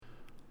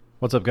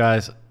What's up,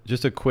 guys?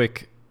 Just a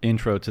quick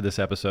intro to this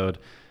episode.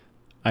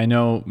 I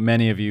know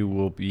many of you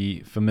will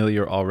be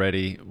familiar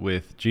already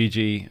with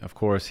Gigi. Of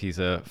course, he's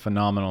a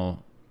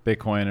phenomenal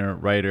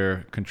Bitcoiner,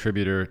 writer,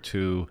 contributor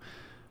to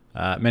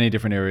many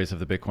different areas of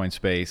the Bitcoin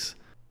space.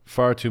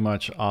 Far too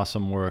much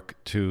awesome work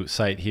to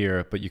cite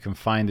here, but you can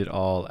find it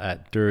all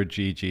at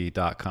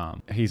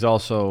dirgigi.com. He's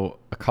also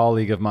a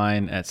colleague of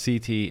mine at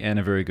CT and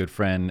a very good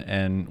friend,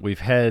 and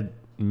we've had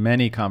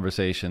many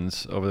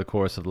conversations over the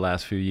course of the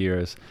last few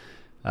years.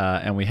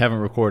 And we haven't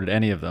recorded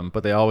any of them,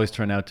 but they always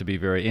turn out to be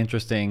very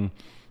interesting.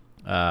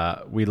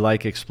 We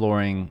like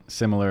exploring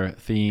similar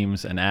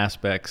themes and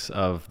aspects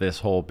of this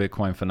whole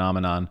Bitcoin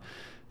phenomenon.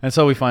 And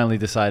so we finally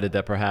decided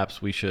that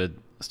perhaps we should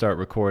start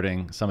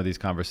recording some of these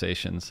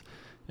conversations.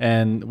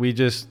 And we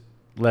just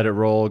let it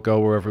roll, go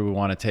wherever we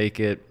want to take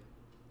it.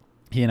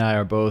 He and I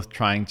are both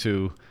trying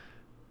to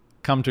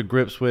come to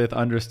grips with,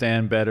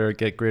 understand better,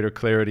 get greater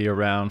clarity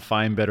around,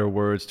 find better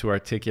words to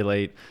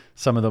articulate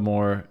some of the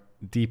more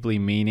deeply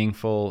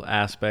meaningful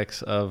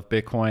aspects of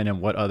Bitcoin and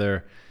what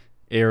other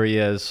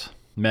areas,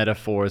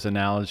 metaphors,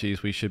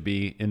 analogies we should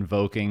be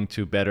invoking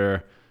to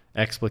better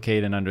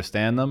explicate and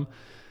understand them.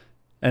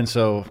 And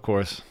so, of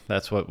course,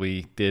 that's what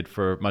we did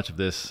for much of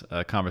this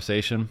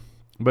conversation.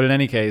 But in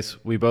any case,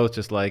 we both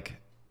just like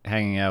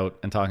hanging out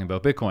and talking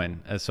about Bitcoin,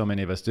 as so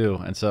many of us do.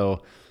 And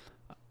so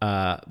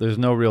there's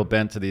no real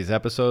bent to these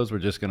episodes. We're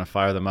just going to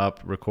fire them up,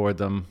 record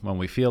them when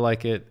we feel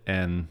like it,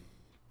 and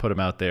put them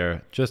out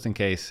there just in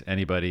case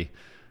anybody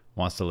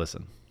wants to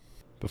listen.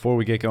 Before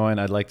we get going,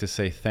 I'd like to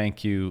say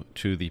thank you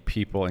to the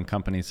people and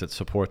companies that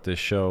support this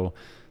show.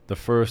 The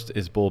first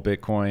is Bull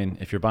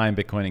Bitcoin. If you're buying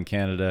Bitcoin in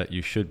Canada,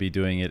 you should be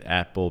doing it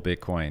at Bull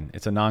Bitcoin.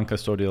 It's a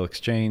non-custodial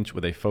exchange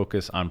with a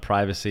focus on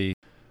privacy.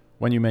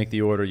 When you make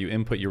the order, you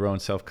input your own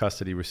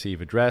self-custody receive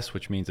address,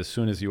 which means as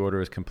soon as the order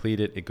is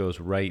completed, it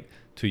goes right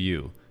to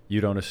you. You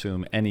don't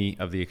assume any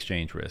of the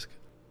exchange risk.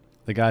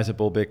 The guys at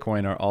Bull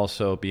Bitcoin are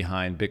also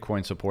behind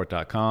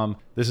bitcoinsupport.com.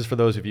 This is for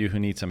those of you who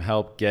need some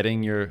help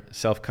getting your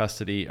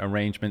self-custody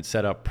arrangement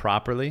set up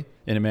properly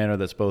in a manner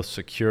that's both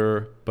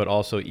secure but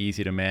also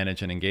easy to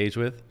manage and engage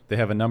with. They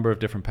have a number of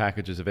different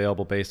packages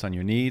available based on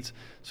your needs,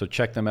 so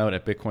check them out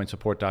at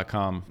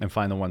bitcoinsupport.com and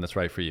find the one that's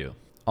right for you.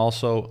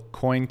 Also,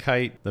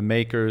 CoinKite, the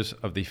makers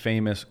of the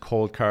famous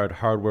Coldcard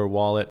hardware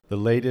wallet. The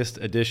latest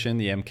edition,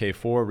 the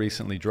MK4,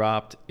 recently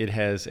dropped. It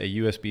has a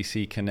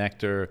USB-C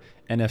connector,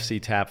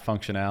 NFC tap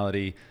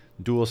functionality,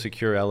 dual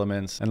secure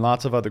elements, and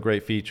lots of other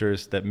great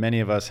features that many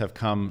of us have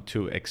come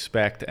to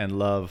expect and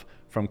love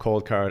from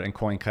Coldcard and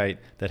CoinKite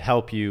that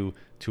help you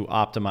to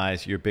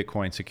optimize your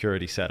Bitcoin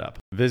security setup.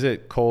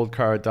 Visit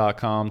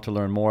coldcard.com to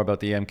learn more about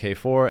the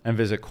MK4 and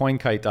visit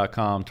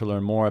coinkite.com to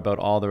learn more about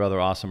all their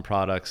other awesome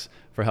products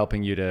for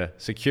helping you to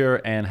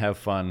secure and have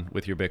fun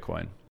with your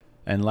Bitcoin.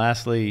 And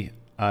lastly,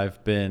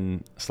 I've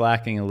been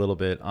slacking a little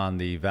bit on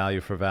the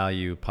Value for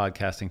Value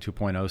podcasting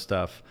 2.0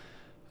 stuff.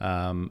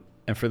 And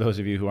for those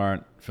of you who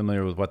aren't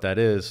familiar with what that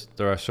is,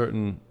 there are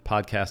certain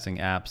podcasting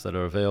apps that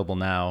are available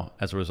now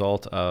as a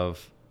result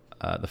of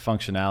the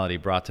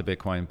functionality brought to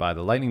Bitcoin by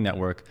the Lightning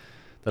Network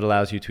that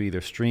allows you to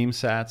either stream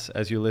sats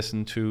as you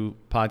listen to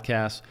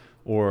podcasts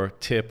or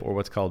tip, or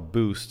what's called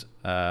boost.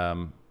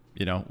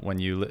 When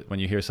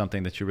you hear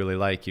something that you really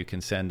like, you can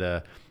send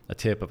a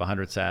tip of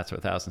 100 sats or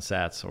 1,000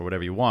 sats or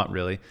whatever you want,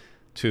 really,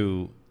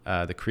 to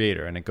the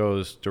creator, and it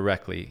goes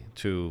directly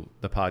to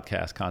the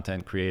podcast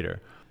content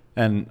creator.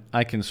 And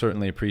I can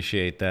certainly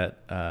appreciate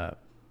that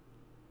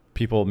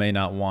people may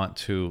not want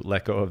to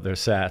let go of their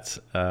sats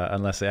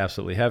unless they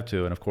absolutely have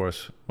to. And of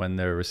course, when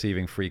they're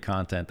receiving free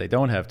content, they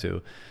don't have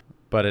to.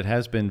 But it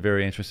has been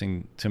very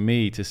interesting to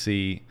me to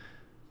see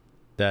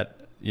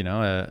that,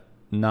 a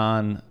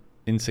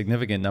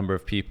non-insignificant number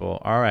of people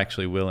are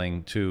actually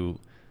willing to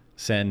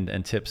send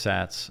and tip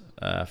sats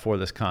for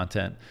this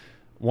content.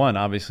 One,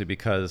 obviously,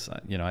 because,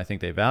 I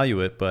think they value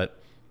it. But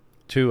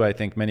two, I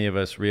think many of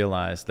us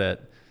realize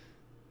that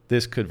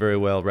this could very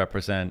well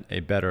represent a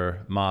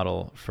better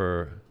model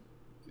for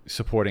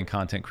supporting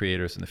content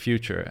creators in the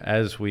future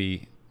as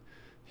we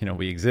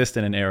exist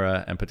in an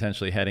era and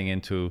potentially heading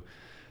into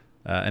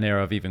an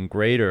era of even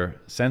greater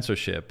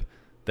censorship,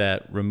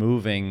 that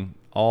removing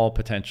all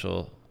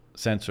potential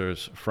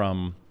censors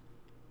from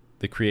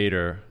the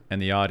creator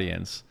and the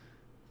audience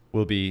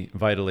will be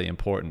vitally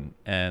important.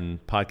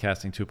 And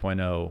podcasting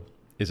 2.0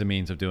 is a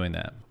means of doing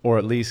that, or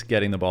at least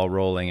getting the ball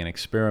rolling and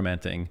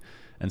experimenting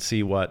and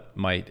see what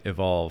might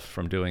evolve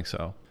from doing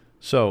so.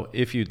 So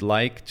if you'd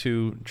like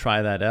to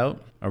try that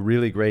out, a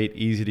really great,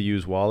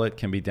 easy-to-use wallet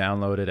can be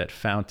downloaded at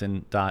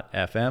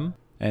fountain.fm.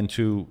 And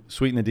to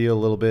sweeten the deal a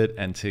little bit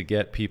and to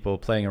get people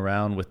playing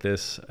around with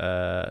this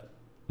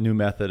new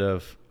method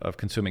of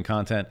consuming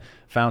content,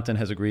 Fountain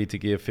has agreed to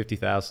give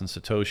 50,000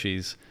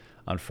 Satoshis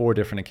on 4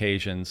 different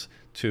occasions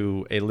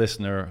to a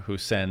listener who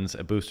sends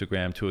a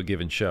boostergram to a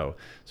given show.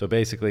 So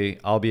basically,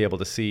 I'll be able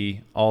to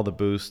see all the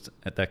boosts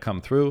that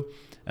come through,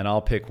 and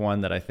I'll pick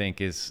one that I think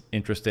is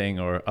interesting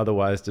or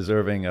otherwise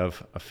deserving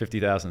of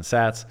 50,000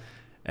 sats,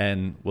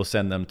 and we'll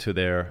send them to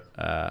their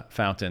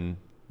Fountain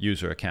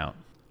user account.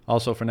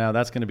 Also, for now,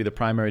 that's going to be the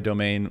primary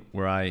domain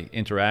where I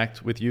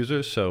interact with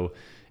users. So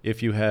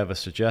if you have a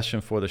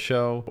suggestion for the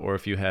show, or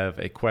if you have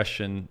a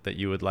question that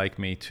you would like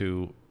me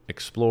to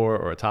explore,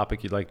 or a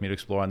topic you'd like me to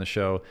explore on the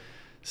show,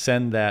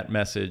 send that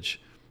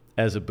message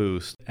as a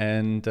boost.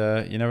 And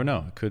you never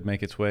know, it could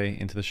make its way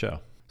into the show.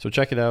 So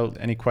check it out.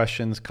 Any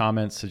questions,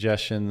 comments,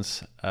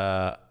 suggestions,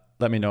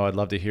 let me know. I'd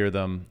love to hear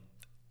them.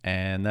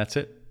 And that's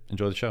it.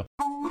 Enjoy the show.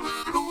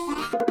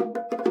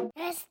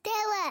 Let's do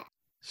it.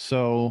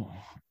 So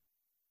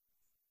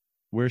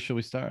where should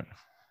we start?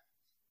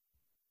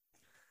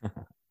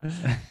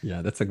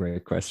 Yeah, that's a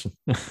great question.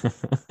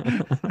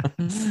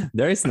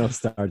 There is no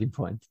starting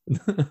point.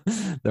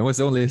 There was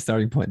only a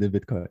starting point in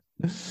Bitcoin.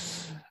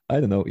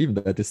 I don't know. Even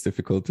that is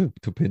difficult to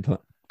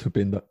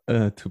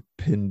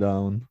pin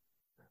down.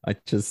 I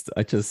just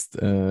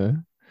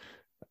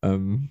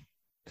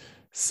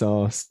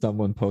saw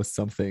someone post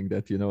something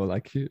that, you know,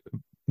 like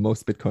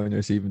most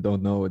Bitcoiners even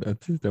don't know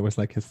that there was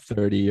like a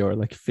 30 or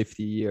like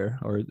 50 year,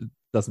 or it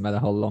doesn't matter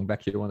how long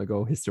back you want to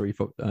go, history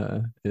for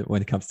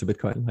when it comes to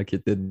Bitcoin. Like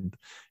it didn't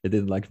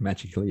like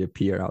magically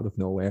appear out of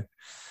nowhere.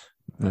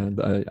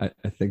 And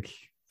I think,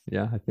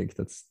 yeah, I think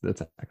that's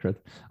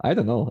accurate. I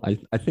don't know.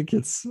 I think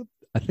it's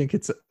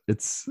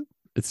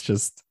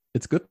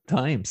good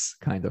times,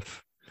 kind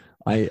of.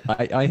 I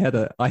had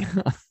a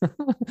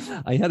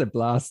I had a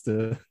blast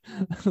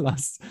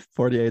last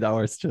 48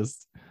 hours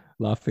just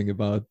laughing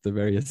about the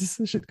various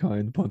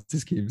shitcoin Ponzi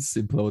schemes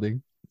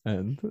imploding.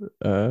 And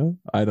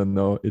I don't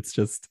know,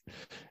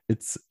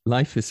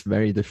 life is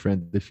very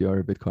different if you're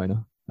a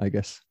Bitcoiner, I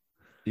guess.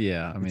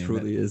 Yeah, I mean, it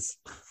truly is.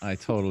 I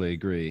totally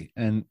agree.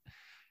 And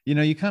you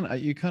know, you kind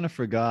of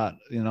forgot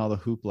in all the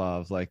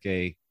hoopla of like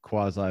a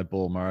quasi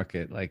bull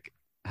market, like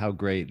how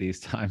great these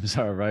times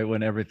are, right?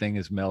 When everything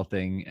is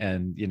melting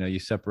and, you know, you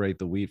separate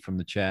the wheat from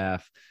the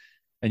chaff,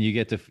 and you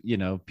get to, you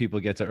know, people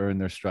get to earn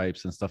their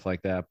stripes and stuff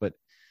like that. But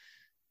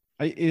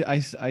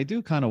I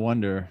do kind of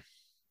wonder,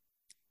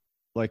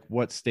 like,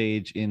 what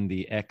stage in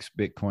the ex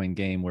Bitcoin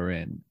game we're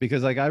in,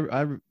 because like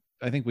I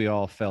think we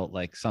all felt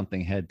like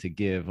something had to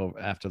give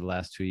after the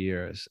last 2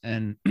 years,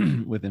 and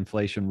with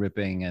inflation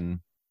ripping and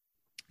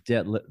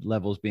debt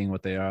levels being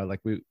what they are, like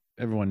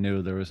everyone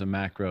knew there was a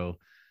macro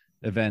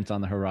event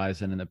on the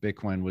horizon, and that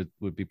Bitcoin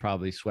would be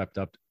probably swept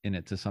up in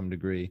it to some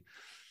degree.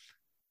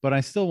 But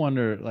I still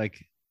wonder,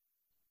 like,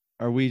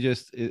 are we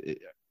just,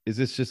 is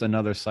this just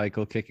another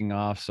cycle kicking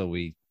off? So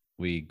we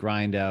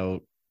grind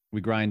out,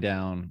 we grind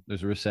down,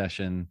 there's a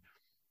recession,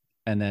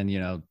 and then, you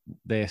know,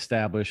 they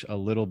establish a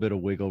little bit of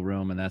wiggle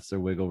room, and that's their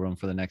wiggle room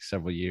for the next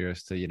several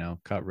years to, you know,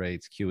 cut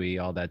rates,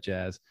 QE, all that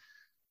jazz.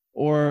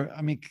 Or,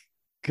 I mean,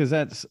 because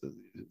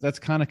that's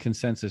kind of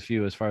consensus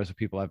view as far as the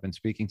people I've been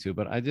speaking to,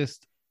 but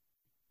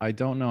I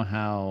don't know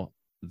how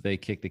they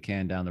kick the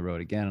can down the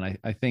road again. And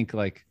I think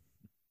like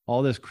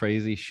all this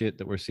crazy shit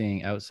that we're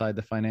seeing outside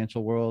the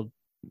financial world,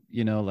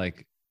 you know,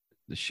 like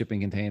the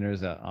shipping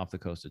containers off the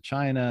coast of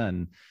China,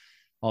 and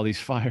all these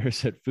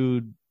fires at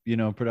food, you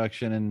know,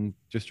 production and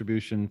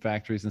distribution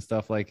factories and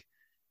stuff, like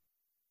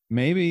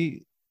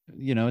maybe,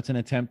 you know, it's an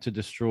attempt to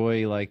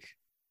destroy like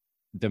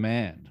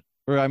demand.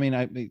 Or I mean,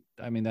 I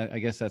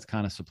guess that's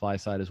kind of supply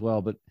side as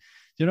well, but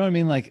you know what I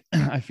mean? Like,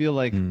 I feel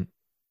like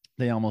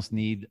they almost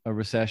need a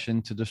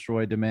recession to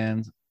destroy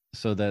demand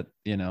so that,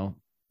 you know,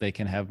 they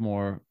can have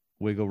more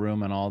wiggle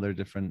room on all their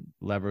different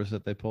levers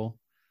that they pull.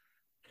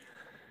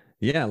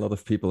 Yeah, a lot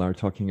of people are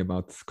talking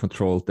about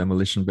controlled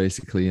demolition,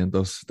 basically, and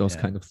those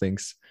kind of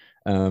things.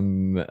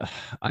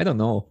 I don't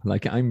know.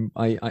 Like I'm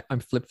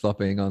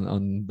flip-flopping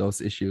on those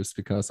issues,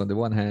 because on the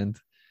one hand,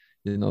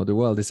 you know, the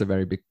world is a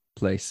very big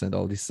place, and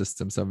all these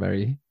systems are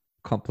very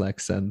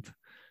complex, and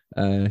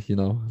you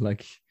know,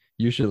 like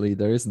usually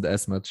there isn't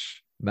as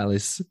much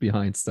malice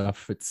behind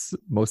stuff. It's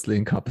mostly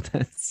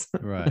incompetence,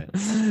 right?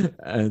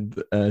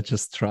 And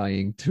just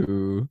trying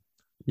to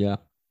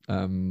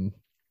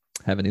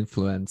have an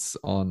influence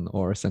on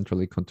or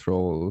centrally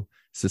control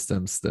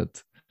systems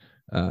that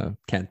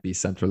can't be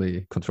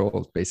centrally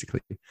controlled,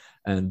 basically.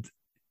 And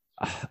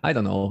I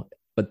don't know,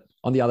 but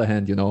on the other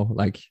hand, you know,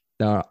 like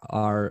there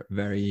are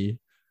very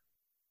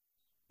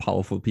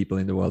powerful people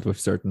in the world with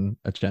certain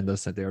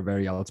agendas, and they're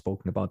very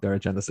outspoken about their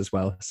agendas as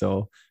well.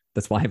 So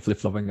that's why I'm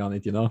flip-flopping on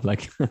it, you know,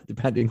 like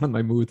depending on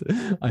my mood,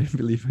 I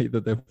believe either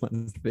the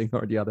one thing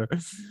or the other.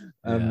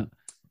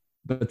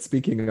 But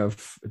speaking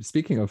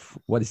of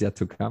what is yet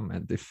to come,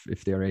 and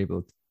if they're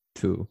able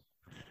to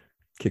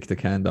kick the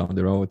can down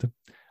the road,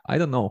 I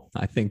don't know.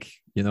 I think,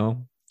 you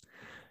know,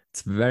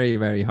 it's very,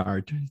 very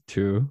hard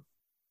to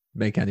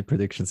make any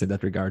predictions in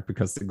that regard,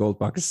 because the gold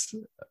bugs,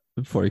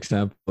 for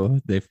example,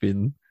 they've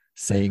been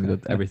saying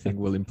that everything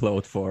will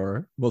implode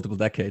for multiple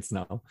decades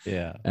now.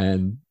 Yeah.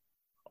 And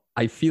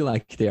I feel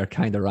like they are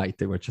kind of right.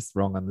 They were just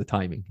wrong on the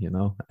timing, you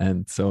know?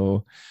 And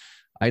so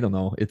I don't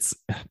know. It's,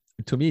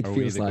 to me, it Are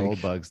feels we the like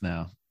gold bugs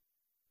now.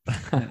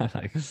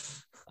 I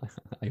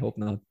hope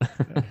not.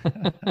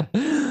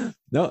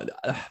 No,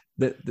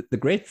 the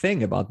great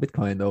thing about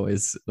Bitcoin though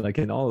is like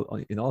in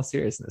all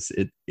seriousness,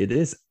 it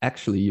is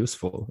actually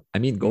useful. I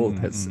mean, gold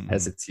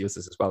has its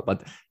uses as well,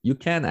 but you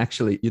can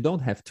actually, you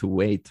don't have to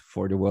wait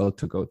for the world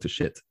to go to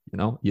shit. You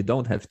know, you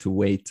don't have to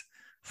wait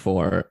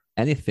for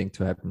anything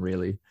to happen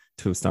really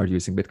to start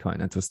using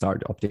Bitcoin and to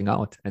start opting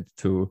out and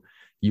to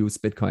use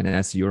Bitcoin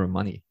as your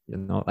money. You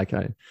know, like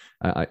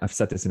I've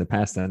said this in the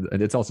past, and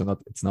it's also not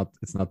it's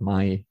not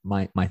my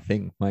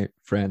thing. My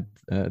friend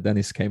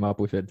Dennis came up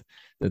with it,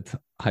 that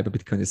hyper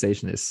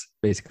Bitcoinization is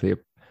basically a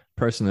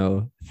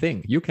personal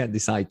thing. You can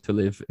decide to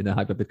live in a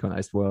hyper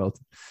Bitcoinized world.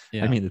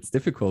 Yeah. I mean, it's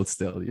difficult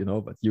still, you know,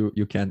 but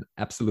you can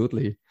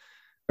absolutely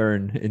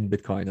earn in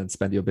Bitcoin and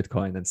spend your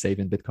Bitcoin and save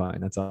in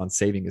Bitcoin and so on.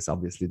 Saving is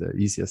obviously the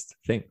easiest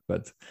thing,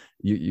 but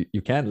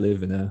you can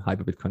live in a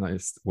hyper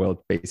Bitcoinized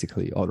world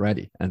basically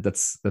already, and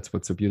that's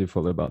what's so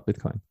beautiful about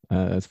Bitcoin,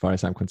 as far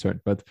as I'm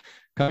concerned. But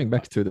coming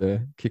back to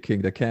the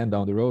kicking the can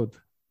down the road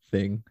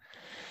thing,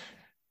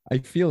 I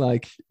feel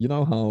like, you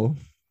know how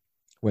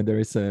when there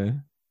is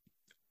an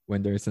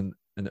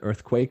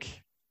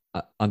earthquake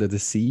under the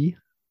sea,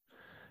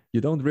 you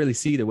don't really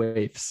see the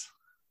waves.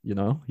 You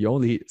know, you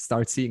only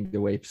start seeing the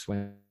waves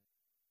when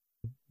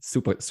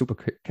super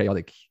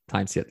chaotic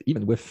times hit,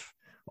 even with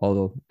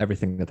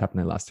everything that happened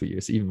in the last 2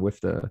 years, even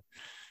with the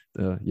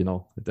you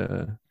know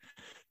the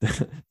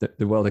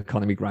world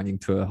economy grinding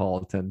to a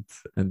halt and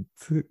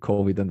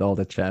COVID and all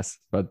that jazz.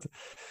 But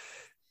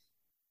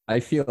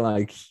I feel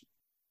like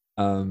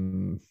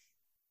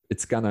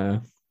it's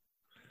gonna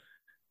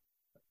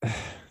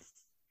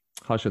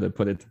how should I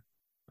put it?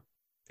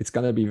 It's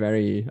gonna be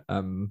very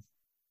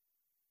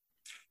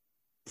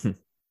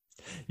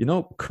you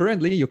know,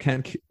 currently you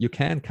can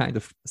kind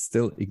of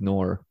still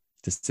ignore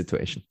this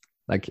situation.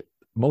 Like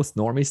most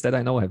normies that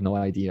I know have no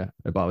idea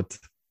about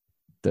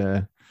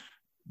the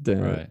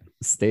right.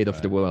 state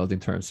of the world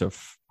in terms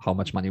of how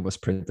much money was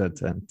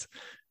printed and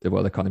the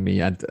world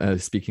economy. And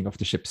speaking of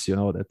the ships, you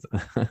know, that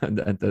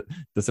and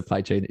the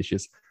supply chain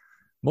issues,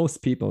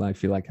 most people I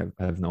feel like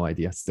have no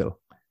idea still.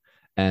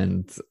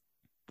 And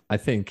I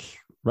think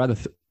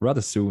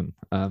rather soon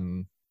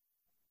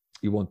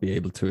you won't be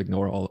able to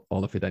ignore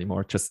all of it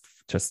anymore, just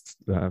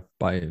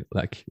by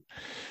like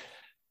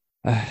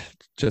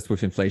just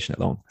with inflation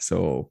alone.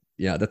 So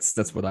yeah,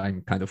 that's what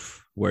I'm kind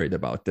of worried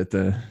about, that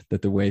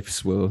the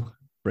waves will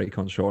break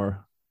on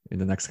shore in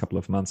the next couple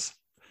of months.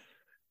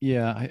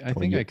 Yeah, I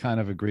think I kind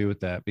of agree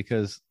with that,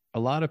 because a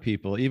lot of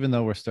people, even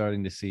though we're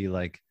starting to see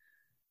like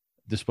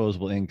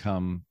disposable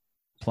income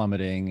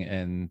plummeting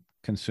and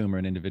consumer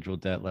and individual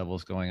debt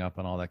levels going up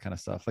and all that kind of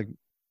stuff, like,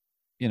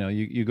 you know,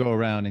 you go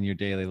around in your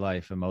daily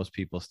life and most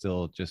people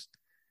still just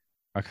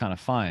are kind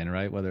of fine,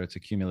 right? Whether it's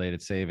accumulated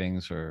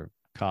savings or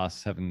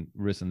costs haven't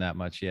risen that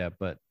much yet.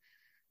 But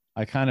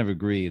I kind of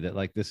agree that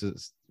like this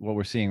is what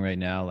we're seeing right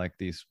now, like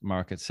these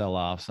market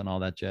sell-offs and all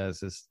that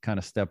jazz is kind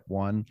of step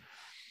one.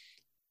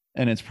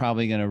 And it's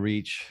probably going to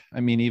reach, I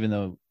mean, even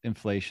though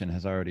inflation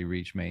has already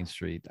reached Main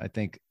Street, I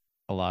think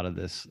a lot of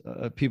this,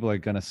 people are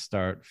going to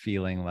start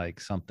feeling like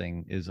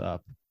something is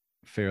up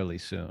fairly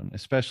soon,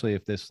 especially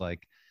if this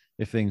like,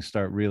 if things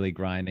start really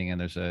grinding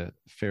and there's a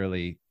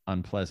fairly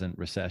unpleasant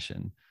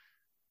recession.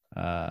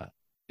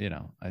 You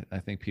know, I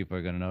think people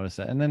are going to notice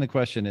that. And then the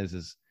question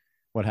is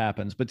what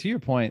happens? But to your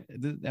point,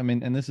 I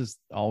mean, and this is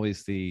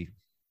always the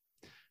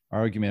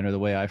argument or the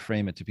way I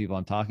frame it to people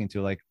I'm talking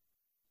to, like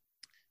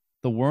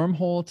the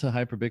wormhole to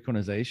hyper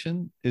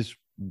Bitcoinization is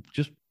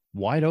just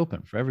wide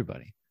open for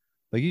everybody.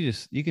 Like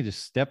you could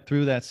just step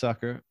through that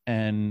sucker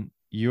and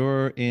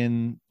you're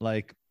in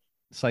like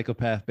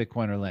psychopath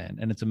Bitcoiner land,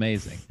 and it's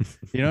amazing.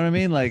 You know what I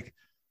mean? Like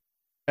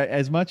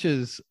as much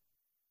as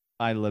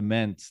I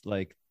lament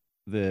like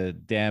the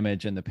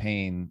damage and the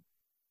pain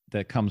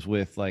that comes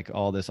with like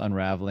all this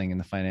unraveling in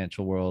the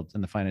financial world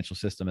and the financial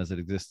system as it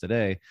exists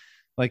today,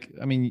 like,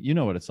 I mean, you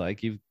know what it's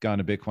like. You've gone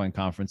to Bitcoin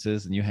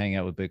conferences and you hang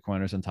out with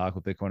Bitcoiners and talk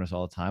with Bitcoiners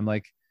all the time.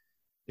 Like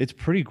it's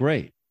pretty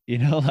great, you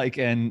know, like,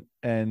 and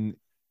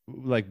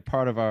like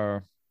part of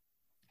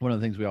one of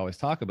the things we always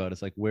talk about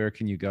is like, where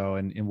can you go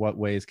and in what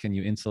ways can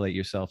you insulate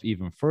yourself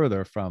even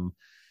further from,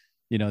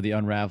 you know, the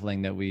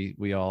unraveling that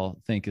we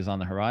all think is on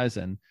the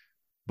horizon.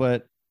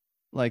 But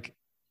like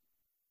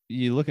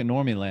you look at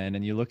normie land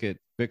and you look at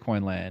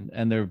Bitcoin land,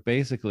 and they're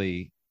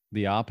basically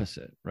the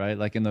opposite, right?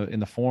 Like in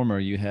the former,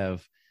 you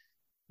have,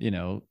 you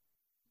know,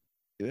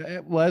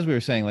 well, as we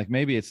were saying, like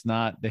maybe it's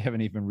not, they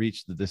haven't even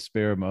reached the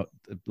despair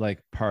like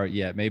part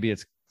yet. Maybe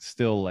it's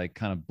still like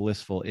kind of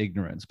blissful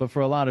ignorance. But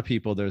for a lot of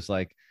people, there's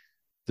like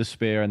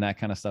despair and that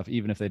kind of stuff,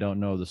 even if they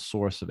don't know the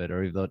source of it,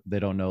 or if they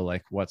don't know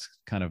like what's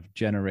kind of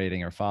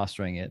generating or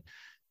fostering it.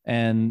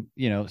 And,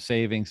 you know,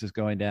 savings is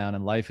going down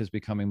and life is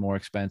becoming more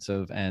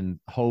expensive and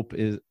hope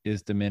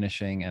is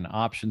diminishing and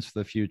options for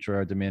the future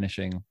are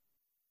diminishing.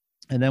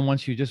 And then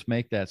once you just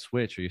make that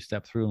switch or you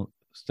step through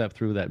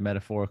that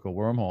metaphorical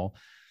wormhole,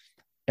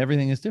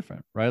 everything is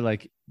different, right?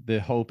 Like the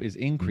hope is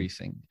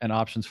increasing and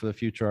options for the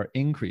future are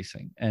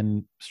increasing,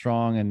 and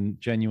strong and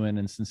genuine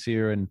and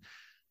sincere and,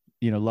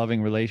 you know,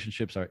 loving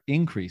relationships are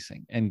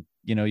increasing. And,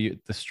 you know,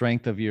 the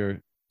strength of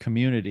your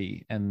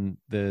community and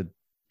the,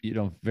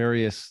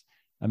 various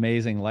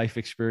amazing life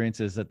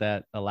experiences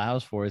that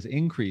allows for is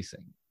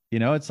increasing.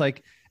 It's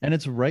like, and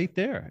it's right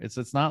there.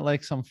 It's not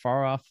like some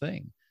far off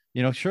thing.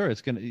 Sure,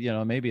 it's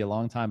gonna, maybe a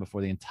long time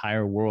before the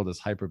entire world is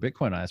hyper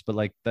Bitcoinized, but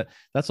like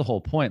that's the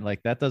whole point.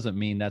 Like that doesn't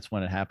mean that's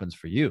when it happens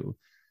for you.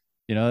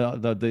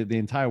 The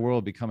entire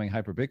world becoming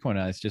hyper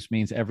Bitcoinized just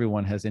means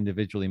everyone has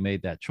individually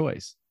made that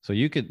choice. So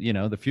you could,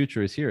 the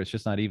future is here. It's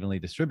just not evenly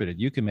distributed.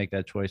 You can make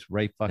that choice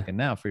right fucking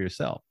now for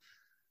yourself.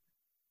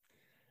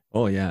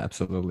 Oh yeah,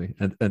 absolutely.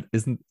 And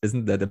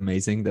isn't that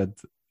amazing that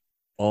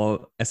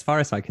all, as far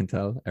as I can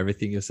tell,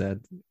 everything you said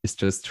is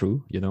just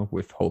true,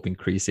 with hope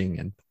increasing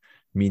and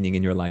meaning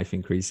in your life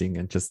increasing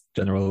and just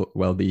general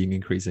well-being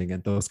increasing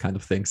and those kind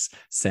of things,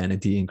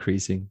 sanity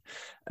increasing.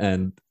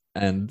 And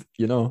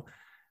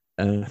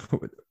uh,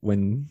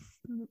 when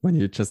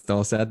you just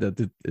all said that,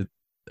 it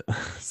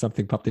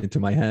something popped into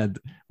my head,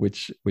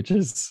 which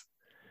is,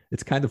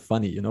 it's kind of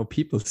funny,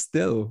 people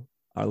still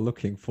are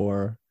looking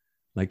for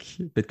like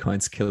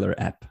Bitcoin's killer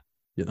app,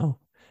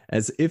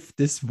 as if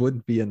this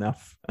wouldn't be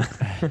enough.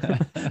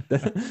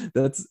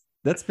 That's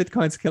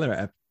Bitcoin's killer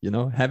app,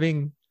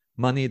 having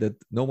money that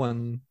no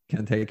one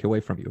can take away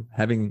from you,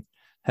 having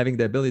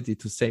the ability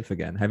to save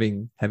again,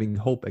 having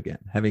hope again,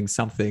 having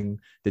something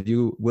that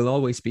you will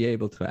always be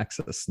able to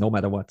access no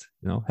matter what,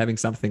 having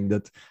something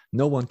that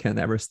no one can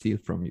ever steal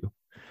from you.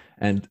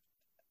 And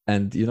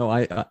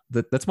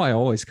that's why I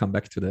always come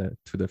back to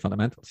the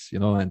fundamentals,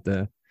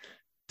 and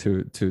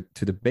to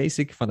the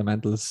basic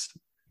fundamentals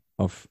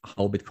of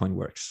how Bitcoin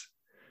works,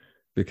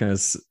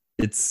 because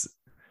it's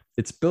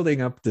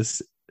building up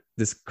this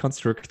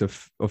construct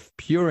of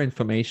pure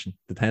information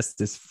that has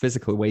this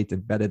physical weight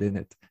embedded in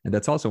it. And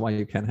that's also why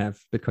you can have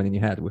Bitcoin in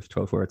your head with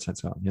 12 words and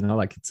so on,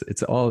 like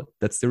it's all,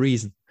 that's the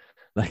reason.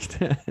 Like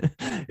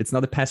it's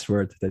not a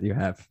password that you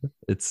have,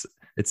 it's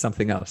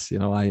something else.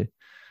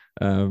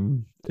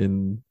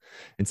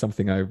 In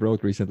something I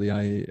wrote recently,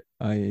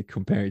 I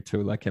compare it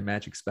to like a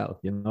magic spell,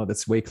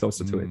 that's way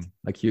closer to it.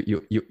 Like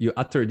you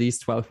utter these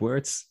 12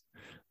 words,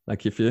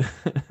 like if you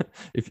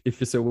if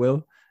you so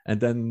will, and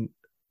then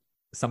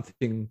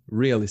something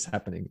real is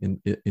happening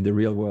in the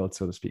real world,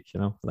 so to speak.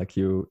 Like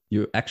you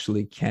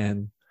actually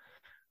can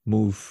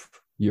move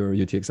your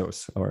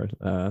UTXOs, or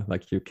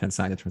like you can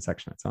sign a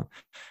transaction and so on.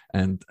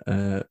 And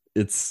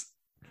it's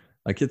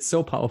like, it's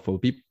so powerful.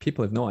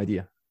 People have no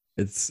idea.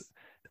 It's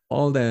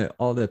all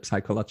the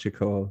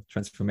psychological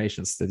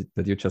transformations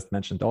that you just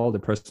mentioned, all the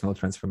personal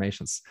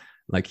transformations,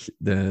 like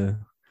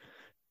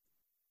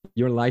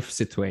your life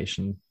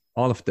situation,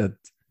 all of that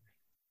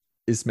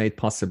is made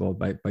possible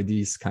by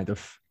these kind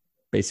of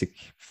basic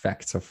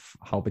facts of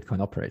how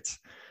Bitcoin operates.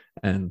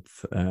 And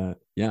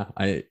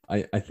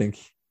I think,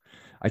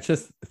 I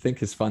just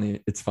think it's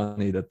funny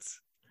that,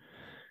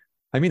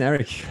 I mean,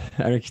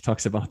 Eric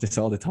talks about this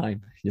all the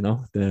time,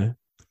 the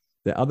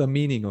other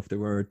meaning of the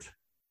word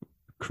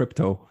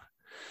crypto,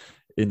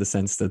 in the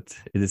sense that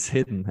it is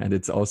hidden, and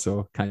it's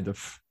also kind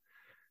of,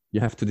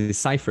 you have to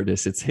decipher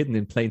this. It's hidden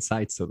in plain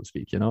sight, so to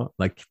speak.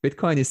 Like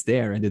Bitcoin is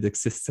there and it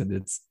exists and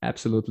it's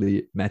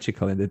absolutely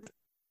magical, and it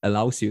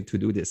allows you to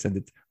do this, and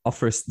it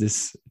offers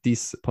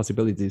these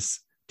possibilities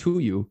to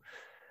you,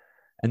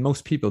 and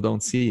most people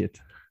don't see it.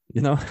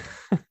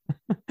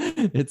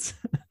 It's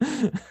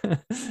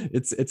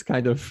it's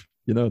kind of,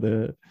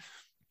 there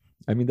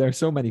are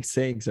so many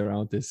sayings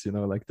around this,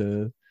 like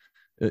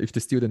if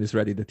the student is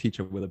ready, the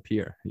teacher will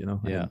appear,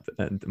 Yeah.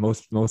 and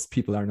most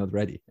people are not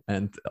ready.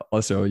 And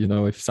also,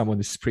 if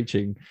someone is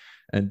preaching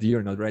and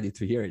you're not ready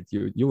to hear it,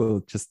 you will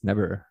just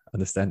never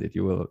understand it.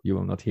 You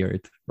will not hear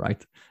it,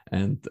 right?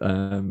 And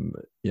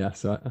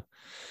so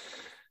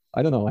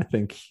I don't know. I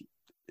think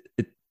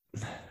it,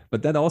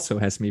 but that also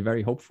has me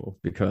very hopeful,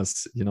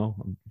 because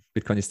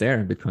Bitcoin is there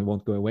and Bitcoin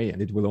won't go away,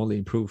 and it will only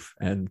improve.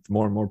 And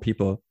more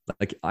people,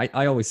 like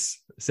I always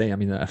say,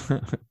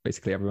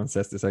 basically everyone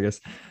says this, I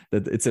guess,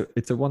 that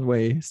it's a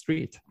one-way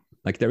street.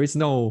 Like there is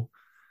no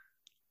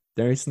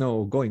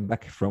going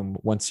back from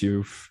once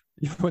you've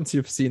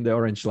seen the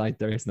orange light.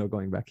 There is no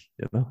going back.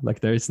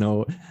 Like there is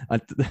no.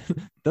 It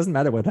doesn't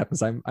matter what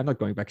happens. I'm not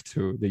going back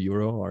to the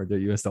euro or the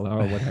US dollar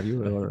or what have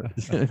you. Or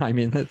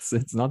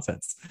it's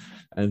nonsense.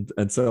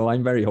 And so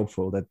I'm very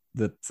hopeful that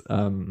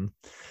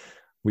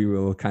we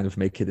will kind of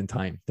make it in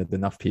time. That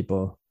enough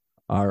people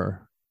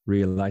are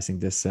realizing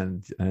this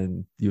and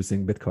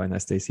using Bitcoin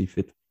as they see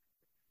fit.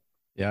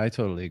 Yeah, I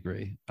totally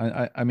agree.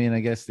 I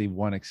guess the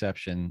one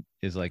exception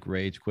is like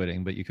rage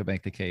quitting, but you could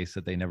make the case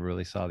that they never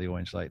really saw the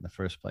orange light in the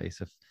first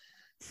place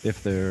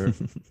if they're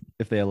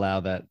if they allow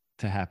that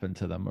to happen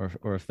to them,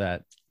 or if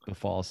that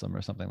befalls them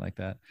or something like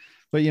that.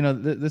 But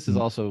this is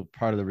also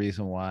part of the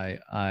reason why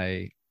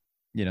the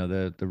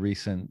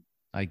recent,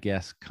 I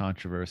guess,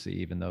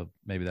 controversy, even though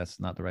maybe that's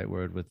not the right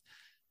word, with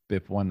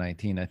BIP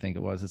 119, I think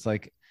it was. It's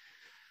like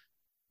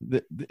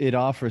it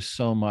offers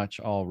so much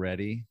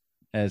already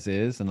as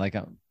is, and like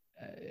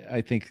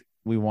I think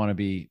we want to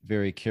be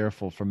very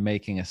careful from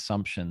making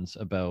assumptions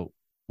about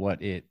what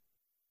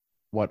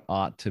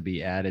ought to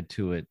be added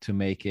to it to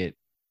make it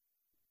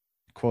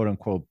quote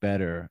unquote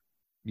better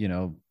you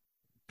know,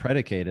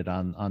 predicated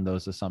on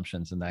those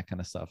assumptions and that kind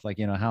of stuff. Like,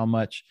 you know, how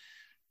much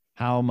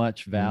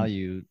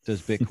value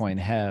does Bitcoin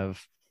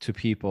have to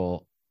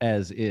people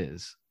as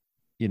is,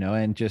 you know,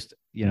 and just,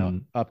 you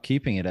know,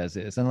 upkeeping it as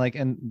is. And like,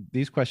 and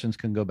these questions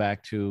can go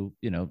back to,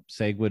 you know,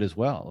 SegWit as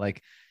well.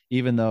 Like,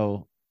 even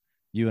though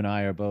you and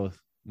I are both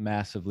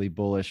massively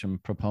bullish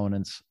and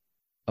proponents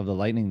of the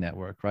Lightning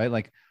Network, right?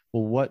 Like,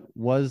 well, what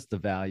was the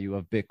value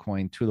of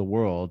Bitcoin to the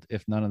world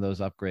if none of those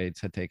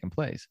upgrades had taken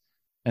place?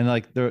 And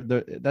like,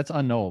 that's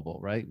unknowable,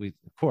 right?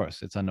 Of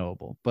course, it's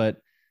unknowable, but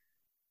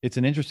it's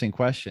an interesting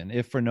question.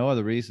 If for no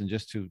other reason,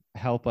 just to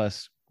help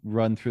us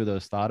run through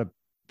those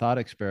thought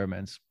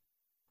experiments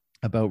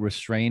about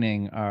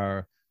restraining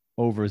our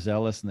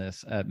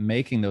overzealousness at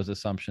making those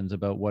assumptions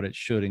about what it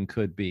should and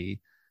could be,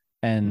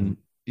 and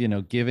you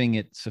know, giving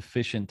it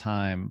sufficient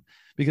time.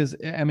 Because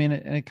I mean,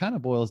 it kind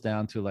of boils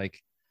down to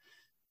like,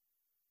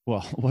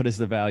 well, what is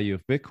the value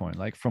of Bitcoin?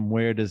 Like, from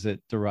where does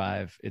it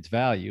derive its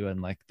value? And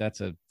like,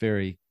 that's a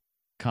very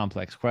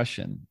complex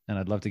question. And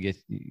I'd love to get,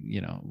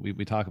 you know, we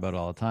talk about it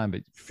all the time,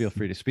 but feel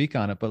free to speak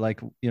on it. But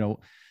like, you know,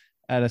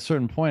 at a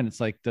certain point, it's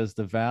like,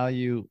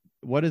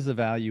 what is the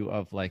value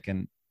of like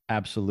an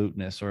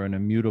absoluteness or an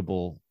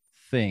immutable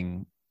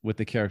thing with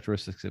the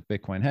characteristics that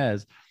Bitcoin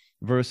has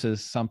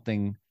versus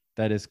something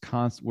that is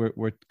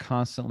we're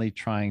constantly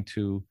trying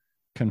to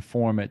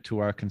conform it to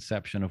our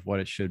conception of what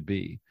it should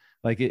be.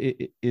 Like,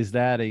 is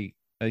that a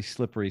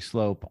slippery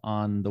slope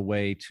on the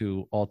way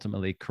to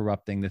ultimately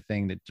corrupting the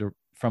thing that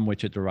from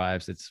which it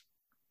derives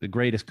the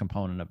greatest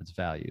component of its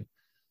value,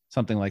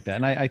 something like that.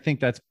 And I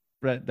think that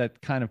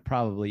kind of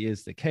probably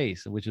is the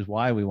case, which is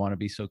why we want to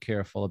be so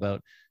careful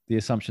about the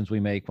assumptions we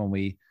make when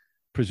we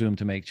presume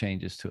to make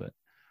changes to it.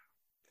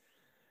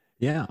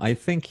 Yeah, I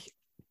think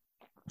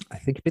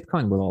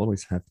Bitcoin will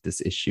always have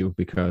this issue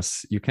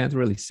because you can't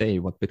really say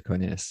what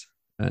Bitcoin is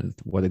and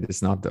what it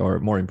is not, or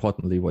more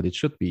importantly, what it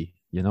should be.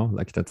 You know,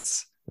 like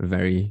that's a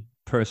very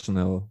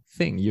personal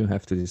thing. You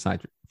have to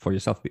decide for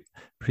yourself,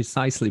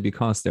 precisely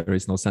because there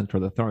is no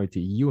central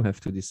authority. You have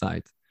to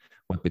decide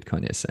what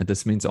Bitcoin is. And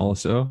this means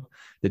also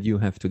that you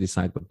have to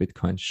decide what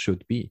Bitcoin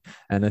should be.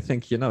 And I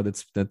think, you know,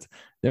 that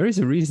there is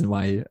a reason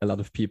why a lot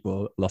of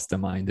people lost their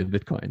mind in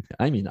Bitcoin.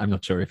 I mean, I'm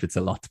not sure if it's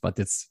a lot, but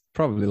it's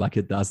probably like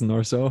a dozen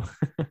or so.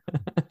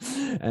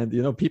 And,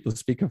 you know, people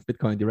speak of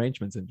Bitcoin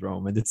derangement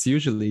syndrome, and it's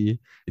usually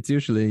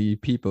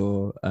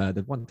people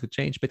that want to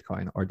change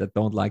Bitcoin, or that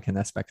don't like an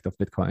aspect of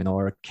Bitcoin,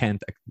 or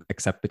can't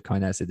accept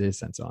Bitcoin as it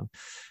is, and so on.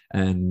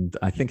 And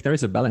I think there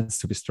is a balance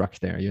to be struck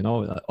there. You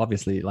know,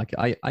 obviously, like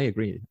I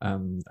agree.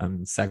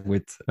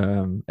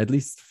 SegWit, at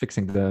least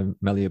fixing the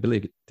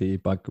malleability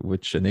bug,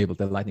 which enabled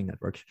the Lightning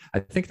Network.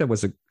 I think that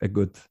was a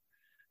good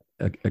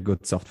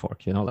soft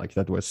fork. You know, like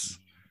that was.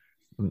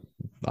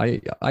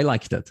 I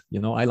like that, you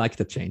know, I like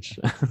the change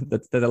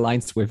that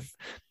aligns with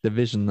the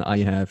vision I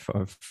have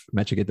of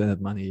Magic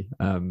Internet Money,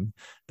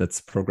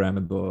 that's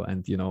programmable.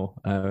 And, you know,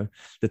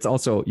 that's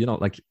also, you know,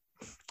 like,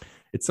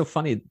 it's so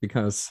funny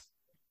because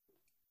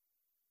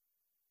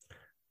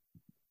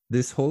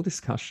this whole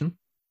discussion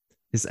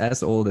is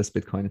as old as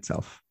Bitcoin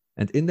itself.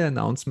 And in the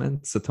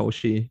announcement,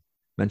 Satoshi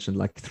mentioned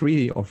like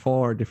 3 or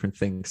 4 different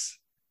things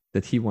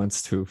that he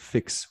wants to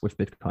fix with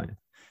Bitcoin.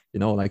 You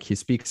know, like he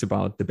speaks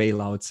about the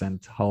bailouts and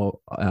how,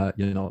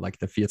 you know, like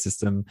the fiat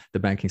system, the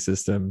banking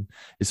system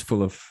is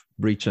full of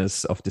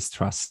breaches of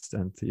distrust,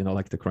 and, you know,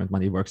 like the current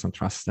money works on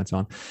trust and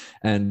so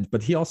on.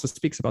 But he also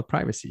speaks about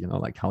privacy, you know,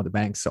 like how the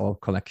banks all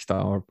collect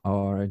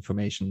our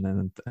information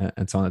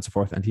and so on and so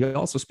forth. And he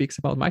also speaks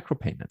about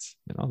micropayments,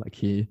 you know, like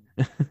he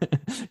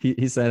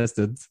he says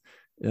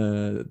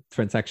that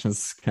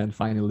transactions can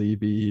finally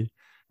be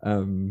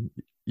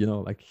you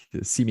know, like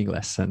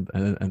seamless and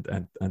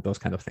those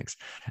kind of things.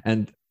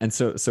 And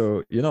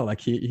so, you know, like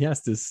he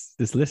has this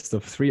list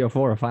of 3 or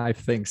 4 or 5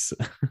 things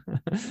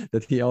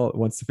that he all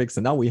wants to fix.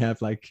 And now we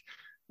have like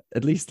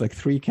at least like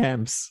 3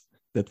 camps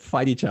that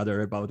fight each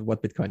other about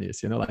what Bitcoin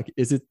is. You know, like,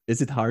 is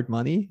it hard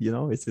money? You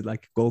know, is it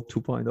like gold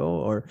 2.0,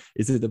 or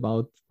is it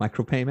about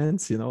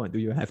micropayments? You know, and do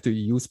you have to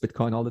use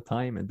Bitcoin all the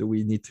time? And do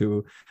we need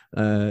to,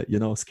 you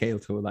know, scale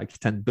to like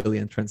 10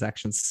 billion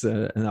transactions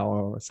an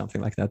hour or something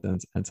like that,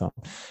 and so on.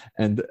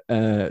 And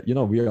you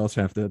know, we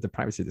also have the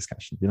privacy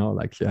discussion. You know,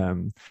 like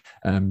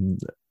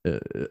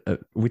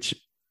which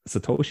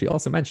Satoshi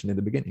also mentioned in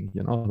the beginning.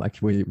 You know, like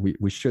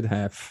we should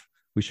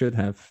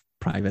have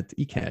private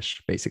eCash,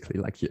 basically,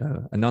 like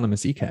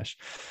anonymous eCash.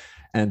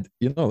 And,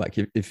 you know, like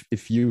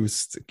if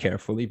used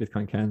carefully,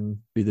 Bitcoin can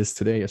be this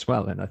today as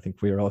well. And I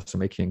think we are also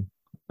making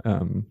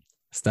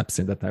steps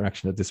in that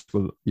direction, that this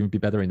will even be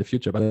better in the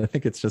future. But I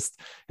think it's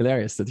just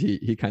hilarious that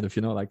he kind of,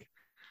 you know, like,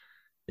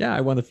 yeah,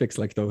 I want to fix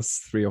like those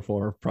 3 or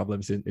 4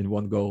 problems in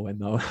one go. And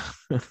now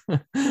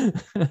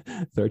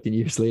 13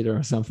 years later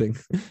or something,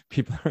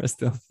 people are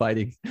still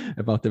fighting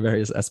about the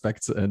various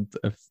aspects, and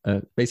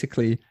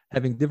basically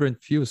having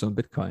different views on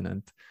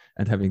Bitcoin,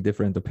 and having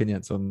different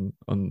opinions on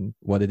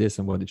what it is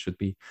and what it should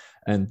be.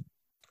 And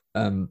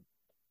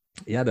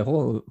yeah, the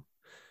whole,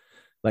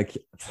 like,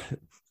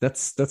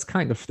 that's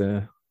kind of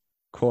the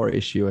core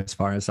issue as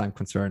far as I'm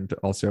concerned,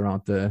 also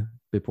around the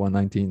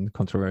BIP119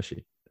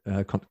 controversy.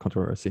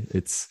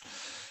 It's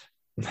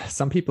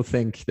some people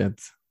think that,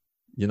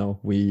 you know,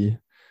 we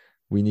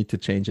need to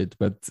change it,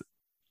 but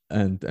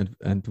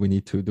and we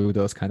need to do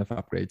those kind of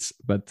upgrades.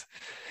 But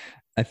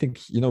I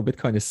think, you know,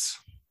 Bitcoin is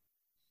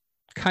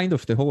kind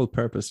of, the whole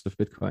purpose of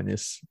Bitcoin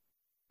is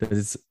that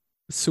it's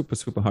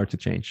super hard to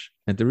change.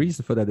 And the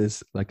reason for that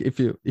is, like, if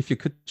you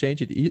could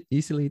change it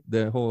easily,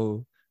 the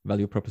whole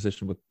value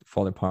proposition would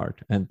fall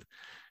apart. And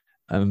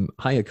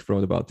Hayek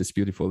wrote about this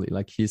beautifully.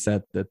 Like, he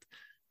said that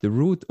the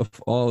root of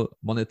all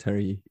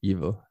monetary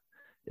evil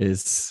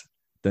is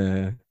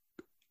the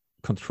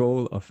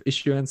control of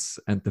issuance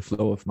and the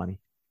flow of money.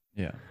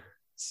 Yeah.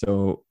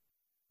 So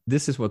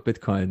this is what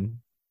Bitcoin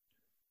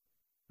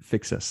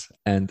fixes.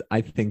 And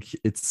I think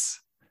it's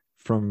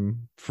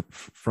from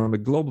a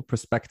global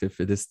perspective,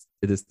 it is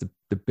the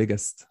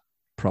biggest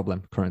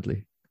problem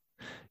currently.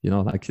 You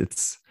know, like,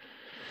 it's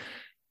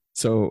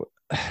so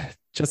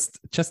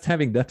just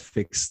having that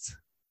fixed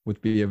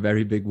would be a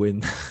very big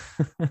win.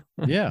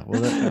 Yeah,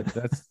 well,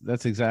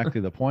 that's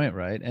exactly the point,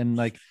 right? And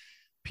like,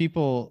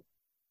 people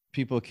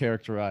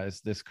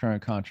characterize this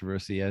current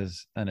controversy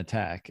as an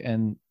attack,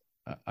 and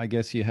I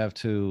guess people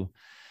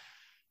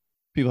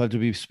have to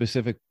be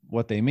specific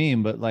what they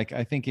mean. But like,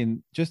 I think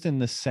in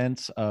the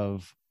sense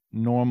of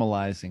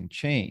normalizing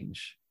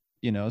change,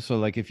 you know, so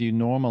like, if you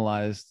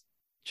normalize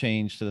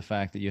change to the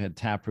fact that you had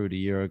Taproot a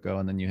year ago,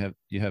 and then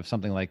you have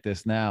something like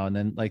this now, and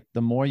then like,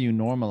 the more you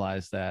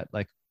normalize that,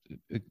 like,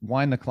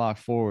 wind the clock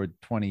forward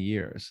 20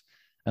 years,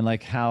 and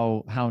like,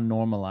 how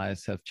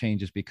normalized have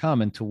changes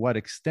become, and to what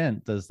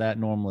extent does that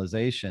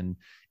normalization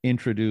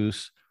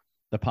introduce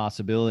the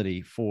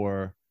possibility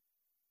for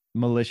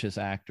malicious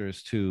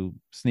actors to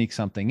sneak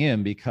something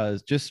in,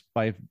 because just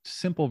by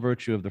simple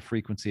virtue of the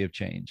frequency of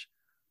change,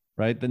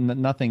 right? Then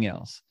nothing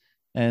else.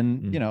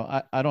 And you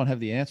know, I don't have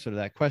the answer to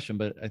that question,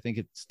 but I think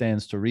it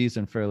stands to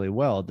reason fairly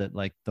well that,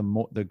 like,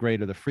 the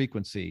greater the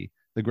frequency,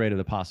 the greater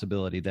the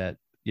possibility that,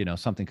 you know,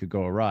 something could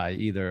go awry,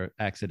 either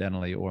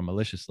accidentally or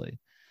maliciously.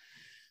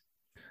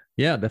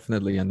 Yeah,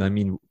 definitely. And I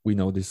mean, we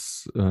know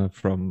this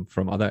from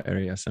other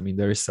areas. I mean,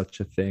 there is such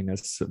a thing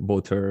as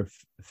voter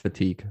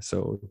fatigue.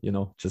 So, you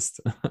know, just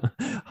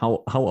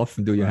how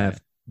often do you have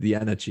the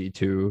energy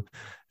to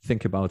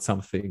think about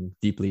something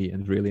deeply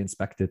and really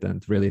inspect it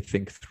and really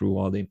think through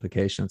all the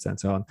implications and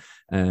so on?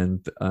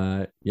 And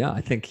yeah, I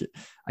think,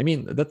 I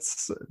mean,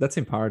 that's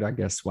in part, I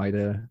guess, why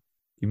the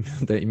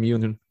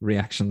immune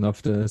reaction of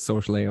the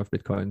social layer of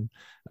Bitcoin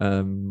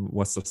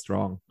was so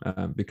strong,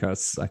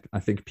 because I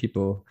think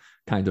people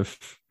kind of,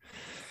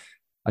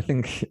 I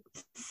think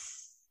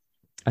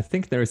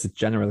there is a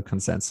general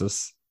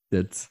consensus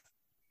that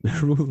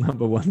rule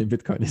number one in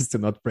Bitcoin is to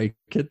not break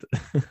it.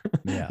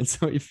 Yeah. And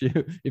so if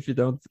you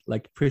don't,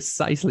 like,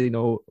 precisely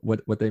know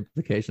what the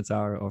implications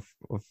are of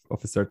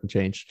a certain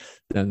change,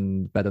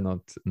 then better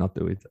not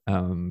do it.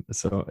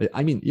 So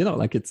I mean, you know,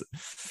 like, it's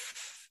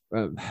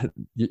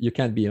you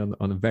can't be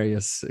on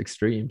various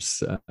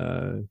extremes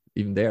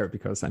even there,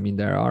 because I mean,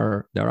 there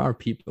are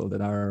people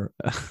that are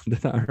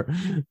that are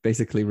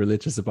basically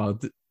religious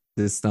about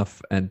this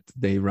stuff, and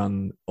they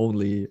run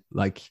only,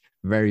 like,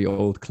 very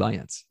old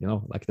clients, you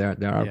know, like, there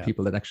are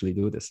people that actually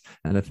do this.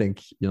 And I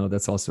think, you know,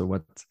 that's also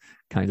what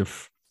kind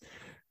of,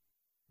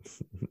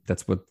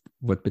 that's what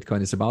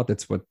Bitcoin is about.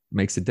 That's what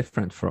makes it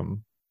different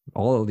from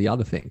all the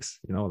other things,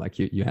 you know, like,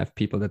 you have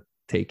people that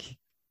take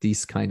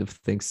these kind of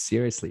things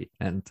seriously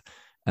and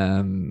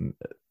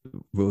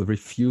will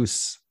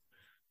refuse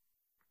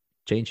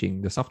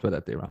changing the software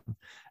that they run.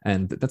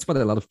 And that's what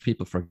a lot of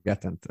people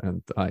forget.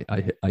 And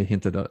I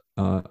hinted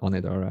on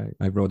it, or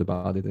I wrote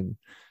about it in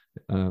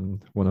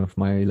one of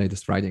my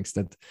latest writings,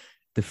 that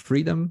the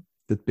freedom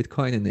that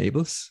Bitcoin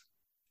enables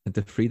and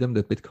the freedom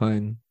that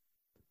Bitcoin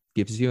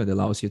gives you and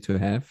allows you to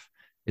have,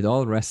 it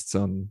all rests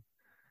on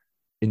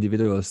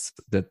individuals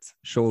that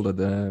shoulder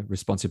the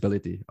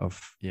responsibility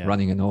of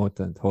running a node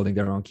and holding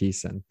their own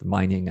keys and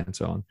mining and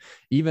so on,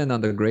 even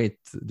under great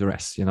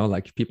duress. You know,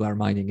 like, people are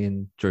mining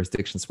in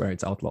jurisdictions where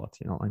it's outlawed.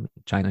 You know, I mean,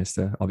 China is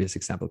the obvious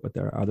example, but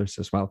there are others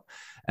as well.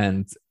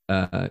 And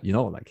you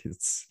know, like,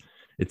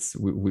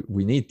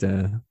 we need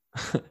the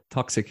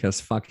toxic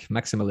as fuck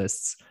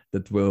maximalists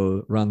that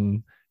will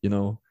run, you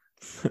know,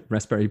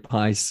 Raspberry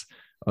Pis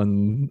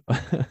on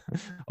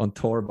on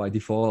Tor by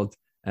default,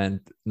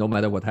 and no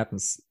matter what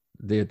happens,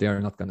 they are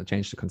not going to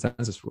change the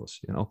consensus rules.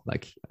 You know,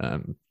 like,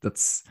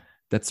 that's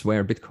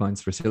where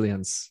Bitcoin's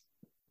resilience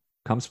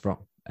comes from.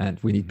 And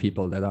we need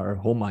people that are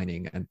home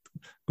mining and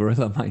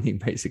guerrilla mining,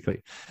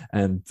 basically,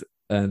 and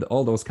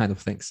all those kind of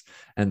things.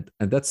 And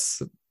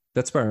that's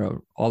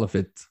where all of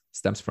it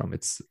stems from.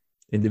 It's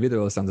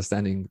individuals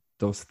understanding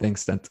those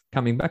things. And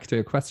coming back to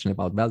your question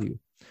about value,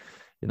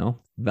 you know,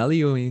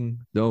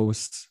 valuing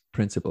those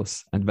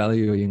principles and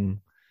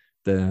valuing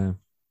the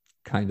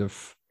kind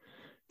of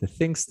the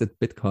things that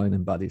Bitcoin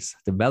embodies,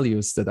 the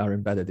values that are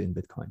embedded in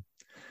Bitcoin,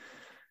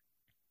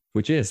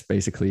 which is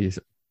basically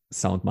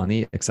sound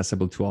money,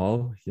 accessible to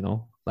all, you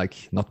know,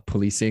 like not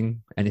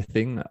policing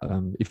anything.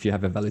 If you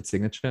have a valid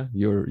signature,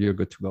 you're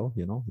good to go,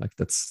 you know, like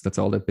that's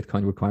all that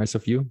Bitcoin requires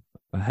of you.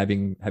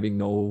 Having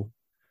no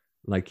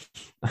like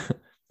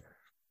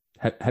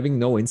having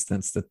no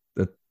instance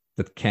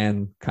that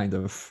can kind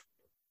of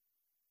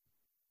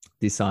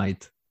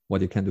decide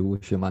what you can do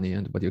with your money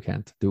and what you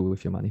can't do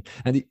with your money.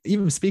 And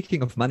even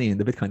speaking of money in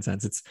the Bitcoin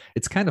sense,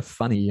 it's kind of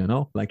funny, you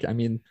know, like, I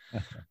mean,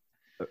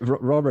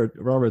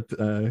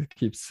 Robert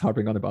keeps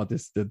harping on about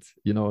this, that,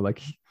 you know,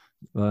 like,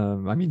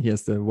 I mean, he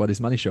has the What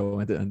is Money show,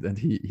 and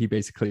he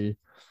basically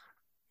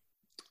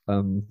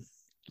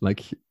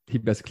like he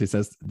basically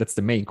says that's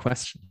the main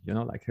question, you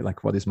know,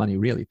 like what is money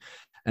really?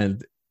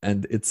 And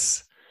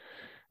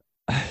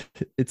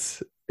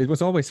it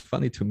was always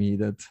funny to me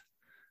that,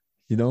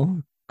 you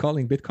know,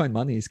 calling Bitcoin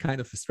money is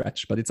kind of a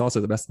stretch, but it's also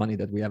the best money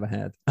that we ever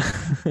had.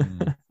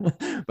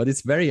 But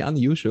it's very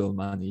unusual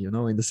money, you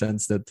know, in the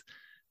sense that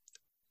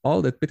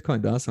all that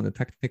Bitcoin does on a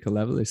technical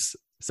level is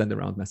send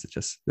around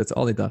messages. That's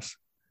all it does.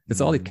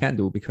 That's all it can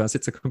do, because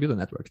it's a computer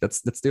network.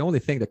 That's the only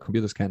thing that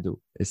computers can do,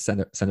 is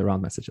send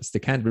around messages. They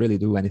can't really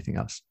do anything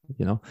else,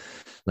 you know.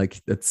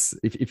 Like, that's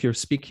if you're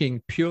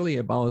speaking purely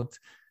about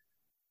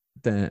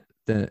the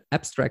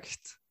abstract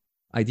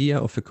idea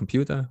of a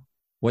computer,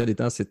 what it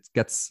does, it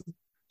gets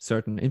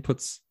certain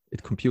inputs,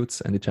 it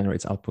computes, and it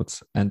generates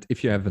outputs. And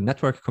if you have a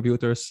network of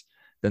computers,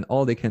 then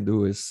all they can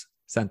do is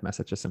send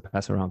messages and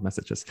pass around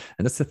messages.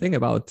 And that's the thing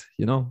about,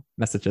 you know,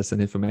 messages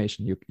and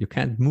information. You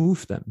can't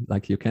move them.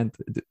 Like, you can't.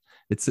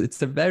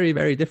 It's a very,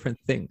 very different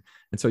thing.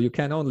 And so you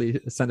can only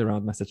send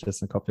around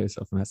messages and copies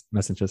of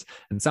messages.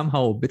 And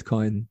somehow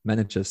Bitcoin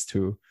manages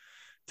to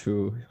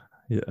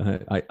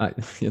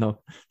you know,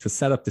 to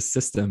set up this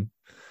system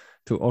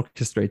to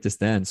orchestrate this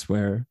dance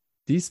where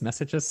these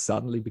messages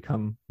suddenly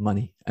become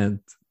money, and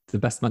the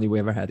best money we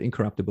ever had,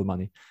 incorruptible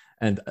money.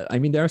 And I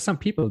mean, there are some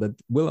people that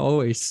will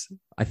always,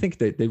 I think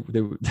they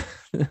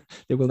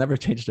will never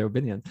change their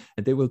opinion,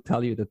 and they will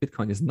tell you that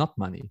Bitcoin is not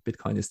money.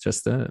 Bitcoin is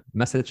just a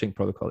messaging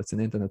protocol. It's an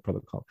internet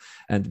protocol.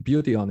 And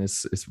Beautyon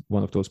is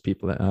one of those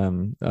people.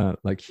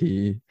 Like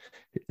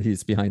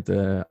he's behind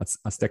the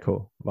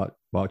Azteco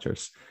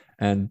vouchers,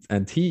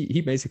 and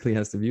he basically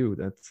has the view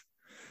that,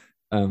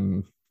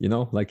 you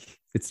know, like,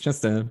 it's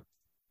just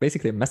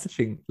basically a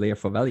messaging layer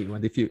for value.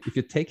 And if you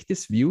take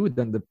this view,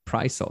 then the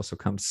price also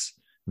comes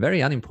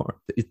very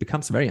unimportant. It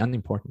becomes very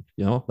unimportant,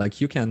 you know,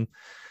 like you can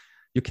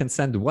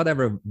send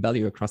whatever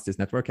value across this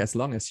network as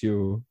long as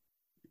you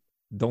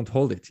don't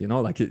hold it, you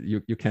know, like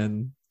you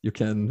can,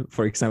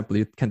 for example,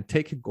 you can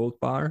take a gold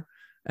bar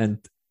and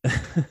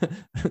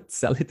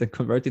sell it and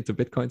convert it to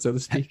Bitcoin, so to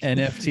speak.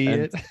 NFT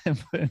it.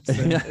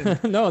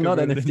 No, not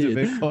NFT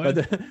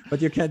it.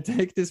 But you can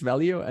take this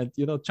value and,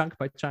 you know, chunk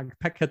by chunk,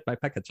 packet by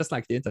packet, just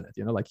like the internet,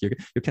 you know, like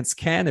you can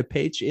scan a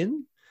page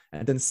in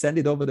and then send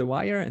it over the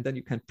wire, and then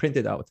you can print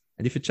it out.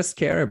 And if you just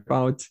care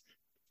about,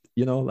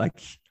 you know,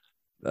 like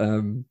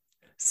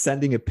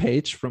sending a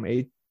page from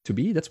A to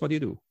B, that's what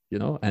you do, you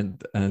know,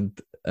 and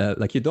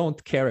like, you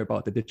don't care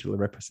about the digital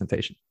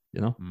representation,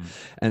 you know.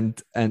 And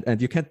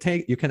you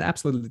can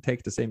absolutely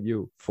take the same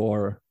view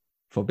for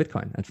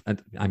Bitcoin,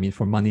 and I mean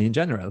for money in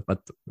general.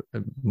 But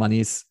money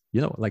is, you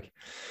know, like,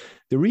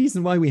 the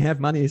reason why we have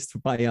money is to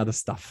buy other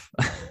stuff.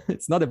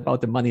 It's not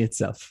about the money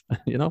itself,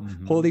 you know.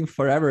 Holding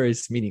forever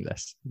is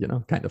meaningless, you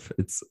know, kind of.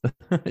 It's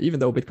even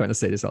though Bitcoiners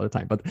say this all the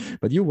time,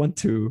 but you want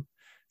to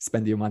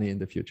spend your money in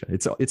the future.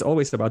 It's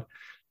always about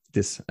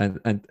this,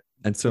 and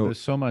so there's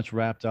so much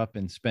wrapped up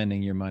in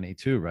spending your money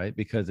too, right?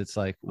 Because it's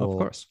like, well, of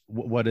course,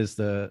 what is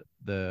the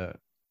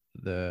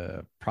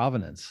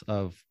provenance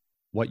of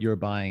what you're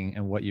buying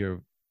and what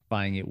you're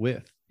buying it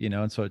with, you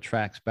know? And so it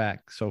tracks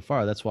back so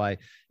far. That's why,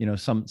 you know,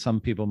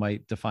 some people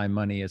might define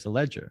money as a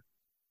ledger,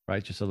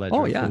 right? Just a ledger.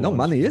 Oh yeah, no,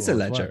 money is a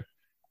ledger.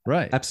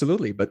 Right.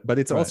 Absolutely. But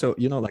it's also,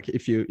 you know, like,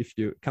 if you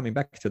coming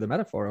back to the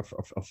metaphor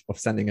of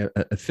sending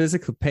a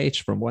physical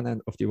page from one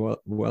end of the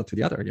world to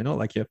the other, you know,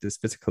 like, you have this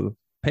physical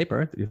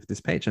paper, you have this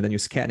page, and then you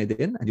scan it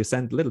in and you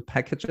send little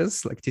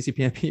packages, like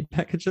TCP/IP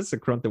packages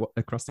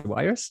across the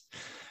wires,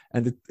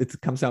 and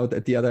it comes out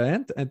at the other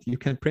end, and you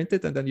can print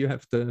it, and then you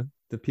have the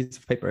piece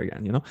of paper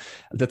again, you know.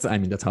 That's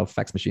how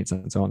fax machines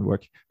and so on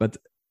work. But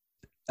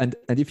and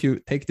if you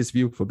take this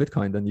view for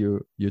Bitcoin, then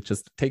you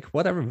just take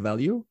whatever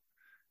value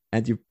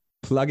and you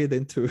plug it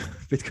into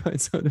Bitcoin,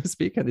 so to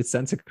speak, and it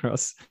sends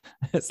across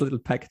as little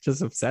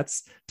packages of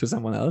sats to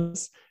someone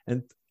else,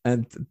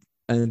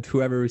 and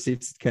whoever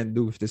receives it can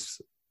do with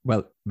this,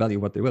 well, value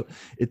what they will.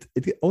 It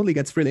only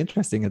gets really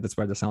interesting, and that's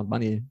where the sound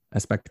money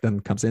aspect then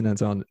comes in and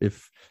so on.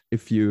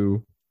 If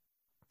you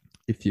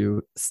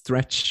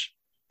stretch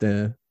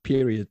the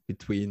period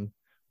between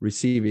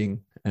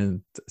receiving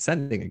and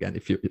sending again,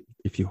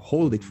 if you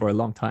hold it for a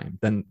long time,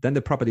 then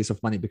the properties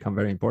of money become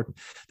very important.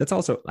 That's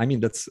also, I mean,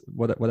 that's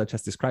what I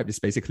just described is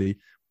basically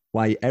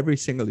why every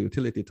single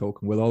utility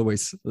token will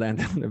always land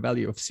on a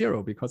value of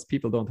 0, because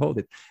people don't hold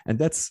it. And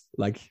that's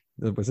like,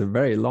 that was a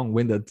very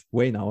long-winded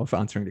way now of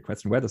answering the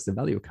question, where does the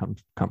value come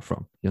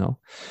from, you know?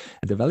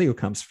 And the value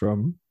comes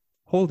from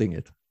holding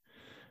it.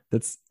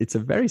 It's a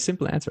very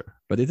simple answer,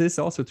 but it is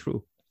also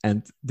true.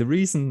 And the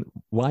reason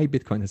why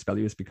Bitcoin has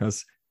value is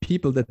because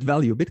people that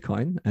value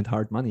Bitcoin and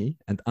hard money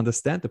and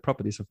understand the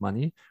properties of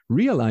money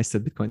realize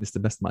that Bitcoin is the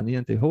best money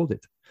and they hold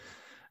it.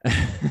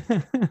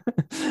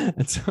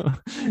 And so,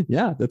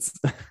 yeah, that's.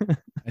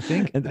 I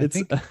think. And I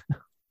think,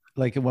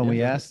 like when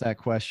we ask that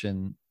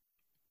question,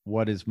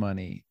 what is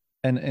money?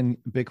 And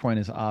Bitcoin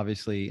is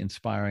obviously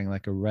inspiring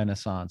like a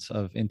renaissance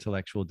of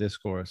intellectual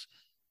discourse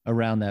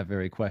around that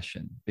very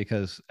question,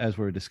 because as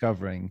we're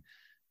discovering,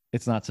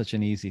 it's not such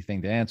an easy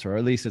thing to answer, or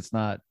at least it's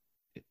not.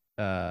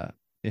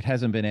 It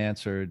hasn't been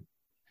answered.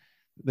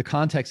 The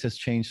context has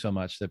changed so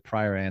much that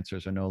prior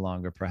answers are no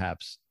longer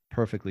perhaps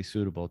perfectly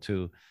suitable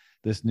to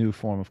this new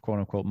form of quote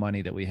unquote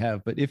money that we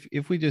have. But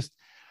if we just,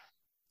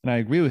 and I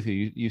agree with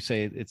you, you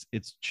say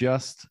it's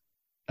just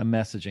a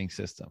messaging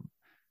system,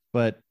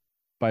 but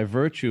by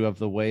virtue of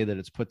the way that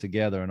it's put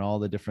together and all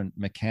the different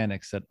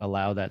mechanics that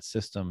allow that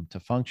system to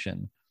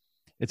function,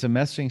 it's a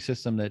messaging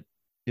system that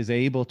is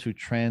able to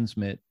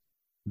transmit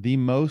the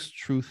most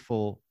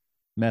truthful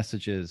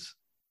messages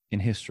in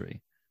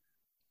history,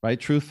 right?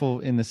 Truthful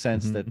in the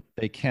sense that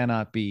they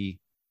cannot be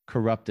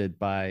corrupted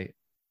by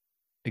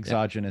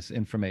exogenous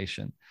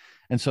information.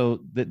 And so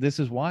this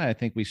is why I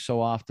think we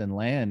so often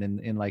land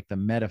in like the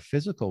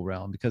metaphysical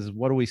realm, because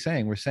what are we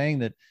saying? We're saying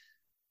that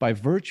by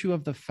virtue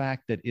of the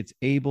fact that it's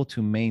able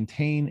to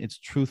maintain its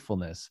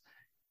truthfulness,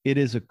 it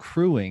is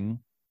accruing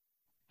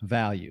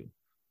value.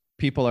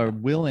 People are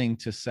willing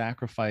to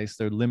sacrifice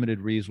their limited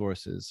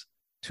resources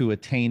to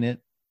attain it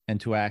and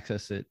to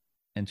access it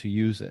and to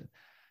use it.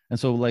 And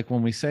so like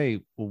when we say,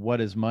 well,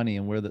 what is money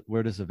and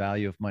where does the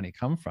value of money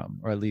come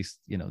from? Or at least,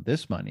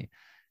 this money,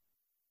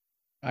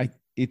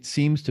 it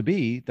seems to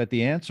be that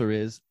the answer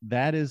is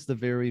that is the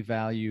very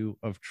value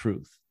of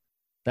truth.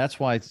 That's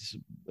why it's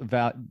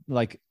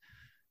like,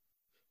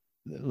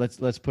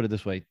 let's put it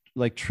this way,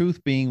 like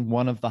truth being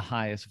one of the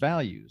highest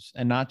values,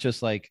 and not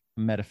just like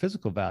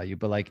metaphysical value,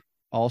 but like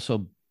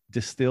also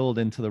distilled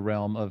into the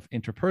realm of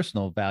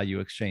interpersonal value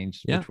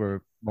exchange, which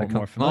we're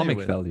more familiar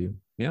with. Value.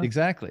 Yeah,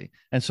 exactly.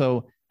 And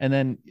so, and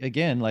then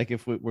again, like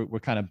if we're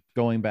kind of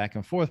going back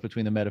and forth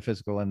between the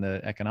metaphysical and the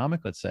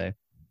economic, let's say,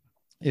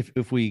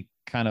 if we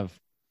kind of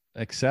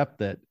accept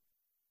that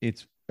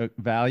its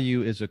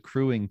value is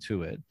accruing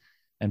to it,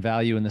 and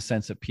value in the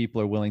sense that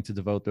people are willing to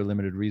devote their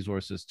limited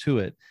resources to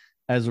it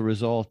as a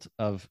result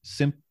of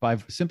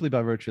simply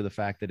by virtue of the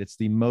fact that it's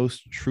the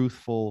most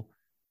truthful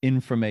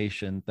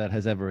information that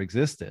has ever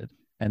existed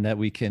and that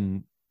we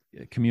can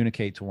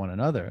communicate to one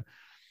another.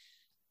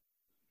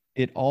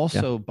 It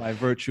also, by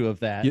virtue of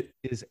that,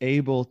 is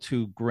able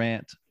to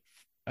grant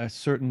a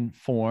certain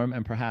form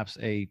and perhaps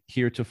a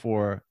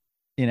heretofore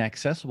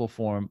inaccessible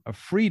form of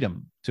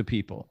freedom to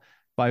people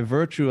by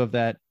virtue of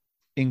that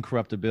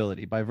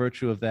incorruptibility, by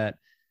virtue of that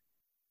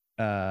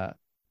messaging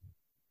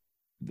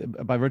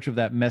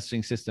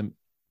system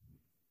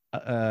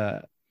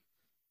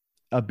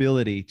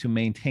ability to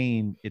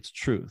maintain its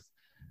truth,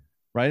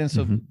 right? And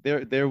so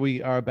there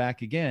we are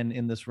back again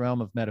in this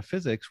realm of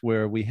metaphysics,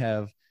 where we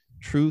have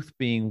truth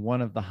being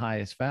one of the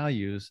highest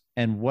values,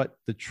 and what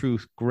the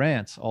truth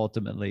grants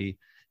ultimately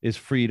is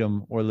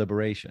freedom or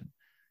liberation,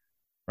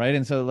 right?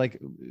 And so like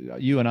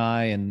you and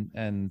I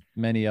and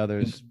many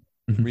others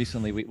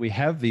recently, we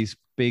have these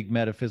big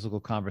metaphysical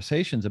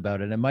conversations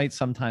about it. It might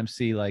sometimes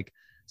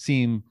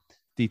seem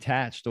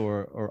detached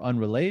or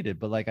unrelated,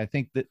 but like I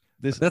think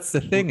that's the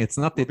thing, it's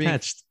not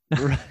detached.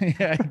 Right,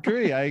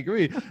 I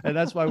agree. And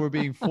that's why we're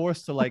being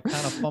forced to like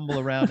kind of fumble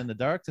around in the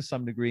dark to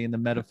some degree in the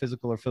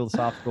metaphysical or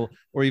philosophical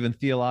or even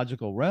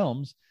theological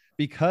realms,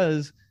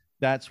 because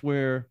that's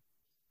where,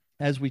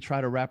 as we try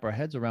to wrap our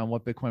heads around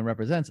what Bitcoin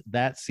represents,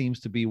 that seems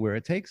to be where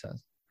it takes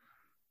us.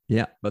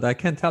 Yeah, but I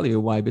can tell you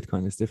why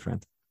Bitcoin is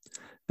different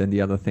than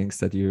the other things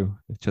that you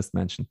just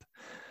mentioned.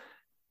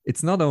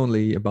 It's not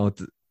only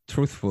about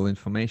truthful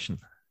information,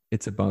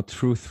 it's about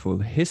truthful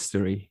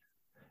history.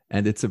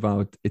 And it's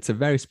a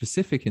very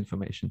specific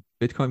information.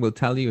 Bitcoin will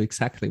tell you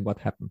exactly what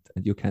happened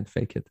and you can't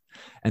fake it.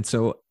 And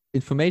so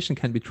information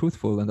can be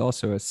truthful, and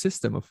also a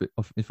system of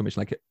information,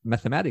 like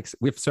mathematics.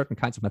 We have certain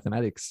kinds of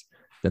mathematics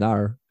that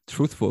are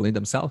truthful in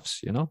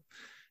themselves,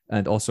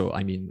 And also,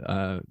 I mean,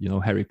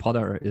 Harry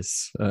Potter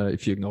is,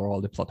 if you ignore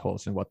all the plot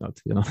holes and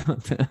whatnot,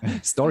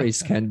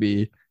 stories can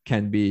be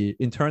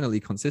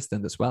internally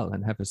consistent as well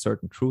and have a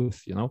certain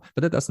truth,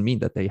 but that doesn't mean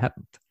that they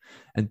happened.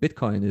 And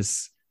Bitcoin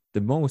is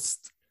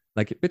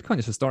Bitcoin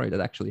is a story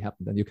that actually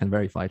happened, and you can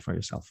verify it for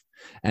yourself.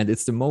 And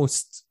it's the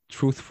most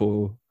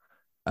truthful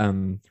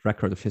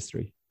record of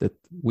history that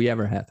we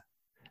ever had,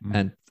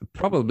 and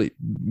probably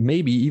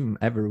maybe even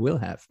ever will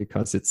have,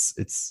 because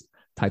it's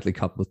tightly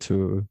coupled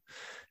to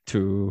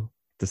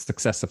the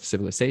success of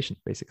civilization,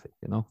 basically.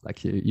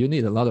 Like you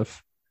need a lot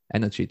of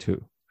energy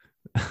to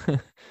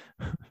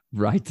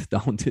write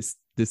down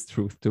this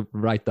truth, to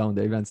write down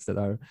the events that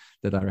are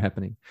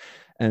happening,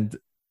 and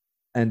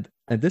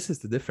this is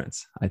the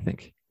difference, I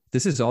think.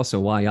 This is also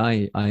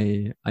why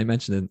I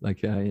mentioned it.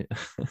 Like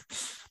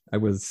I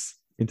was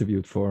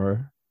interviewed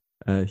for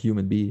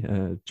Human Bee,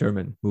 a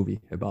German movie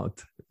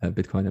about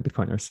Bitcoin and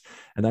Bitcoiners.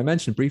 And I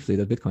mentioned briefly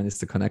that Bitcoin is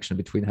the connection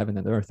between heaven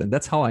and earth, and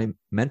that's how I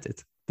meant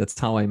it. That's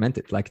how I meant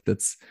it. Like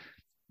it's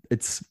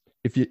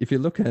if you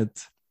look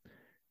at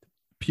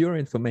pure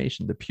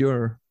information, the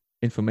pure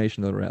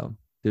informational realm,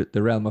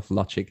 the realm of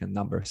logic and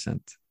numbers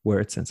and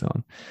words and so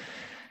on,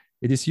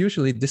 it is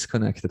usually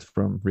disconnected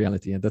from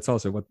reality. And that's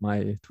also what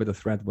my Twitter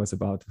thread was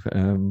about,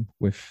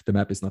 with the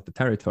map is not the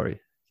territory.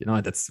 You know,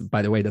 that's,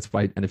 by the way, that's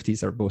why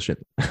NFTs are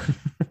bullshit.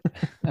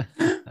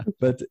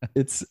 But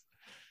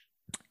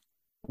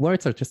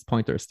words are just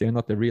pointers. They're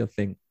not the real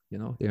thing. You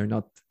know, they're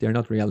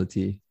not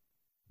reality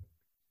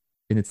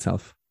in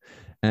itself.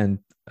 And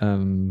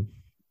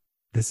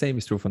the same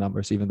is true for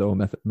numbers, even though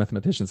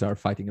mathematicians are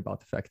fighting about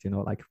the fact, you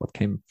know, like what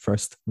came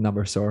first,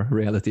 numbers or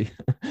reality.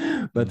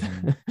 But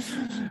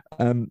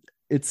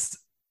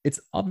it's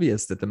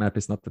obvious that the map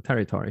is not the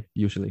territory.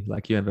 Usually,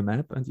 like you have a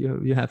map and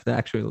you have the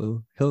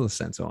actual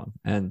hills and so on,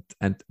 and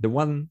the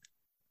one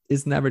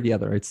is never the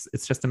other. It's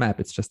just a map.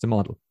 It's just a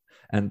model,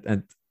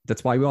 and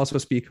that's why we also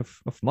speak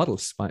of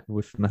models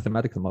with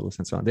mathematical models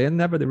and so on. They are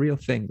never the real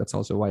thing. That's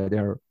also why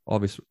they're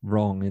always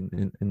wrong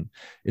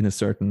in a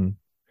certain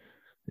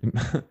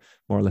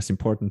more or less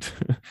important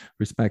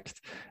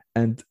respect.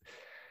 And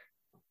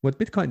what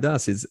Bitcoin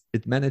does is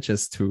it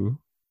manages to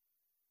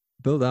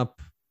build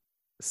up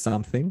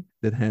something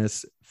that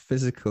has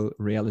physical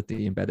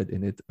reality embedded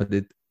in it, but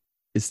it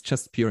is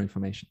just pure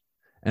information.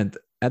 And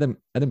Adam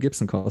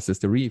Gibson calls this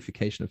the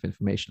reification of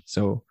information.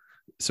 So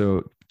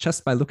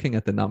just by looking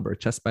at the number,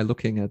 just by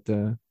looking at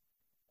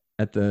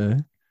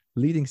the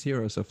leading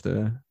zeros of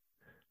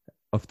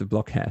the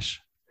block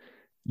hash,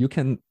 you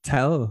can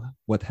tell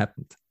what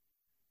happened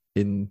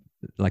in,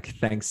 like,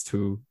 thanks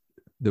to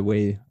the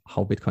way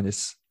how Bitcoin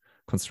is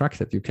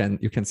constructed. You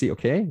can see,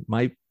 okay,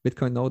 my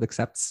Bitcoin node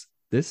accepts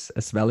this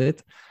as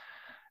valid,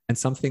 and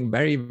something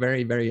very,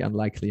 very, very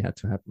unlikely had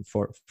to happen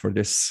for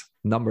this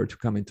number to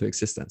come into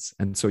existence.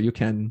 And so you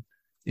can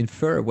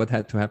infer what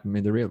had to happen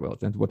in the real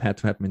world. And what had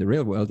to happen in the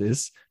real world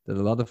is that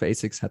a lot of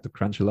ASICs had to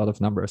crunch a lot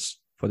of numbers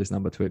for this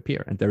number to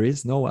appear. And there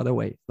is no other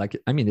way. Like,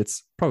 I mean,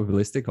 it's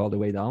probabilistic all the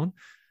way down,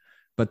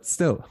 but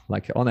still,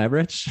 like, on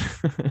average,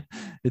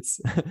 it's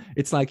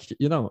like,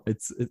 you know,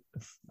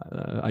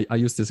 I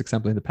used this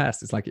example in the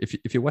past. It's like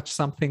if you watch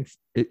something,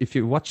 if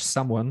you watch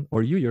someone,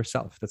 or you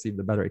yourself, that's even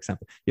the better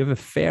example. You have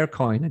a fair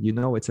coin and you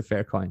know it's a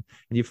fair coin,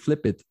 and you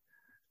flip it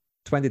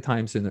 20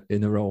 times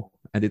in a row,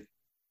 and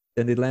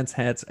it lands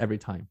heads every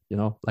time. You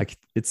know, like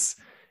it's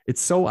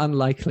so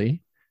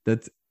unlikely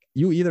that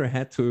you either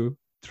had to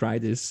try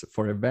this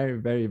for a very,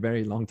 very,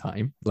 very long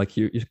time, like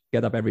you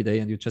get up every day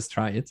and you just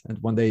try it, and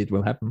one day it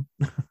will happen,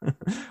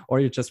 or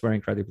you just were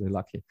incredibly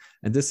lucky.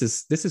 And this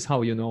is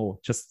how, you know,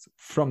 just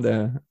from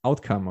the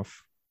outcome of,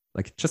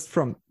 like, just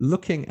from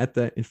looking at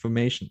the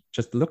information,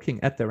 just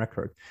looking at the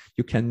record,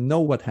 you can know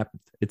what happened.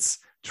 It's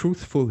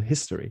truthful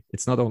history.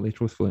 It's not only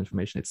truthful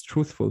information, it's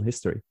truthful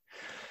history.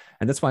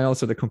 And that's why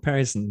also the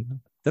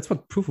comparison, that's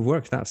what proof of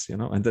work does, you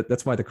know, and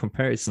that's why the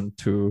comparison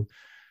to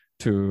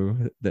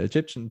the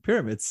Egyptian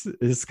pyramids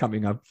is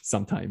coming up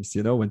sometimes,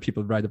 you know, when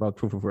people write about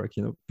proof of work,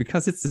 you know,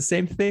 because it's the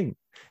same thing.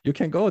 You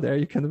can go there,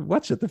 you can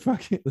watch it,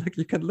 like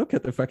you can look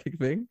at the fucking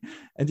thing,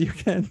 and you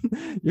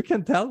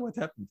can tell what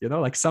happened, you know,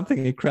 like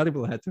something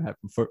incredible had to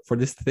happen for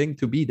this thing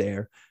to be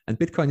there. And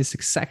Bitcoin is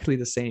exactly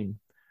the same,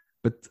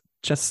 but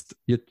just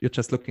you're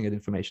just looking at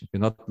information.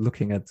 You're not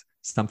looking at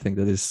something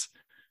that is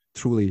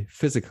truly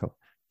physical.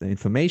 The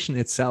information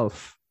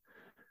itself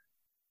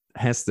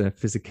has the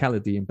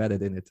physicality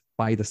embedded in it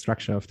by the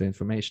structure of the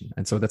information.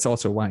 And so that's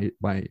also why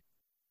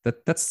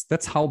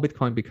that's how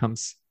Bitcoin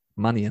becomes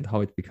money, and how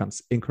it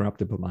becomes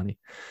incorruptible money.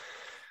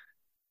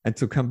 And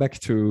to come back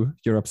to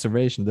your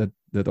observation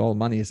that all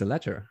money is a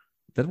ledger,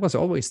 that was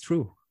always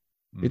true.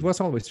 It was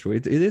always true.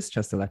 It is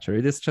just a ledger.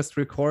 It is just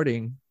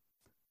recording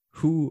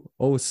who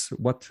owes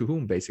what to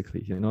whom,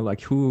 basically, you know,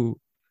 like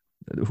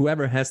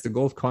whoever has the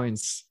gold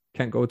coins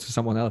can go to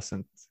someone else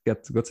and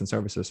get goods and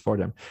services for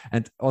them.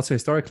 And also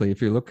historically,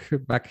 if you look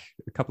back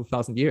a couple of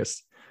thousand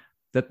years,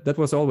 that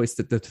was always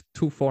the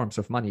two forms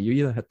of money. You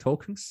either had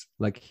tokens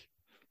like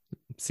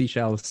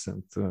seashells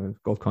and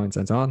gold coins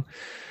and so on.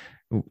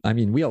 I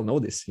mean, we all know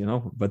this, you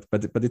know, but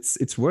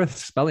it's worth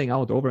spelling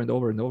out over and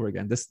over and over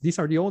again. These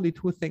are the only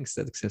two things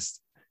that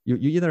exist. You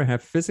either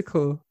have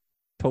physical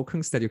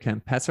tokens that you can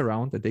pass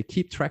around, that they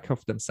keep track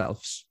of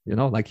themselves, you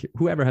know, like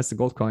whoever has the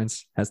gold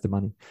coins has the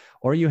money,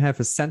 or you have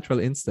a central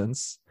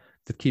instance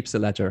that keeps a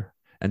ledger.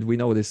 And we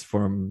know this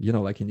from, you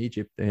know, like in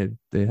Egypt,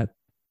 they had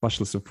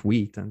bushels of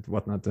wheat and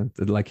whatnot, and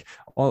like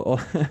all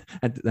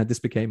and this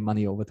became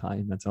money over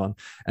time and so on.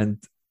 And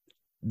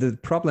the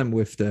problem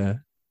with the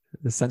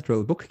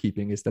central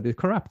bookkeeping is that it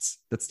corrupts.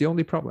 That's the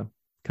only problem,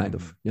 kind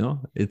of, you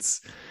know.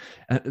 It's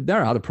there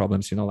are other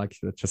problems, you know, like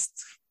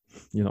just,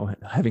 you know,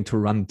 having to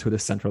run to the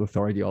central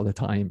authority all the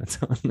time and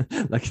so on.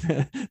 Like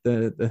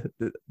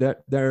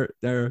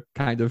there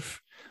kind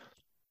of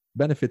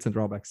benefits and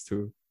drawbacks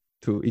to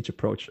each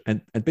approach,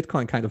 and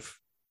Bitcoin kind of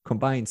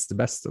combines the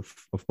best of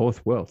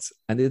both worlds,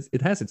 and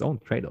it has its own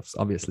trade-offs,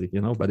 obviously, you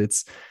know, but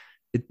it's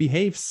it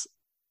behaves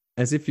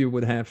as if you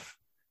would have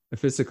a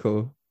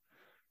physical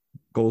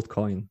gold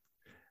coin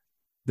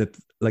that,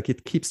 like,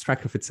 it keeps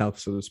track of itself,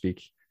 so to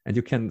speak, and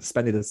you can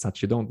spend it as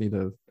such. You don't need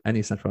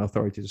any central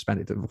authority to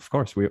spend it. Of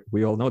course,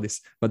 we all know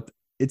this, but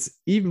it's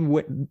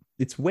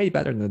it's way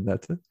better than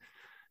that.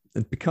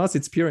 And because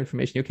it's pure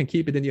information, you can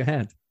keep it in your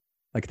head.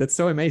 Like, that's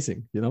so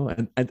amazing, you know.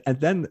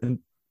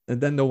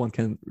 And then no one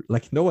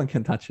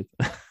can touch it.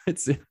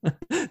 It's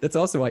that's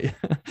also why.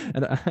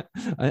 And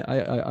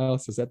I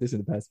also said this in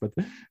the past,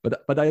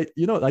 but I,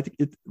 you know, I think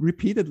it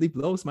repeatedly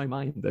blows my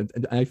mind,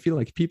 and I feel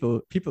like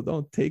people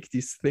don't take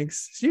these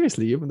things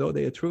seriously, even though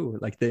they are true.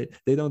 Like they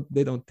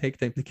don't take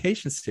the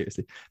implications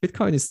seriously.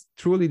 Bitcoin is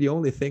truly the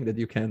only thing that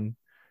you can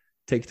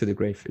take to the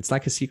grave. It's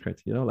like a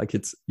secret, you know, like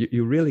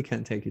you really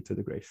can take it to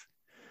the grave.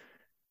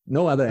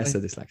 No other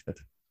asset is like that.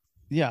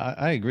 Yeah,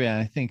 I agree. And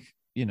I think,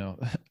 you know,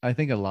 I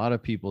think a lot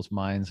of people's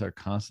minds are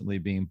constantly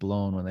being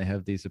blown when they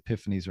have these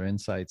epiphanies or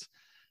insights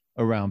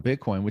around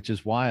Bitcoin, which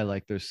is why,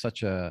 like, there's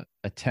such a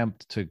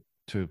attempt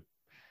to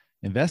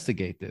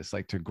investigate this,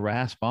 like to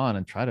grasp on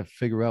and try to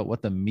figure out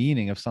what the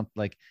meaning of something,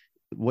 like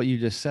what you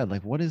just said,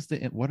 like what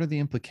are the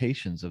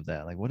implications of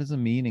that? Like, what is the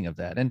meaning of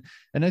that? And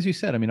as you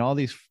said, I mean, all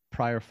these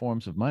prior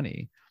forms of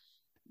money,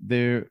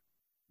 they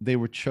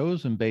were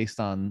chosen based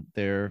on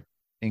their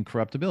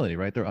incorruptibility,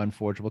 right? Their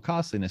unforgeable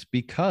costliness,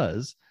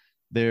 because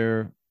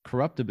their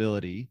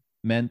corruptibility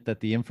meant that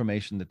the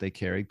information that they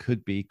carried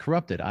could be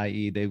corrupted,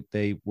 i.e.,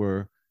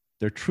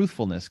 their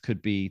truthfulness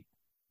could be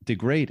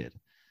degraded.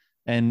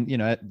 And, you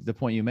know, at the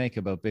point you make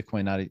about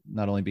Bitcoin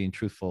not only being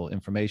truthful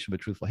information but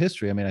truthful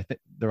history, I mean, I think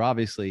they're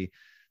obviously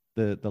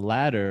the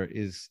latter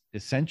is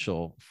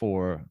essential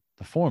for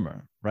the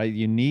former, right?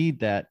 You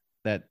need that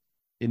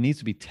it needs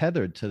to be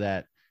tethered to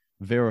that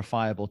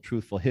verifiable,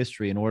 truthful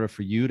history in order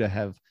for you to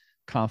have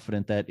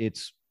confident that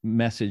its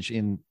message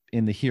in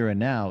the here and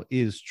now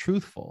is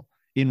truthful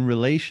in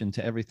relation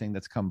to everything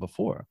that's come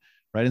before,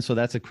 right? And so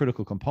that's a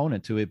critical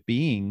component to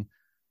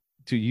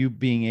you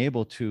being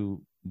able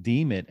to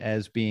deem it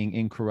as being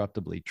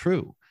incorruptibly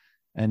true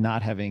and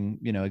not having,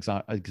 you know,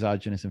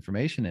 exogenous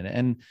information in it.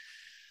 And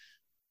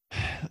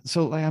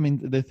so, like, I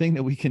mean, the thing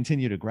that we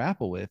continue to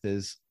grapple with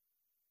is,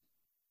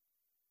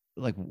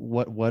 like,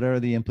 what are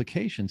the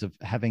implications of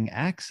having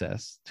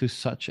access to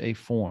such a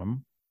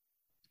form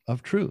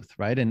of truth,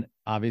 right? And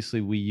obviously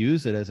we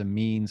use it as a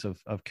means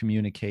of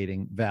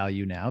communicating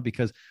value now,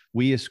 because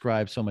we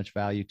ascribe so much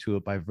value to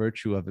it by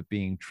virtue of it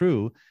being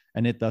true,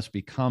 and it thus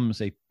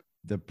becomes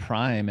the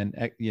prime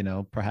and, you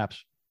know,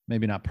 perhaps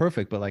maybe not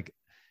perfect, but like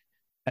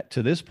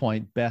to this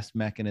point, best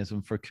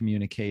mechanism for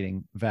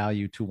communicating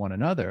value to one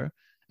another.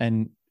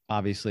 And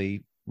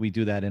obviously we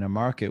do that in a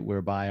market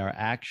whereby our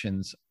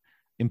actions,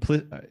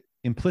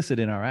 implicit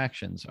in our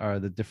actions, are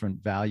the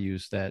different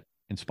values that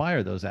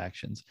inspire those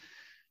actions,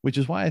 which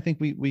is why I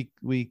think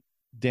we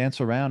dance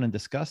around and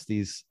discuss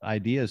these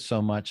ideas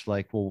so much,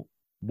 like, well,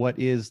 what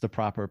is the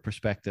proper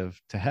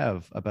perspective to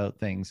have about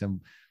things,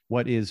 and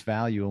what is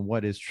value, and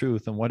what is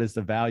truth, and what is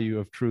the value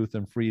of truth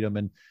and freedom,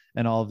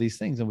 and all of these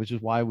things, and which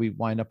is why we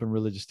wind up in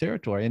religious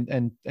territory.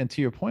 And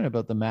to your point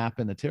about the map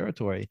and the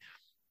territory,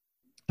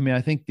 I mean,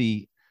 I think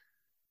the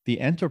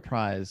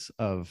enterprise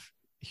of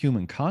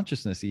human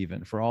consciousness,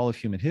 even for all of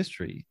human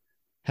history,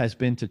 has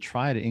been to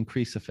try to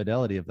increase the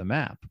fidelity of the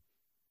map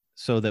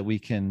so that we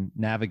can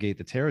navigate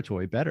the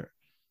territory better,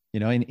 you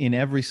know, in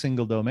every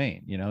single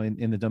domain, you know,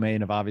 in the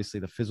domain of obviously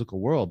the physical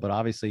world. But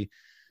obviously,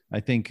 I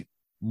think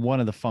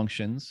one of the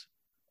functions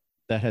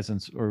that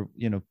has, or,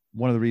 you know,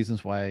 one of the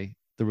reasons why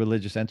the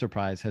religious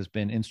enterprise has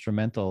been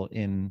instrumental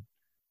in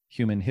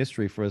human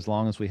history for as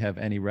long as we have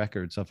any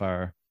records of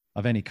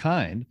any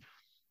kind,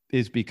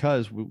 is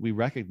because we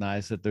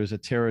recognize that there's a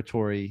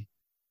territory,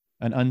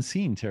 an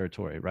unseen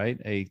territory, right?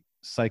 A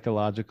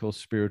psychological,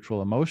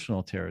 spiritual,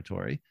 emotional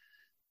territory.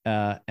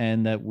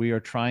 And that we are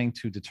trying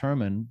to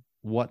determine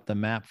what the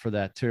map for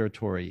that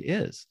territory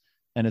is.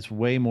 And it's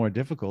way more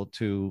difficult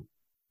to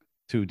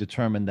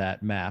determine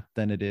that map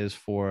than it is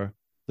for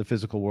the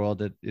physical world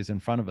that is in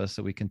front of us,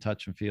 that we can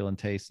touch and feel and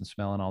taste and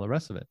smell and all the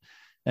rest of it.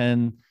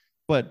 And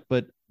but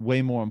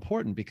way more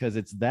important, because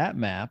it's that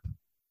map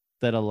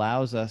that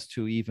allows us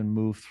to even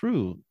move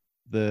through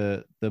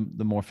the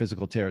more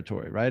physical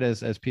territory, right?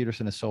 As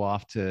Peterson is so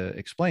oft to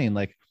explain,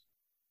 like,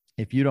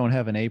 if you don't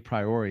have an a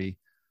priori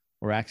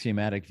or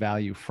axiomatic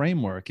value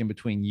framework in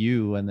between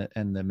you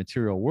and the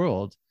material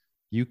world,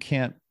 you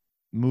can't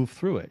move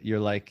through it.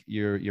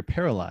 You're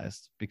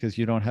paralyzed because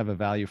you don't have a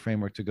value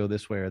framework to go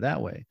this way or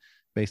that way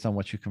based on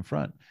what you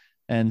confront.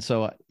 And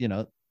so, you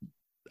know,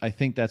 I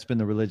think that's been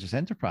the religious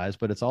enterprise,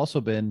 but it's also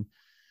been,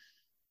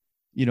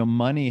 you know,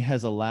 money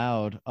has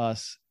allowed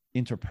us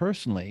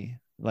interpersonally,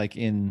 like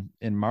in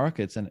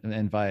markets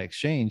and via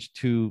exchange,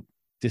 to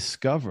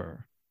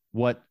discover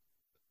what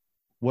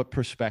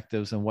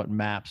perspectives and what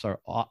maps are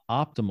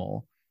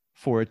optimal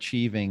for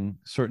achieving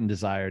certain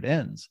desired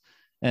ends.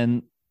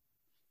 And,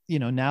 you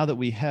know, now that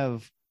we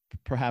have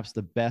perhaps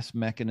the best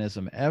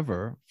mechanism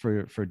ever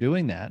for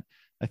doing that,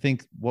 I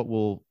think what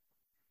will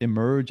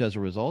emerge as a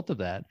result of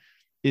that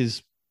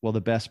is, well,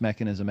 the best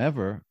mechanism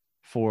ever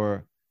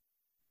for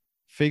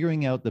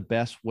figuring out the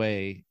best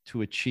way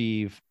to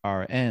achieve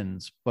our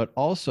ends, but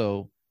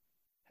also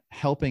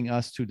helping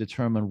us to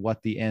determine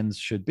what the ends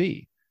should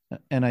be.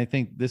 And I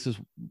think this is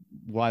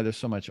why there's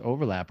so much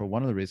overlap, or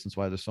one of the reasons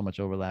why there's so much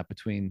overlap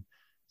between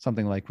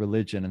something like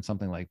religion and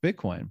something like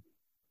Bitcoin,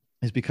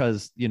 is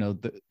because, you know,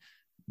 the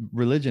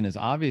religion is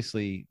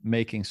obviously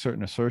making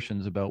certain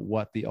assertions about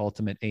what the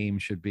ultimate aim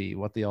should be,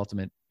 what the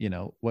ultimate, you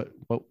know, what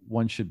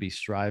one should be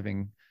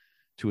striving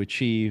to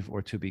achieve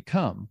or to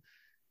become.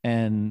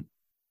 And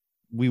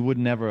we would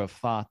never have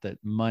thought that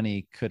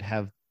money could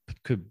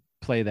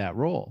play that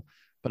role.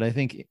 But I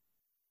think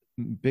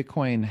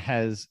Bitcoin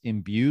has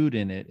imbued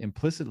in it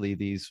implicitly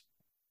these,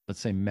 let's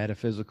say,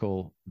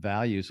 metaphysical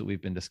values that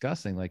we've been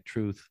discussing, like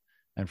truth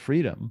and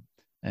freedom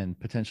and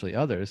potentially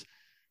others,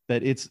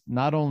 that it's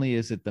not only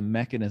is it the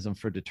mechanism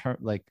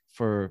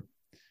for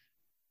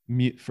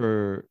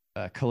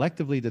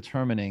collectively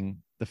determining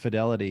the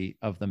fidelity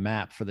of the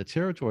map for the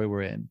territory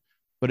we're in,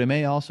 but it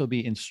may also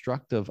be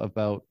instructive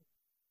about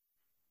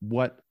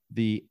what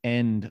the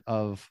end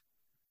of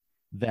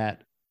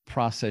that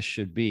process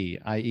should be,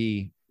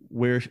 i.e.,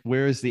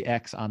 where is the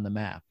X on the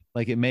map?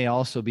 Like, it may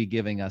also be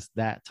giving us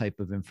that type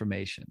of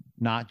information,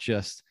 not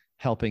just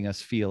helping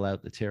us feel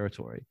out the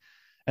territory.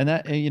 And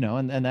that, you know,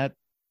 and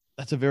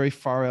that's a very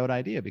far out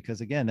idea,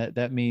 because again,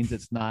 that means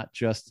it's not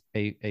just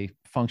a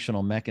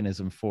functional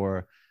mechanism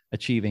for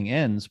achieving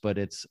ends, but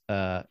it's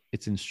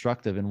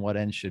instructive in what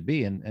ends should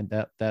be. And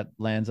that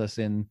lands us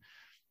in,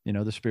 you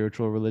know, the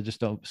spiritual religious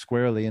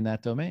squarely in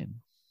that domain.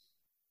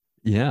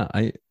 Yeah,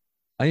 I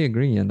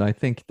agree. And I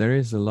think there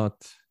is a lot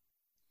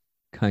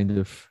kind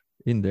of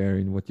in there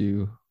in what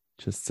you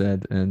just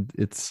said. And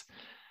it's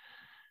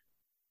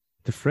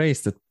the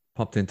phrase that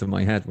popped into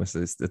my head was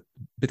this, that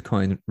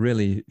Bitcoin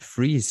really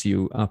frees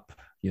you up,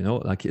 you know,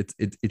 like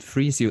it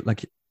frees you.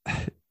 Like,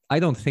 I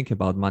don't think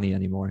about money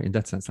anymore in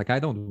that sense. Like, I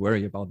don't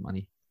worry about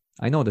money.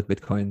 I know that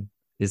Bitcoin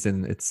is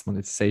in its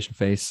monetization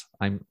phase.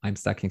 I'm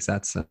stacking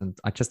sats, and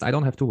I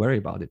don't have to worry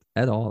about it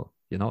at all,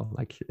 you know.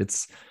 Like,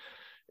 it's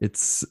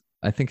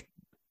I think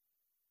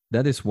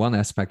that is one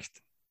aspect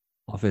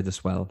of it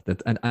as well.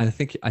 That, and I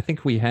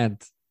think we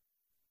had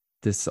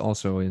this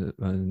also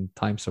in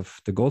times of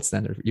the gold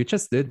standard. You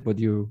just did what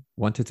you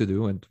wanted to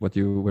do and what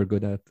you were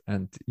good at,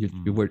 and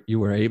you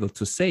were able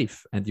to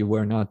save, and you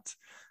were not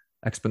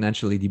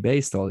exponentially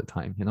debased all the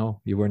time. You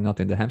know, you were not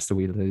in the hamster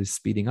wheel that is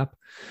speeding up.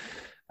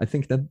 I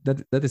think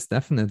that is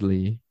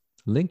definitely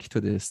linked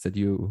to this, that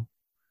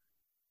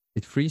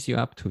it frees you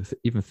up to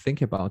even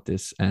think about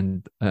this.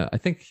 And I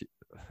think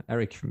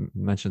Eric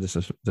mentioned this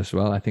as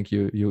well. I think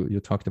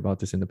you talked about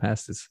this in the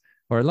past,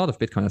 or a lot of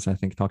Bitcoiners, I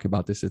think, talk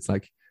about this. It's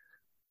like,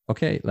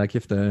 okay, like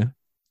if the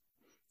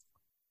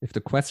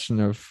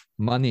question of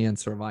money and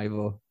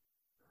survival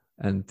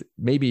and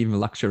maybe even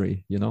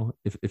luxury, you know,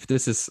 if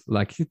this is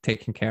like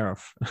taken care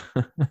of,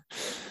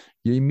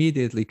 you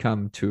immediately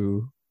come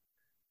to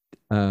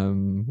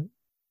the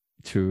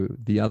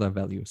other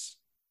values,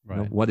 right?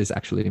 You know, what is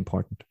actually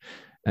important.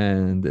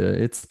 And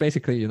it's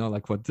basically, you know,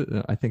 like what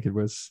I think it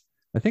was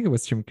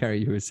Jim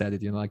Carrey who said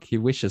it, you know, like he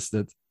wishes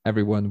that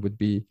everyone would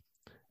be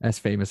as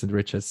famous and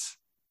rich as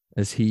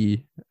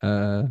he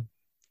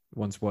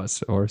once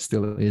was or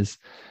still is,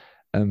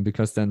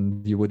 because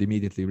then you would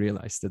immediately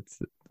realize that,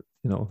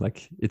 you know,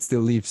 like it still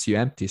leaves you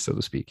empty, so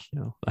to speak, you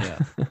know. Yeah.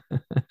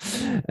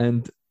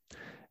 And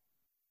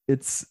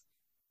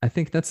I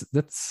think that's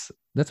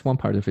one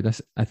part of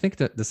it. I think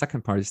that the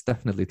second part is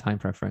definitely time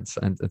preference,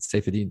 and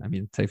Saifedean. I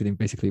mean, Saifedean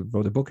basically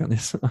wrote a book on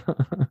this,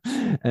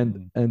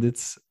 and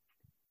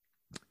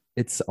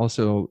it's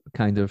also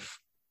kind of,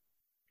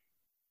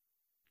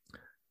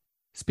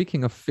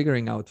 speaking of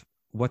figuring out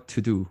what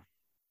to do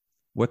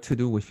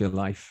with your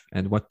life,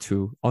 and what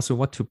to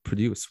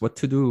produce, what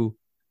to do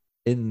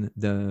in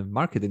the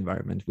market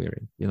environment we're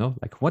in, you know,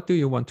 like what do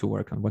you want to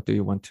work on? What do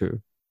you want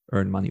to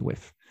earn money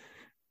with?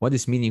 What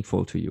is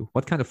meaningful to you?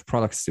 What kind of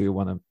products do you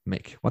want to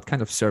make? What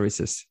kind of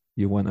services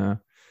you want to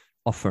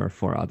offer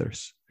for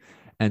others?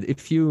 And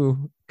if you're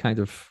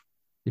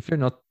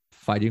not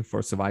fighting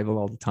for survival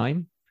all the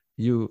time,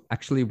 you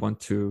actually want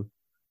to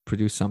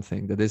produce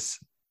something that is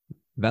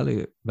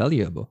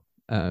valuable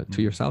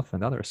to yourself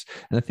and others.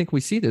 And I think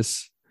we see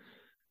this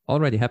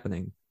already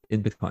happening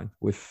in Bitcoin,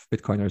 with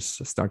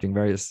Bitcoiners starting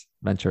various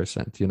ventures,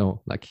 and, you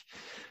know, like,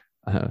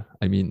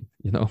 I mean,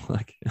 you know,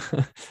 like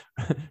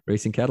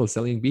raising cattle,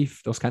 selling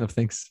beef, those kind of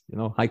things, you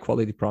know, high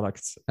quality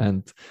products,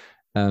 and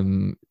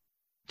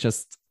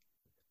just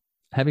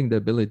having the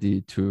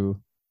ability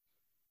to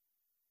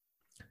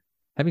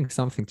having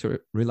something to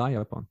rely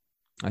upon.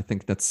 I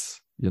think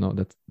that's, you know,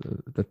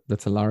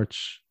 that's a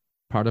large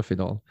part of it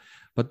all.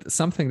 But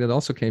something that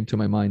also came to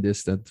my mind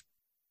is that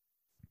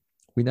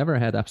we never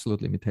had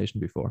absolute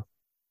limitation before.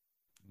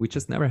 We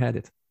just never had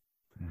it.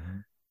 Mm-hmm.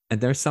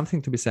 And there's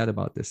something to be said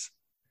about this.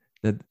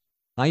 That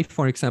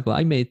for example,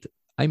 I made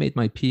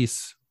my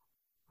peace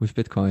with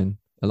Bitcoin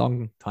a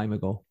long time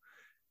ago,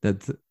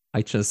 that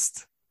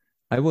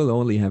I will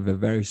only have a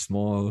very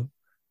small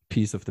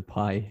piece of the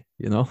pie,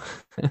 you know.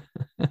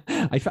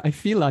 I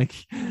feel like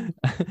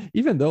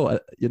even though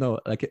you know,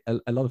 like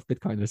a lot of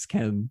Bitcoiners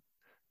can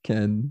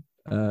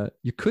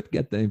you could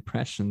get the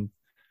impression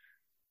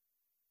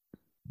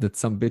that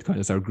some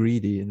Bitcoiners are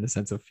greedy in the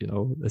sense of, you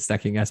know,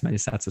 stacking as many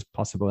sats as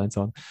possible and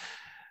so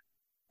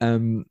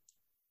on.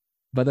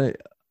 But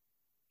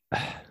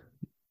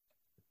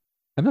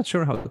I'm not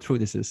sure how true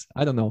this is.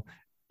 I don't know.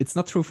 It's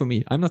not true for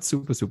me. I'm not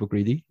super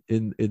greedy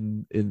in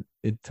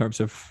terms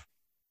of,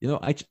 you know,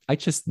 I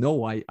just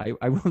know I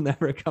will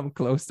never come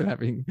close to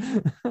having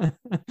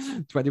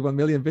 21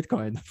 million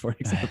Bitcoin, for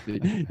example.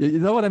 You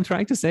know what I'm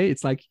trying to say?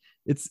 It's like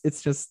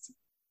it's just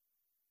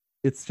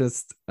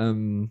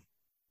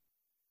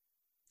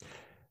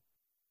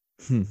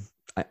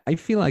I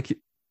feel like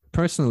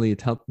personally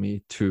it helped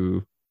me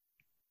to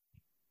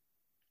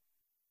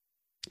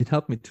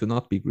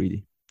not be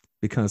greedy,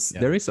 because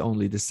there is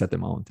only this set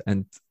amount,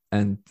 and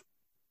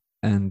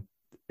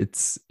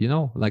it's, you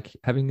know, like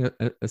having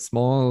a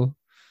small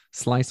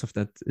slice of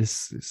that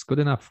is good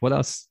enough. What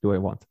else do I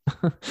want?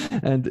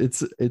 And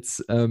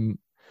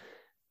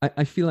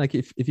I feel like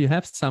if you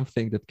have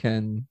something that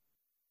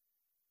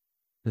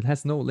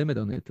has no limit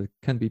on it, that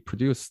can be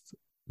produced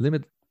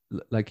limit,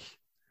 like,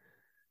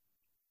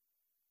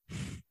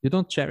 you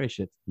don't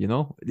cherish it, you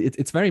know.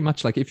 It's very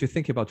much like if you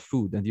think about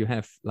food and you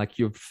have like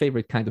your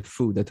favorite kind of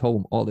food at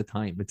home all the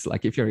time. It's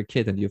like if you're a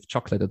kid and you have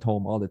chocolate at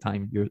home all the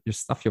time, you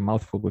stuff your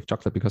mouth full with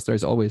chocolate because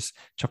there's always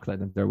chocolate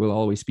and there will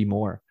always be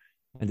more,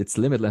 and it's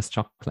limitless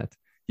chocolate.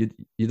 You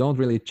don't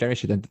really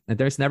cherish it, and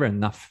there's never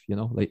enough, you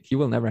know, like you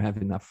will never have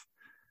enough.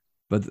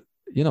 But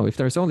you know, if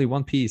there's only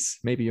one piece,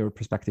 maybe your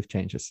perspective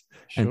changes.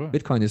 Sure. And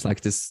Bitcoin is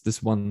like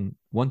this one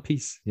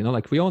piece, you know,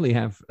 like we only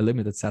have a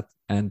limited set,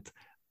 and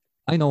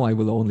I know I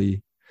will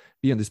only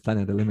be on this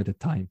planet a limited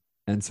time.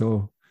 And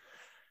so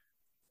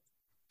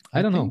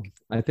I don't know.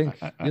 I think,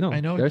 you know,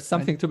 I know there's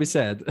something to be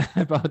said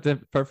about the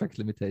perfect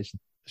limitation.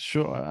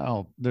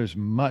 Sure. There's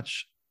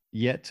much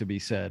yet to be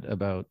said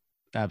about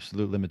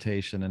absolute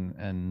limitation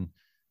and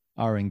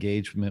our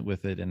engagement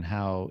with it and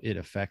how it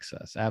affects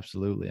us.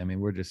 Absolutely. I mean,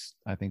 we're just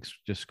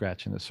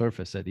scratching the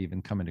surface at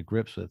even coming to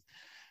grips with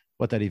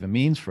what that even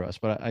means for us.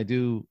 But I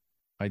do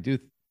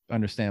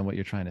understand what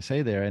you're trying to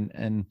say there.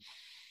 And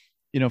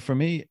you know, for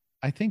me,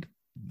 I think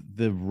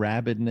the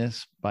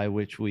rabidness by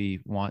which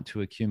we want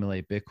to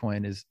accumulate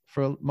Bitcoin is,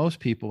 for most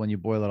people, when you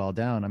boil it all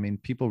down, I mean,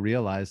 people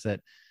realize that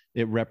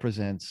it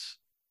represents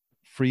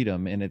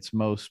freedom in its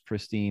most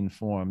pristine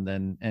form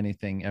than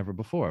anything ever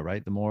before,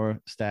 right? The more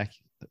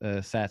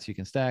sats you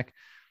can stack,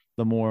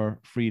 the more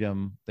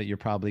freedom that you're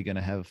probably going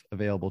to have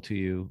available to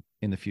you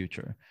in the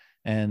future.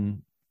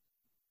 And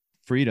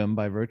freedom,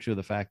 by virtue of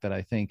the fact that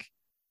I think,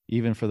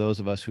 even for those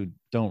of us who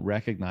don't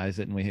recognize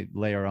it and we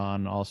layer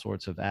on all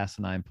sorts of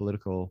asinine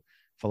political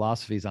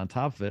philosophies on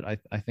top of it,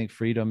 I think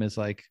freedom is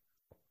like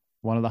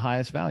one of the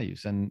highest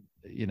values. And,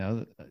 you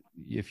know,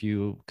 if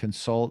you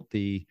consult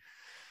the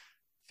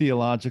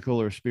theological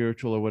or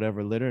spiritual or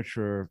whatever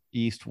literature,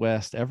 East,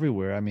 West,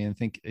 everywhere, I mean, I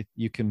think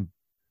you can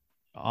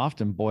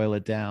often boil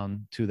it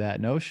down to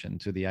that notion,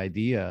 to the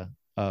idea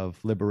of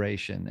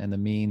liberation and the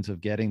means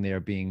of getting there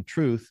being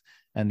truth,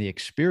 and the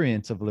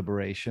experience of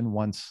liberation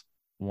once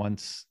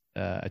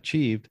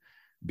achieved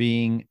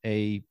being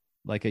a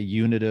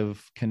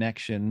unitive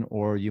connection,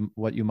 or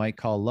what you might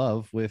call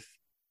love, with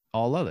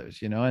all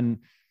others, you know. And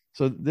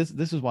so this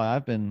is why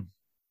I've been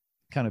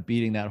kind of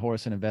beating that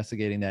horse and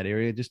investigating that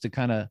area, just to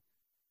kind of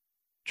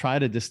try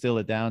to distill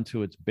it down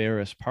to its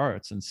barest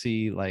parts and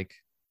see like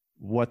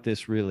what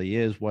this really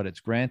is, what it's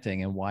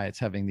granting, and why it's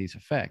having these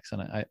effects.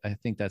 And I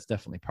think that's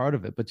definitely part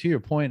of it. But to your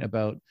point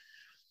about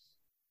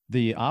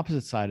the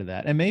opposite side of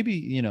that, and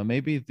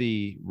maybe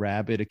the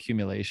rabid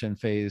accumulation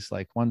phase,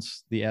 like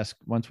once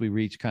we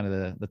reach kind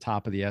of the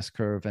top of the S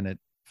curve and it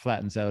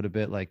flattens out a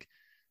bit, like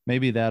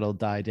maybe that'll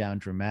die down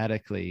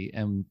dramatically.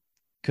 And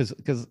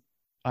because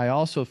I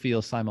also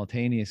feel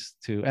simultaneous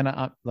to, and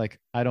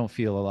I don't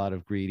feel a lot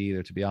of greed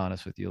either, to be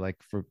honest with you, like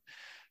for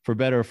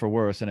better or for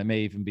worse, and it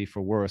may even be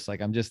for worse.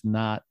 Like I'm just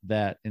not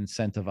that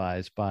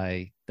incentivized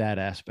by that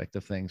aspect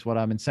of things. What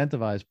I'm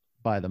incentivized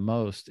by the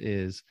most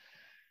is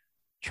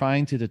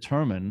trying to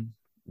determine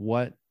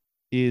what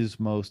is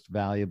most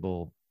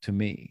valuable to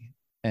me.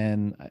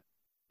 And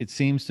it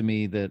seems to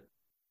me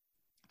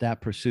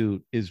that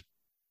pursuit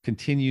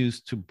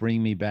continues to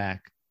bring me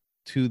back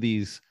to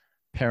these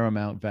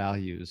paramount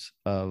values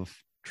of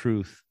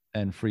truth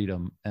and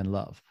freedom and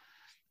love.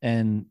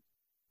 And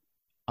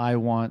I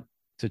want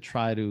to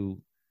try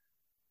to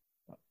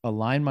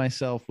align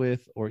myself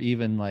with, or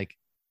even like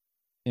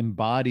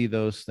embody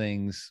those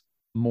things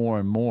more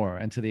and more.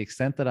 And to the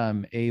extent that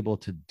I'm able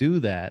to do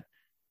that,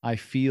 I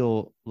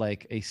feel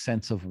like a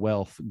sense of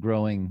wealth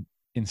growing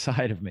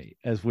inside of me,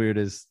 as weird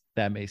as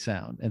that may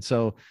sound. And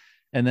so,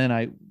 and then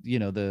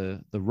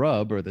the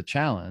rub or the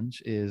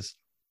challenge is,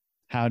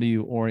 how do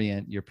you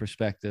orient your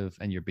perspective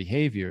and your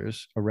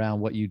behaviors around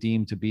what you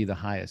deem to be the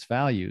highest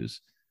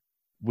values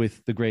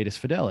with the greatest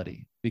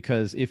fidelity?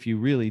 Because if you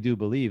really do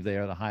believe they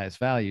are the highest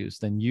values,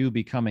 then you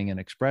becoming an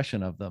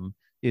expression of them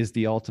is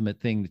the ultimate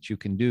thing that you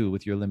can do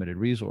with your limited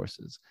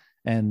resources.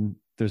 And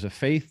there's a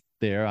faith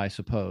there, I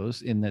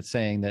suppose, in that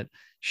saying that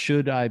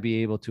should I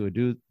be able to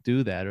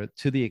do that, or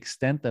to the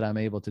extent that I'm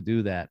able to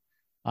do that,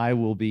 I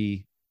will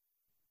be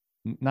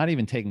not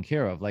even taken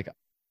care of. Like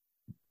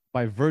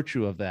by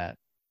virtue of that,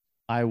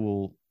 I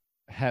will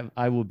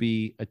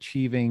be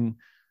achieving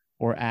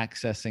or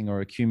accessing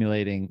or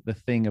accumulating the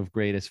thing of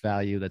greatest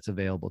value that's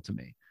available to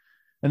me.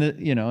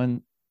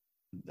 And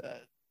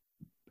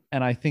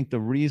and I think the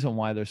reason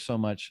why there's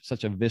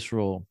such a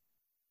visceral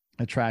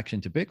attraction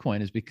to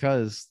Bitcoin is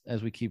because,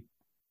 as we keep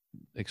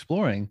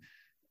exploring,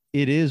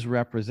 it is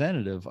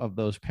representative of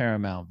those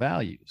paramount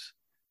values,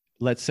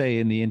 let's say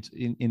in the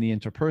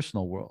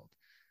interpersonal world.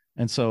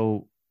 And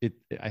so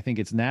I think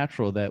it's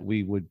natural that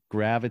we would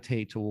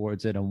gravitate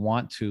towards it and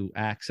want to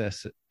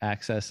access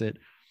it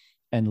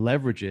and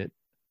leverage it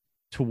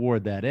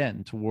toward that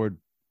end, toward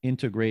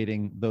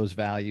integrating those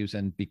values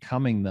and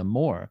becoming them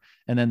more.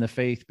 And then the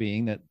faith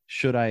being that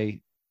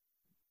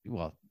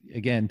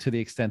again, to the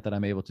extent that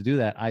I'm able to do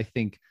that, I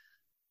think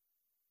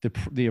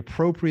the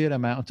appropriate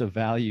amount of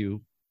value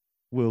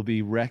will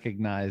be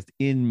recognized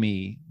in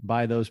me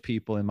by those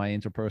people in my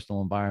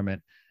interpersonal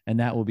environment. And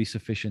that will be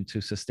sufficient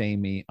to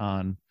sustain me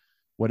on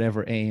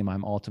whatever aim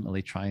I'm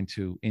ultimately trying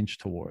to inch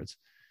towards.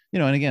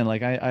 And again,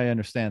 like I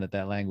understand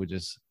that language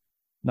is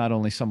not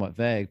only somewhat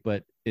vague,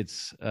 but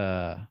it's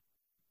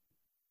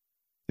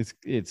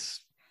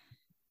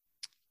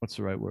what's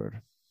the right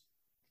word?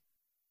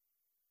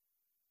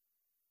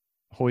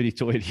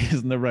 Hoity-toity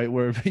isn't the right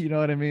word, but you know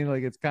what I mean?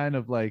 Like it's kind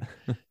of like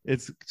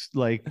it's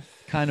like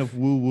kind of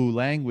woo-woo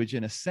language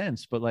in a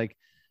sense, but like,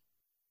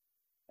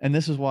 and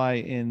this is why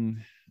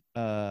in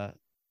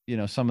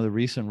some of the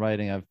recent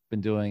writing I've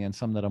been doing and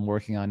some that I'm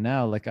working on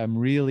now, like I'm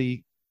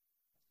really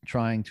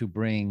trying to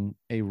bring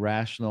a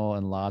rational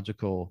and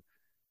logical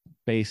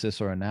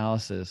basis or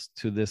analysis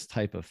to this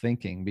type of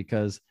thinking,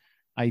 because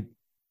I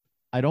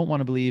don't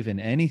want to believe in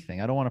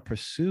anything. I don't want to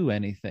pursue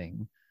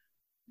anything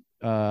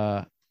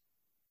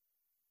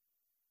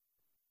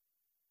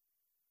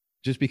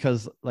just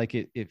because like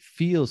it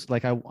feels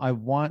like I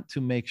want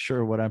to make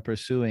sure what I'm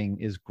pursuing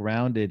is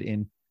grounded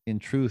in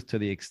truth to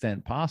the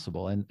extent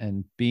possible,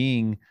 and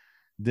being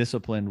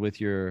disciplined with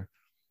the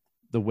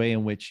way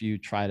in which you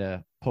try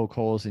to poke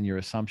holes in your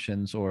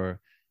assumptions or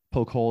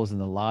poke holes in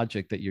the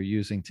logic that you're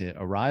using to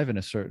arrive in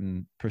a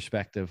certain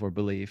perspective or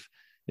belief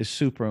is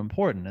super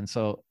important. And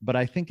so, but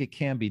I think it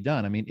can be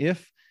done. I mean,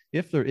 if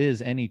there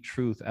is any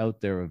truth out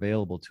there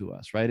available to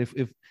us, right? If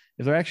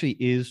there actually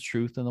is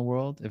truth in the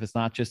world, if it's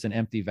not just an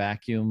empty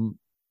vacuum,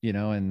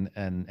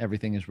 and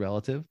everything is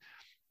relative,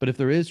 but if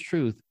there is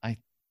truth,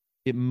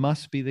 it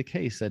must be the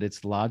case that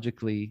it's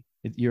logically,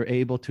 you're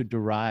able to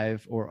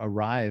derive or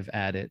arrive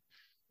at it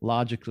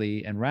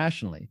logically and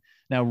rationally.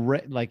 Now,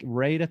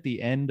 right at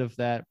the end of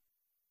that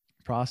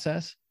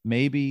process,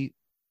 maybe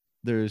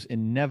there's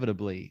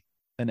inevitably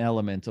an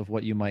element of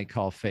what you might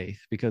call faith,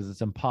 because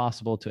it's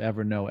impossible to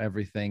ever know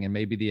everything. And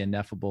maybe the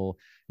ineffable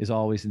is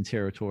always in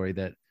territory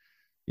that,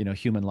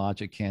 human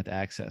logic can't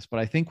access. But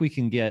I think we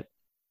can get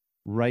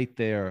right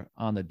there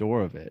on the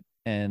door of it.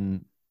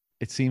 And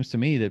it seems to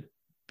me that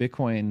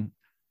Bitcoin,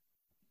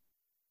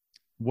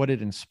 what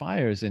it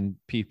inspires in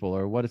people,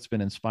 or what it's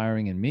been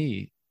inspiring in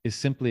me, is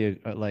simply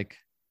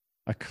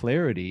a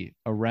clarity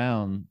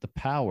around the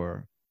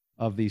power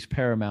of these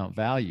paramount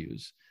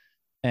values.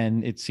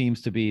 And it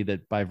seems to be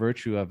that by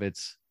virtue of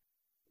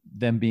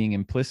them being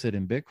implicit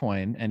in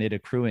Bitcoin and it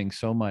accruing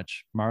so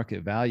much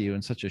market value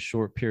in such a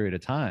short period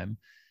of time,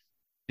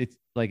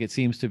 it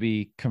seems to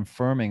be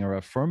confirming or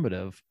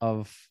affirmative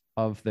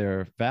of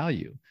their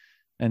value.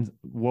 And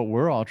what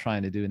we're all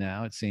trying to do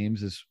now, it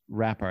seems, is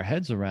wrap our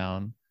heads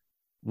around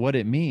what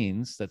it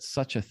means that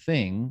such a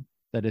thing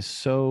that is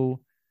so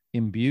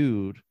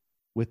imbued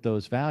with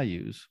those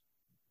values,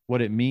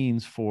 what it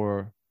means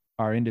for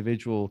our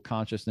individual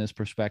consciousness,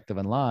 perspective,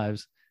 and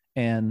lives,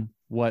 and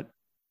what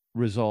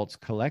results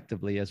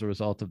collectively as a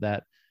result of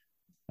that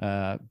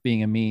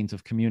being a means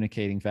of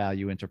communicating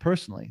value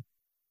interpersonally.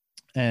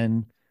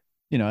 And,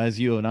 as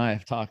you and I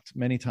have talked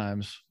many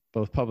times,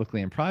 both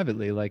publicly and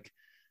privately, like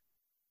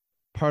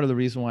part of the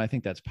reason why I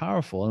think that's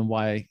powerful and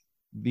why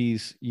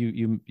these,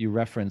 you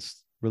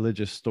referenced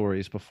religious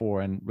stories before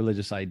and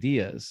religious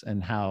ideas,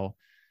 and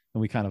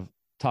we kind of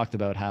talked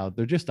about how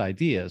they're just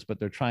ideas, but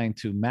they're trying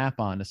to map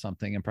onto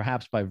something. And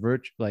perhaps by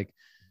virtue,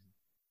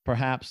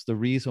 perhaps the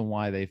reason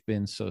why they've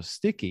been so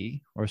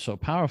sticky or so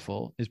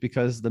powerful is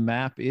because the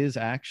map is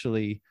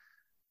actually,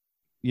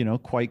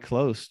 quite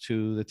close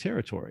to the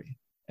territory.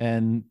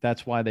 And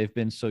that's why they've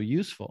been so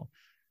useful.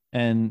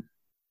 And,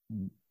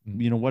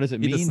 what does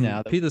it mean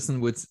now? Peterson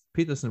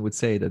would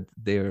say that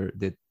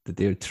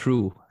they're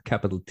true,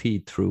 capital T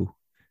true,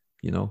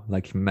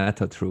 like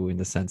meta true, in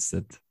the sense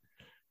that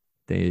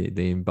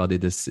they embody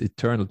this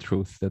eternal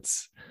truth.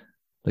 That's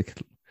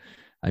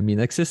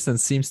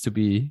existence seems to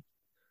be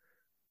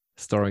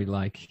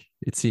story-like.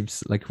 It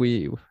seems like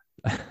we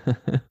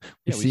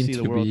see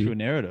the world through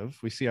narrative.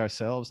 We see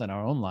ourselves and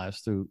our own lives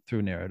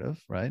through narrative,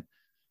 right?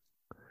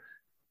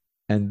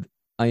 And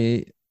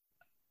I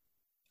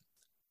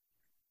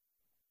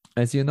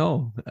as you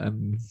know,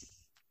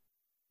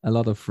 a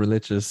lot of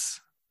religious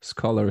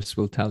scholars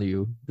will tell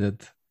you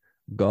that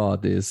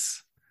God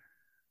is,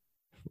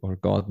 or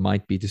God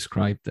might be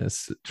described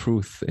as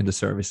truth in the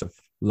service of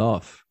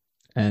love.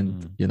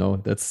 And you know,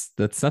 that's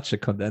such a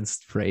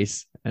condensed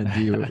phrase, and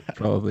you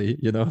probably,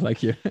 you know,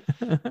 like you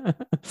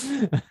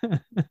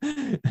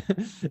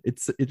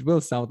it will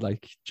sound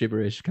like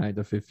gibberish kind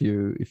of if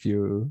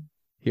you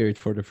hear it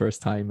for the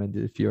first time, and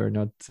if you're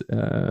not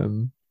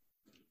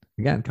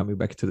again coming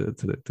back to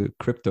the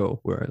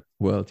crypto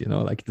world, you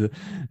know, like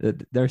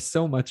there's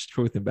so much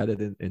truth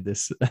embedded in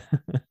this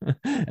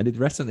and it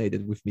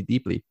resonated with me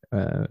deeply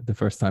the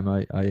first time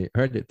I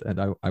heard it,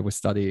 and I was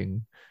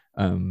studying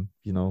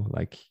you know,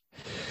 like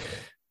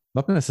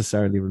not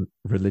necessarily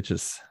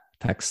religious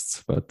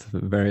texts, but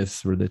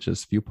various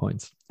religious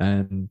viewpoints,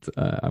 and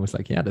I was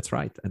like, yeah, that's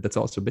right, and that's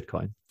also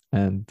Bitcoin.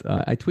 And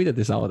I tweeted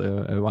this out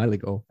a while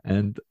ago,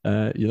 and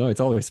you know, it's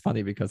always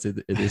funny because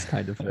it is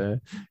kind of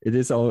it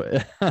is all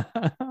it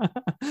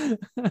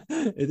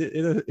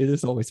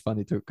is always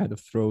funny to kind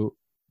of throw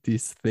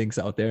these things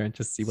out there and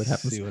just see what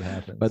happens. See what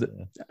happens. But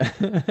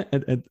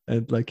yeah.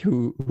 and like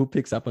who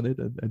picks up on it,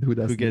 and who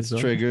doesn't, who gets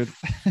triggered.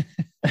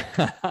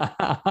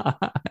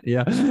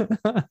 Yeah.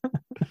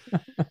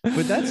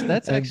 But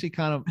that's actually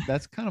kind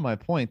of my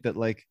point, that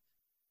like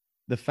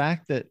the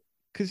fact that,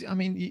 because I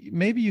mean,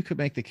 maybe you could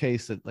make the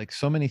case that like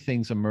so many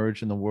things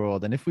emerge in the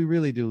world, and if we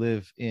really do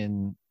live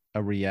in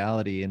a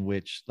reality in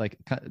which like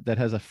that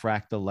has a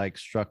fractal like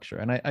structure,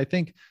 and I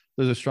think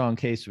there's a strong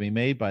case to be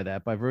made by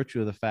that, by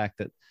virtue of the fact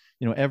that,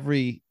 you know,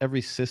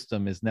 every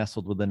system is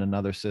nestled within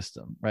another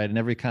system, right? And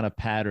every kind of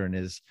pattern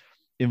is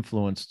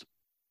influenced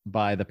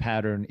by the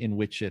pattern in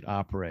which it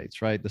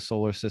operates, right? The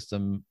solar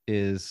system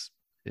is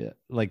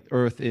like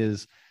Earth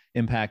is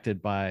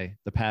impacted by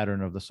the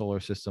pattern of the solar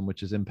system,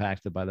 which is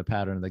impacted by the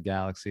pattern of the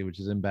galaxy, which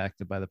is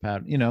impacted by the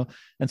pattern, you know.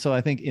 And so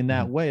I think in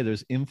that way,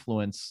 there's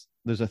influence,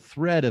 there's a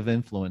thread of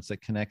influence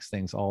that connects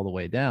things all the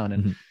way down.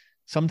 And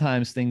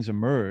sometimes things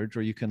emerge,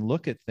 or you can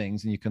look at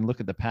things and you can look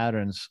at the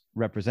patterns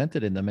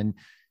represented in them. And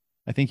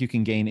I think you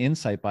can gain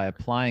insight by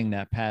applying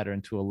that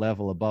pattern to a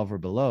level above or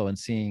below and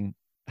seeing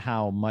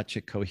how much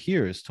it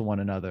coheres to one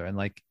another. And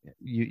like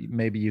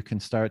maybe you can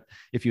start,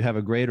 if you have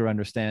a greater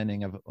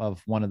understanding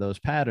of one of those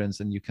patterns,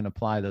 and you can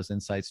apply those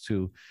insights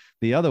to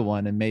the other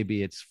one, and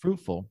maybe it's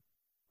fruitful.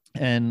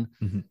 And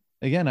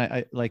again,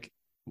 I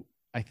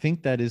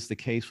think that is the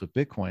case with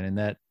Bitcoin,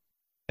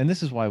 and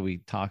this is why we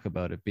talk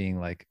about it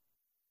being like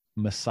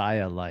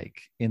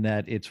Messiah-like, in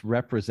that it's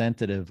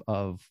representative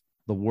of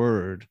the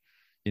word,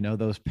 you know,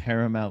 those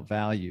paramount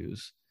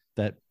values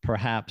that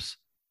perhaps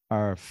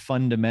are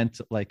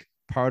fundamental, like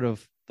part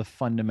of the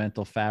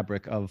fundamental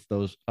fabric of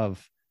those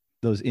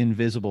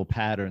invisible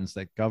patterns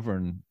that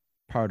govern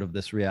part of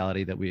this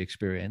reality that we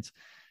experience.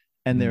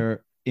 And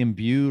they're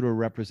imbued or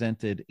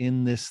represented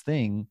in this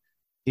thing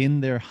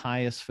in their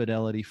highest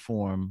fidelity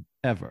form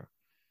ever.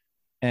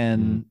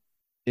 And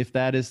if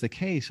that is the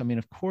case, I mean,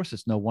 of course,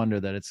 it's no wonder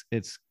that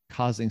it's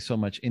causing so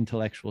much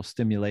intellectual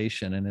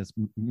stimulation, and it's,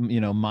 you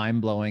know,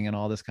 mind-blowing and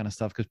all this kind of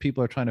stuff, because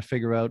people are trying to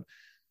figure out,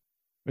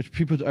 which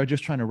people are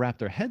just trying to wrap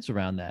their heads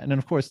around that. And then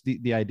of course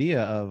the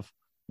idea of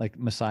like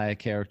Messiah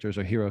characters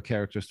or hero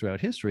characters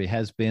throughout history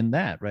has been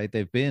that, right?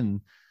 They've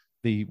been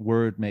the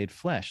word made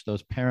flesh,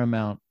 those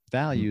paramount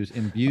values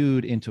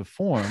imbued into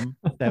form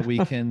that we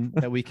can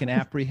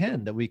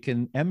apprehend, that we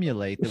can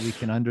emulate, that we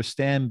can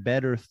understand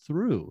better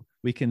through.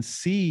 We can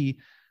see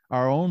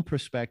our own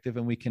perspective,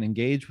 and we can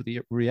engage with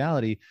the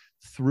reality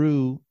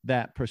through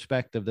that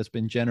perspective that's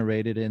been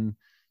generated in,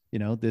 you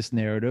know, this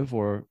narrative,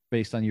 or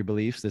based on your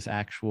beliefs, this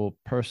actual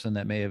person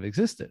that may have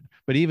existed.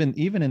 But even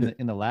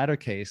in the latter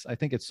case, I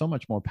think it's so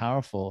much more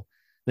powerful.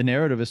 The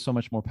narrative is so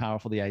much more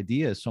powerful. The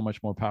idea is so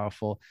much more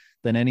powerful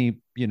than any,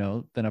 you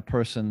know, than a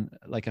person,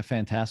 like a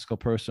fantastical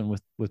person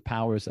with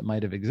powers that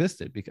might have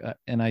existed. Because,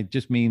 and I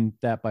just mean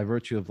that by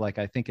virtue of like,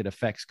 I think it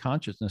affects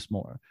consciousness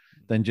more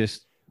than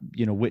just,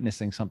 you know,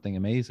 witnessing something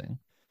amazing.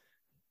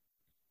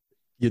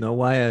 You know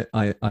why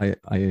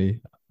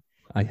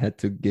I had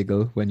to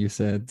giggle when you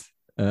said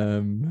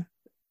the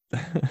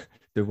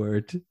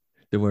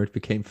word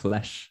became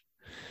flesh,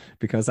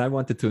 because I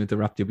wanted to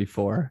interrupt you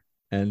before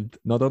and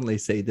not only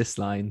say this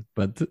line,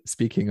 but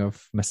speaking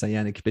of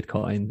messianic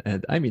Bitcoin,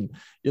 and I mean,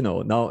 you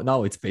know,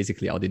 now it's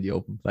basically out in the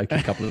open. Like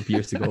a couple of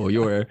years ago,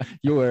 you were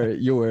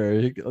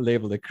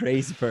labeled a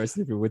crazy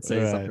person if you would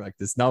say something like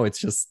this. Now it's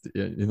just,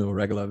 you know,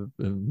 regular,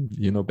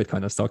 you know,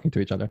 Bitcoiners talking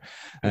to each other,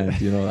 and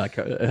you know, like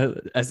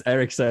as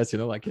Eric says, you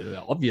know, like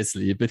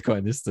obviously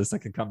Bitcoin is the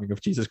second coming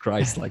of Jesus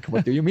Christ. Like,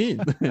 what do you mean?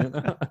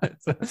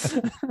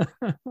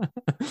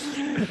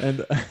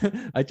 And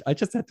I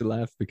just had to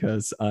laugh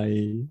because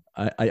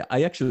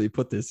I actually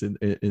put this in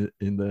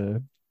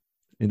the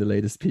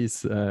latest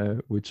piece,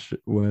 which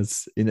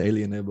was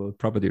inalienable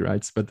property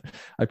rights. But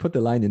I put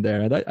the line in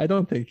there, and I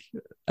don't think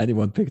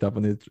anyone picked up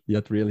on it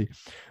yet, really.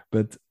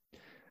 But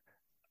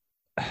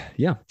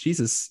yeah,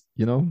 Jesus,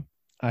 you know,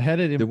 I had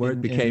it the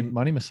word became in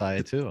Money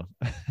Messiah too.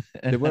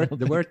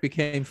 The word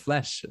became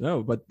flesh.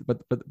 No, but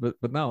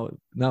now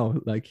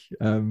like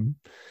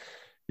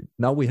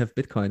now we have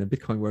Bitcoin, and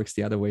Bitcoin works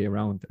the other way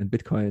around, and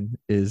Bitcoin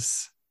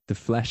is the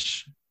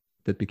flesh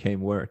that became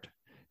word,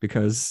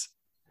 because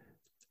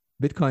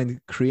Bitcoin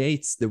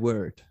creates the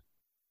word,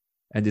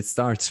 and it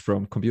starts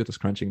from computers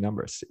crunching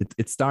numbers.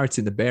 It starts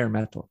in the bare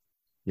metal.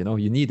 You know,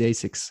 you need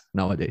ASICs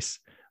nowadays,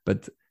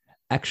 but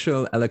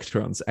actual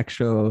electrons,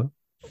 actual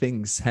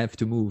things have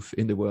to move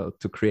in the world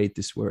to create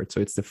this word.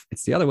 So it's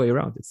the other way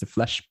around. It's the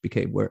flesh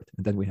became word,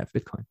 and then we have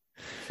Bitcoin.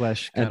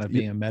 Flesh kind of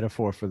being a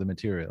metaphor for the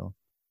material.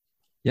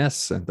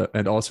 Yes,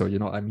 and also, you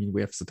know, I mean,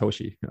 we have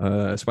Satoshi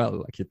as well.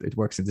 Like it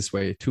works in this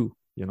way too.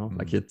 You know,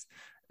 like it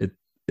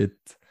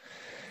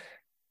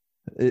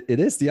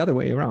is the other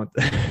way around.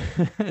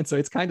 And so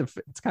it's kind of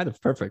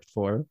perfect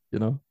for, you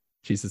know,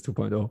 Jesus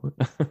 2.0.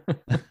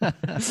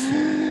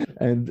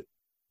 And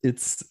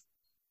it's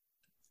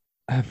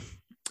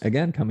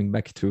again coming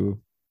back to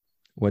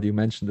what you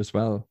mentioned as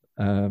well,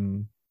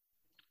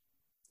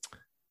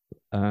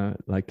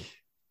 like,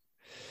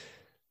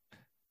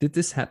 did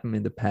this happen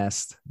in the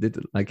past? Did,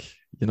 like,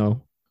 you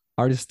know,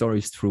 are the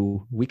stories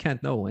true? We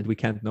can't know, and we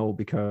can't know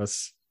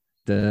because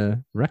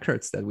the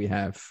records that we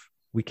have,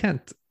 we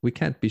can't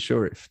be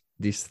sure if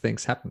these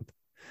things happened.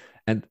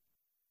 And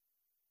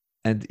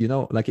you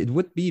know, like, it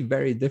would be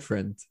very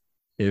different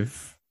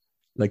if,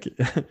 like,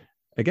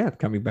 again,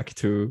 coming back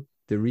to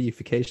the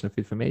reification of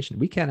information,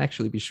 we can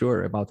actually be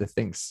sure about the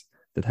things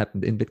that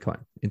happened in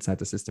Bitcoin inside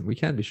the system. We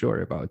can be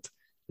sure about,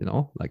 you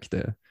know, like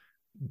the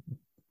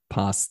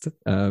past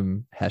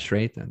hash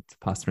rate and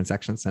past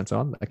transactions and so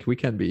on. Like, we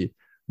can be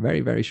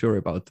very, very sure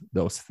about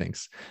those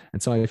things.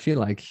 And so I feel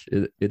like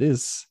it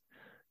is,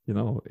 you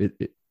know, it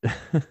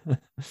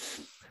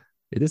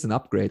it is an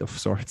upgrade of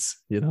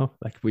sorts, you know,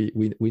 like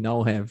we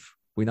now have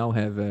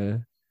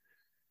a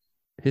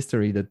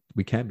history that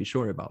we can be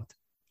sure about.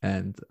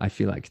 And I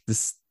feel like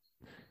this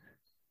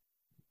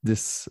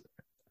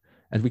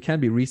and we can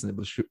be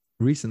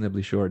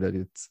reasonably sure that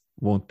it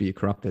won't be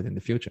corrupted in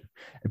the future,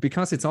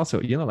 because it's also,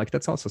 you know, like,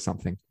 that's also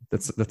something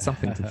that's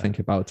something to think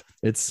about.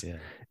 It's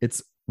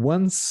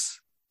once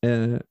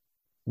a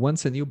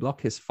new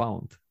block is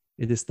found,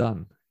 it is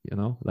done, you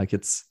know, like,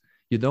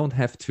 you don't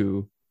have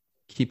to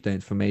keep the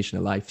information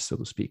alive, so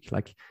to speak.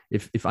 Like,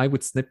 if I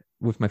would snip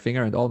with my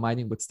finger and all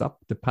mining would stop,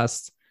 the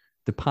past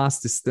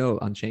is still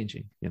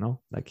unchanging, you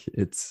know, like,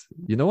 it's,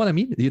 you know what I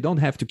mean? You don't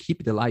have to keep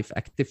it alive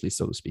actively,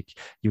 so to speak.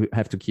 You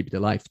have to keep it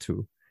alive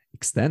to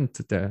extend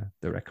the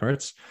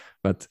records,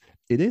 but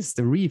it is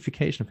the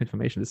reification of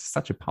information. This is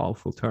such a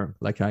powerful term.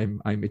 Like,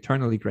 I'm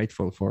eternally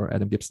grateful for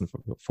Adam Gibson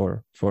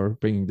for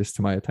bringing this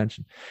to my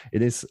attention.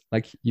 It is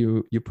like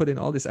you put in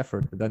all this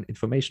effort, and then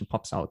information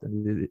pops out,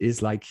 and it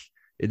is like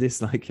a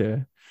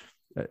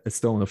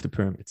stone of the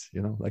pyramids,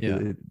 you know, like,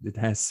 it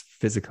has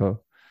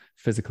physical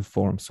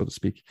form, so to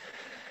speak.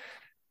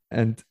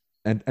 And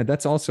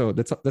that's also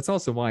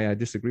why I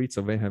disagreed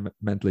so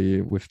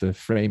vehemently with the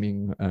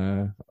framing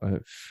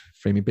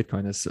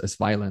Bitcoin as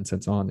violence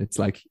and so on. It's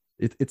like,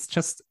 it's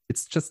just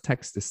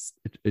text. It's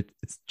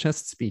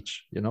just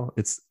speech, you know.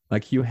 It's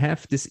like, you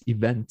have this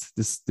event,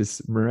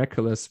 this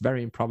miraculous,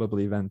 very improbable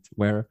event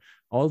where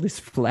all this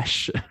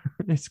flesh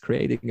is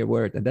creating a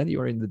word, and then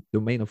you are in the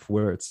domain of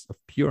words, of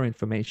pure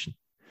information,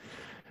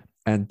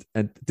 and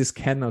this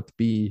cannot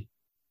be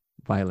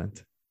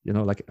violent, you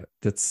know, like,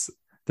 that's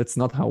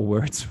not how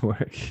words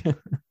work.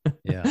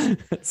 Yeah.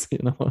 You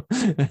know,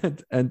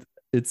 and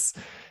it's,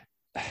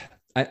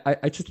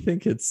 I just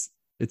think it's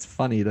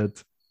funny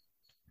that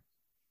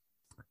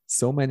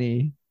so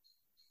many,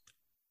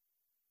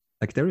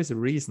 like, there is a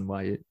reason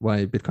why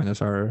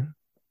Bitcoiners are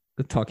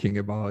talking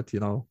about, you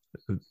know,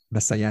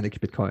 messianic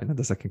Bitcoin and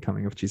the second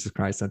coming of Jesus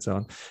Christ and so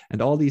on,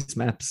 and all these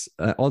maps,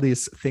 all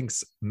these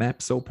things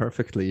map so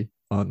perfectly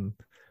on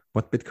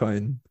what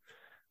Bitcoin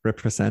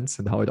represents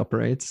and how it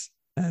operates,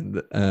 and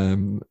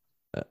all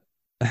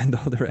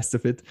the rest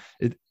of it.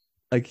 It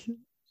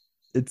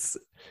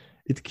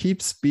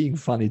keeps being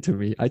funny to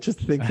me. I just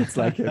think it's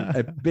like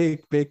a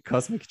big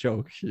cosmic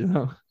joke, you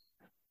know.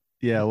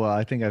 Yeah, well,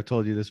 I think I've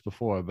told you this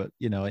before, but,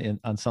 you know,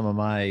 on some of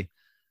my,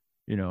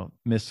 you know,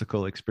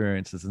 mystical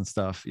experiences and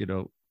stuff, you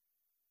know,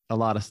 a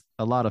lot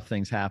of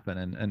things happen,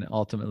 and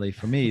ultimately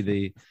for me,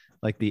 the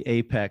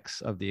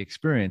apex of the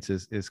experience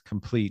is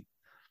complete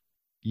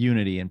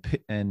unity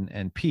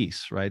and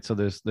peace, right? So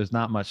there's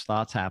not much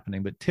thoughts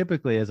happening, but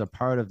typically, as a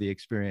part of the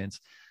experience,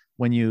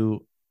 when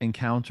you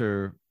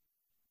encounter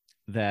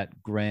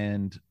that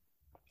grand,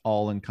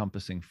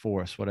 all-encompassing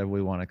force, whatever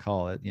we want to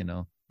call it, you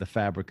know, the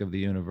fabric of the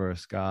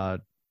universe, God,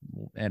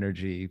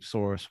 energy,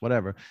 source,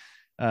 whatever,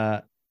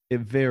 it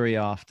very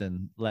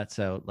often lets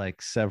out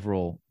like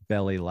several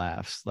belly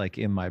laughs, like,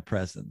 in my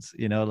presence,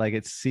 you know, like,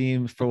 it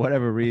seems, for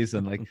whatever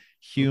reason, like,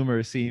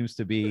 humor seems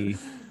to be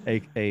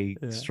a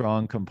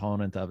strong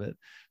component of it.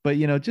 But,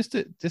 you know, just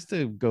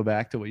to go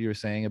back to what you were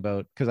saying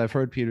about, because I've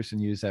heard Peterson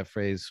use that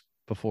phrase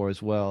before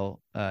as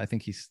well. I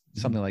think he's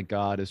something like,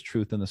 God is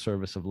truth in the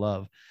service of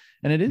love.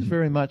 And it is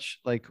very much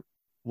like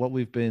what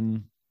we've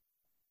been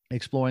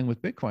exploring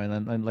with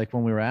Bitcoin, and like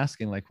when we were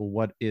asking, like, well,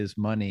 what is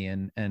money,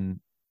 and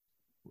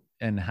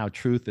how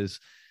truth is,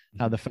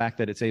 how the fact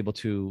that it's able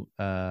to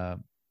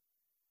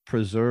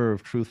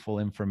preserve truthful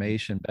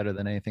information better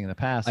than anything in the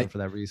past, and for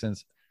that reason,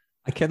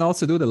 I can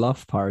also do the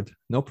love part,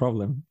 no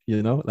problem.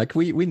 You know, like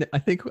I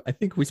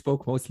think we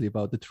spoke mostly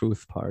about the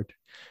truth part,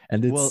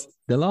 and it's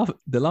well,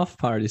 the love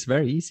part is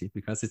very easy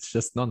because it's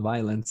just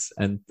non-violence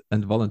and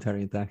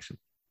voluntary interaction.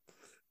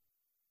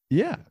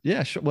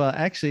 yeah, sure. Well,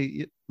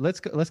 actually, let's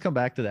come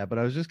back to that. But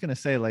I was just going to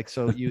say, like,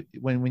 so you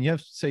when you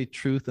have to say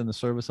truth in the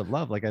service of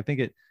love, like I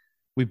think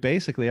we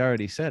basically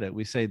already said it.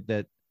 We say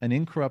that an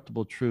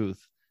incorruptible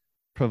truth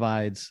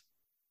provides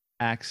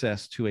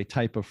access to a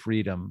type of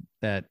freedom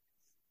that,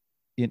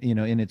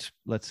 in its,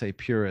 let's say,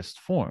 purest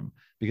form.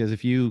 Because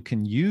if you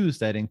can use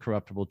that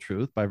incorruptible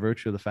truth by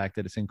virtue of the fact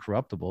that it's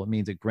incorruptible, it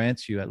means it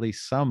grants you at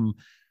least some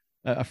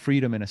a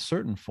freedom in a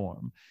certain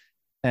form.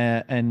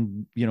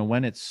 And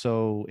when it's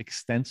so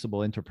extensible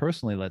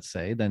interpersonally, let's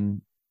say,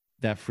 then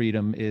that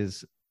freedom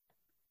is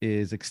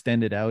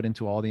extended out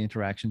into all the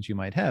interactions you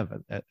might have,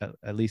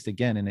 at least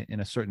again in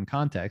a certain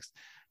context.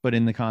 But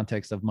in the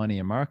context of money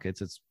and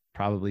markets, it's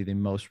probably the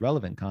most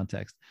relevant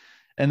context.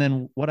 And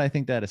then what I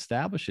think that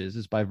establishes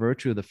is, by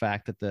virtue of the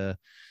fact that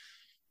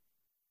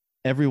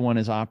everyone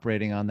is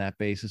operating on that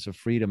basis of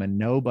freedom, and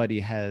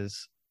nobody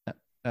has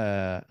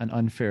an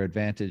unfair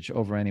advantage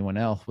over anyone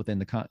else within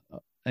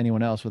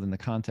the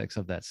context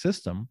of that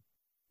system.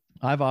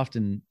 I've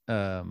often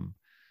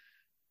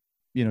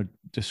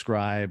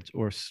described,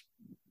 or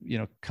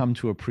come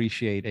to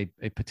appreciate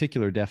a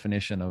particular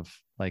definition of,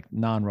 like,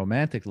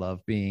 non-romantic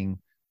love being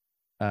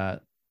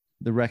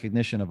the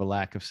recognition of a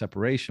lack of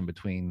separation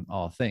between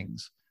all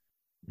things,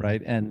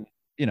 right? And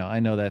I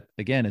know that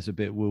again is a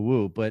bit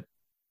woo-woo, but,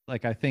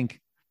 like, I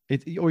think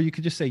it, or you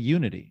could just say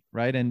unity,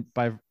 right? And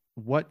by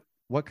what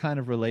kind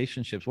of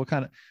relationships,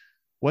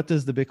 what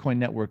does the Bitcoin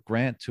network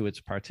grant to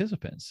its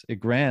participants? It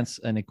grants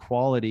an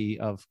equality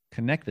of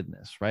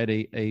connectedness, right?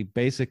 A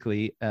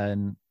basically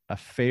a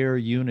fair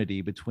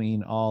unity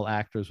between all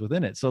actors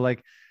within it. So,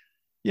 like,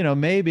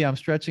 maybe I'm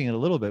stretching it a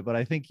little bit, but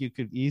I think you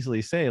could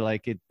easily say,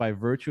 like, it, by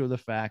virtue of the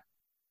fact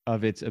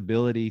of its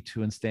ability to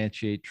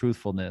instantiate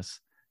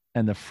truthfulness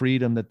and the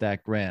freedom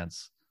that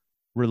grants,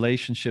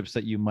 relationships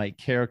that you might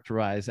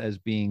characterize as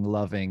being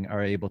loving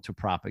are able to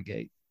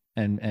propagate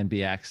and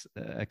be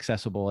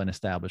accessible and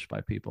established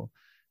by people.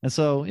 And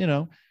so,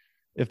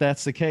 if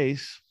that's the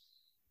case,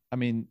 I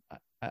mean,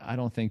 I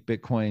don't think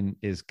Bitcoin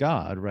is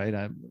God,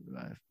 right?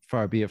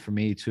 Far be it for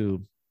me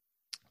to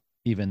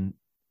even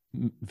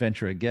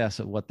venture a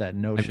guess at what that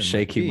notion. I'm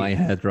shaking my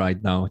head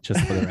right now, just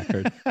for the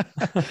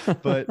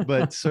record.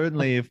 but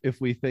certainly, if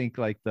we think,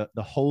 like,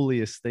 the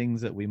holiest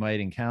things that we might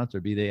encounter,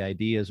 be they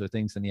ideas or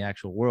things in the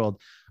actual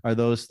world, are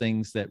those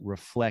things that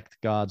reflect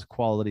God's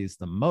qualities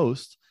the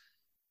most,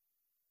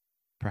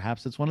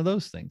 perhaps it's one of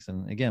those things.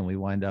 And again, we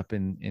wind up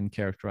in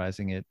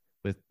characterizing it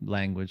with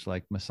language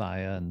like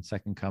Messiah and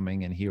Second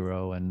Coming and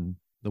hero and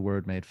the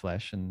Word made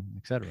flesh, and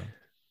etc.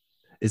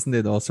 Isn't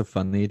it also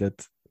funny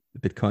that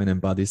Bitcoin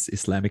embodies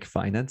Islamic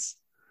finance?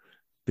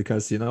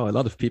 Because, a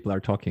lot of people are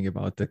talking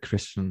about the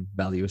Christian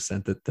values,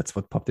 and that's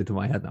what popped into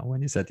my head now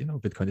when you said,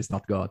 Bitcoin is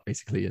not God.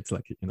 Basically, it's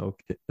like,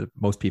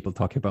 most people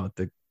talk about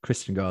the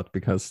Christian God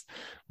because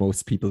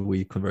most people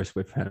we converse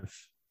with have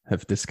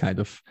this kind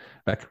of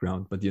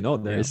background. But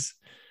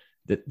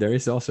there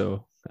is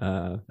also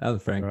Alan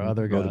Frank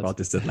wrote about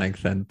this at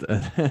length, and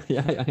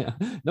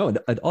no,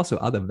 and also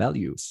other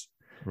values,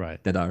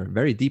 right, that are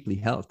very deeply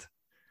held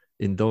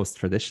in those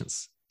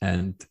traditions,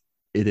 and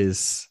it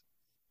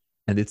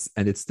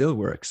still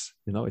works.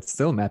 It's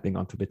still mapping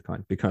onto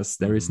Bitcoin because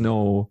there's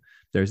no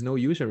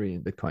usury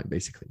in Bitcoin,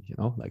 basically.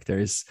 Like, there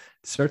is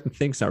certain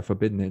things are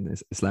forbidden in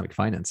Islamic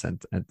finance,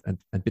 and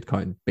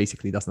Bitcoin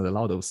basically does not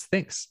allow those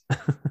things.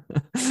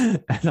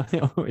 And I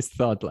always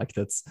thought, like,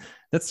 that's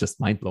just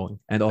mind-blowing.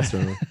 And also,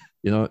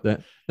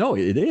 no,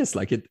 it is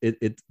like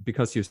it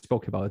because you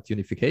spoke about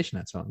unification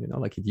and so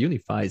on. Like, it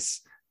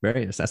unifies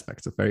various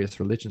aspects of various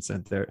religions,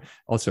 and there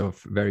also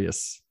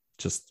various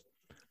just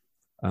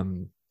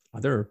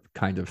other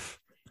kind of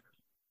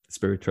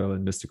spiritual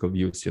and mystical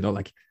views.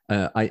 Like,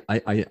 I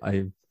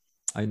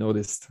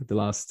noticed the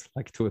last,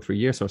 like, 2 or 3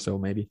 years or so,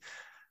 maybe,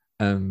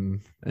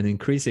 an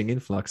increasing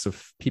influx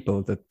of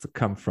people that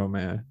come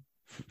from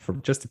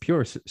just a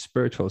pure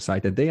spiritual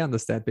side, and they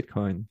understand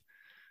Bitcoin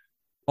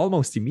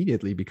almost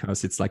immediately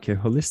because it's like a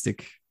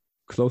holistic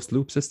closed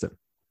loop system.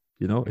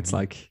 It's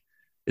like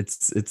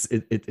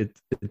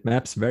it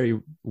maps very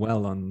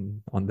well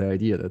on the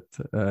idea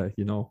that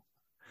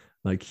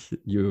like,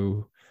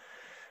 you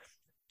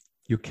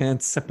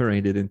can't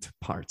separate it into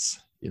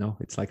parts.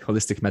 It's like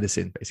holistic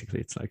medicine,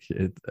 basically. It's like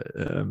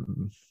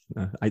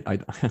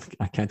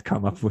I can't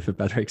come up with a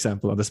better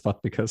example on the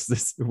spot because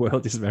this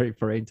world is very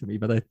foreign to me,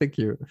 but I think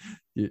you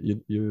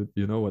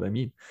know what I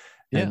mean.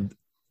 Yeah. And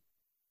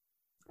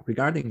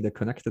regarding the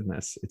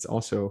connectedness, it's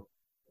also,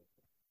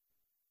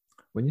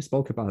 when you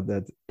spoke about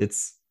that,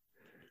 it's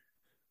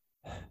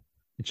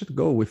it should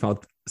go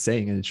without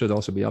saying, and it should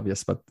also be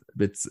obvious, but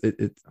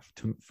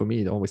for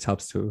me, it always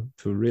helps to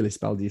really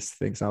spell these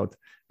things out.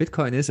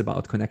 Bitcoin is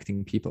about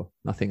connecting people,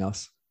 nothing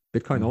else.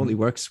 Bitcoin only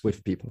works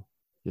with people,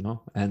 you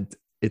know, and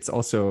it's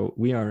also,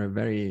 we are a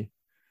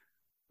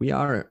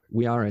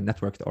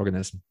networked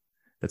organism.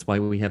 That's why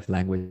we have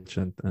language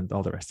and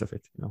all the rest of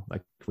it, you know,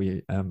 like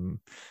and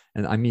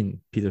I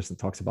mean, Peterson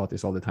talks about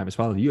this all the time as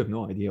well. You have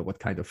no idea what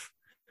kind of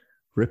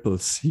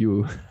ripples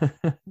you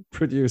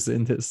produce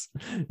in this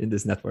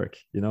network,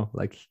 you know,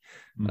 like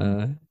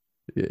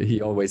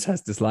he always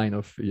has this line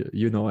of,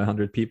 you know,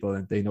 100 people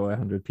and they know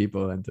 100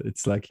 people, and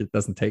it's like it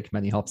doesn't take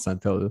many hops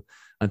until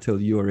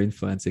you are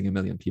influencing 1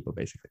 million people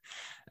basically.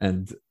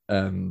 And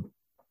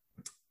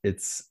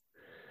it's,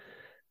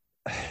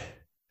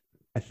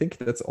 I think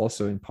that's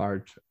also in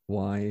part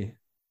why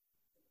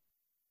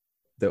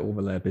the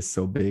overlap is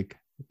so big,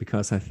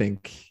 because I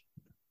think,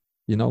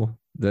 you know,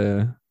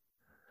 the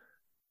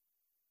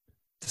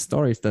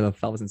stories that are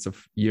thousands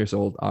of years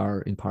old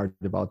are in part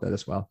about that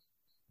as well.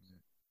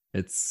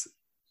 It's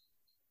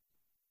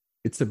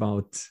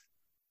about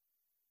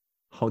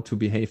how to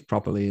behave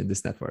properly in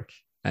this network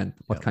and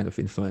what kind of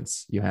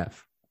influence you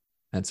have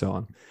and so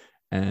on.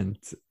 And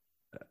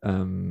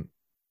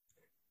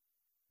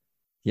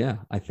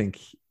I think,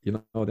 you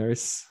know, there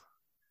is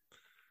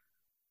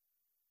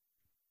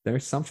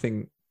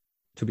something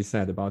to be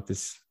said about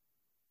this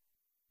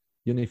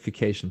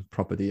unification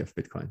property of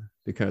Bitcoin,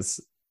 because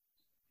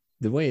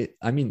the way,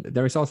 I mean,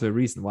 there is also a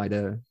reason why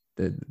the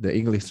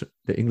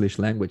English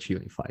language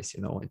unifies,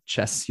 you know,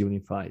 chess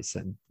unifies,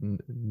 and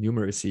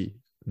numeracy,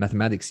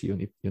 mathematics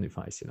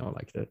unifies, you know,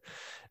 like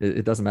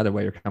it doesn't matter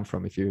where you come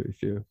from. If you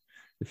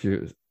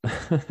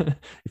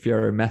if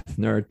you're a math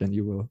nerd, then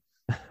you will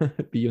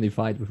be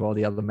unified with all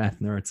the other math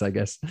nerds, I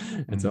guess,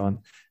 and so on.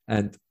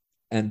 And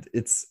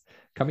it's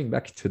coming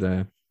back to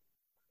the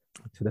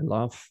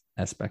love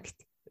aspect.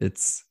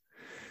 It's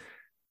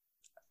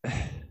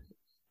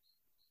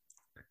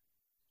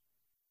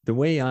the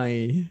way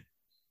I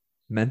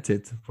meant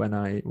it when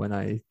I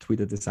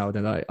tweeted this out,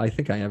 and I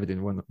think I have it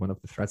in one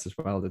of the threads as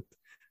well, that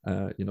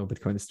you know,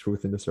 Bitcoin is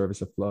truth in the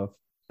service of love.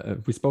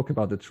 We spoke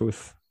about the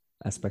truth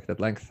aspect at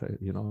length,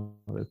 you know,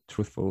 the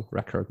truthful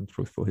record and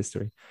truthful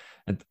history.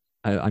 And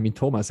I mean,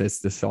 Thomas says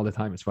this all the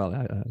time as well.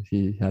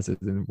 He has it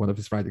in one of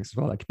his writings as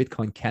well. Like,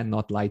 Bitcoin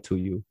cannot lie to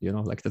you, you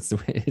know, like that's the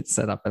way it's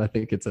set up. And I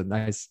think it's a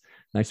nice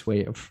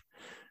way of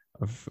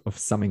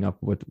summing up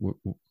what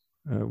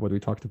we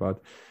talked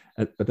about.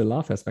 But the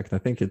love aspect, I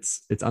think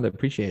it's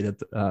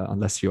underappreciated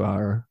unless you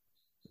are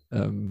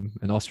an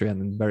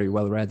Austrian and very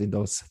well read in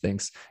those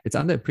things. It's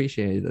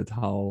underappreciated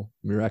how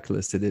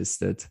miraculous it is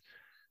that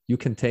you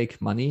can take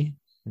money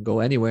and go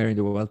anywhere in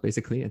the world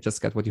basically and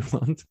just get what you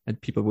want, and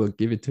people will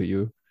give it to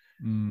you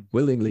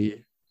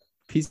willingly,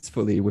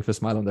 peacefully, with a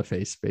smile on their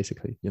face,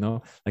 basically. You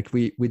know, like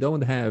we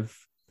don't have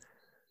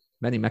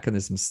many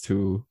mechanisms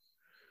to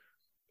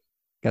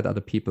get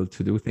other people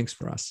to do things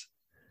for us,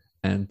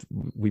 and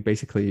we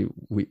basically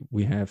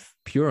we have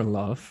pure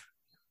love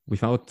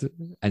without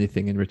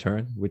anything in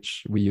return,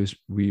 which we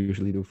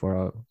usually do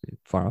for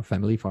our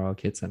family, for our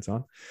kids, and so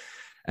on.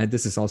 And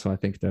this is also, I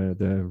think,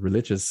 the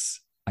religious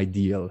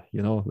ideal,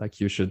 you know, like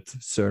you should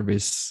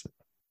service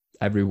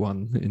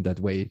everyone in that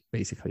way,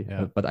 basically.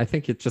 But I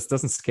think it just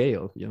doesn't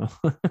scale, you know.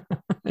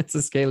 It's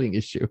a scaling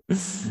issue.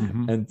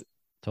 And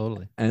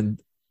totally.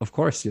 And of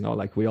course, you know,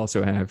 like we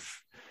also have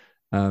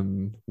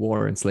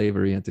war and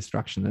slavery and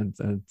destruction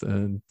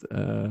and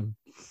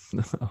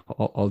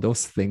all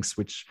those things,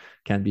 which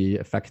can be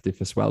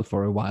effective as well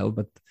for a while,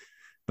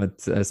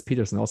 but as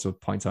Peterson also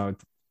points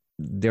out,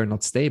 they're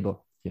not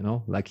stable, you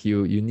know. Like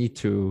you need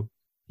to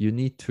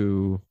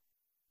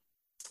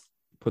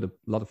put a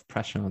lot of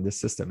pressure on this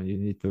system, and you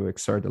need to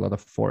exert a lot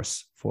of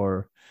force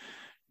for,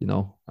 you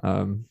know,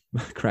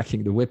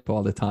 cracking the whip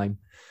all the time.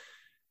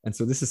 And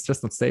so this is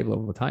just not stable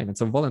over time. And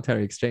so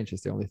voluntary exchange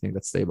is the only thing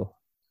that's stable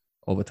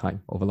over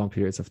time, over long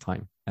periods of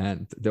time,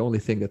 and the only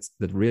thing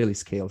that really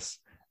scales.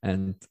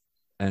 And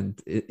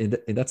in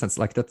that sense,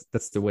 like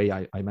that's the way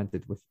I meant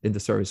it, with in the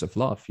service of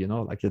love, you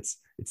know. Like it's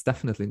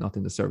definitely not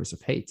in the service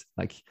of hate.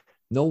 Like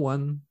no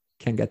one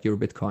can get your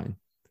Bitcoin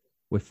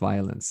with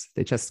violence.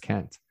 They just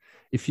can't.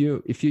 If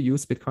you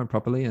use Bitcoin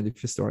properly and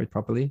if you store it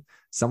properly,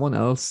 someone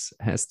else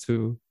has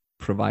to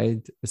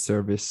provide a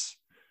service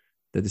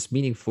that is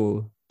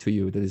meaningful to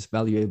you, that is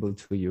valuable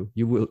to you.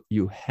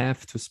 You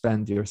have to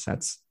spend your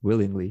sats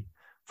willingly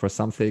for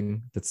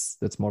something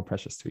that's more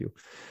precious to you.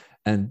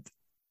 And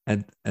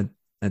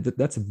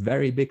that's a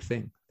very big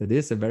thing. That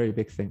is a very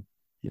big thing,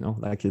 you know.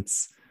 Like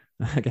it's,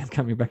 again,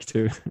 coming back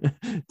to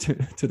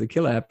the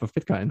killer app of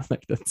Bitcoin.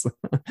 Like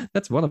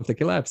that's one of the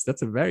killer apps.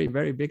 That's a very,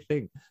 very big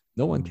thing.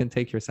 No one can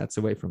take your sats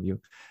away from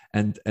you.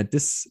 And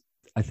this,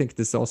 I think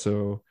this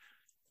also,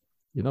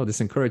 you know,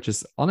 this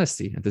encourages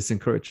honesty, and this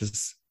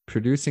encourages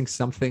producing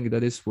something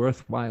that is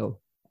worthwhile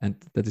and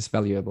that is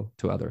valuable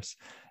to others.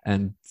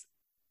 And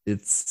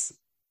it's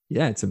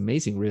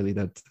amazing really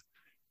that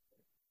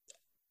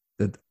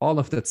all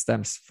of that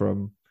stems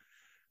from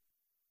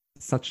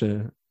such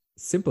a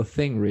simple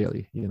thing,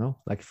 really,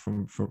 like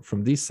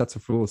from these sets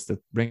of rules that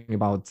bring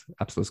about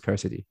absolute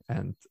scarcity.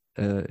 And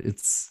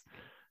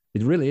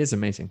it really is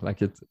amazing.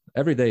 Like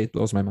every day it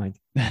blows my mind.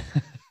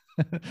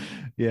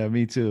 Yeah,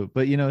 me too.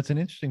 But it's an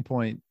interesting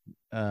point.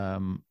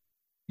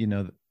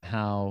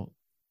 How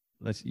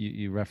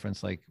you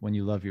reference, like, when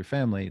you love your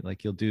family,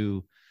 like, you'll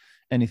do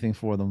anything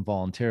for them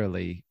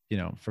voluntarily,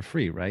 for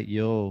free, right?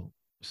 You'll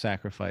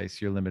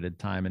sacrifice your limited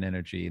time and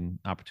energy and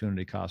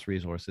opportunity cost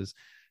resources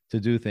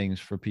to do things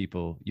for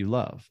people you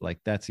love. Like,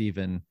 that's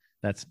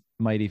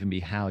might even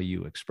be how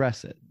you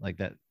express it. Like,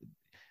 that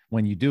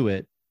when you do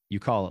it, you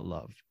call it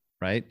love,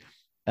 right?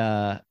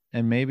 And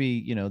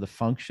maybe,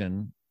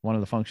 one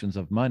of the functions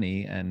of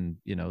money, and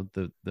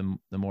the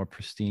more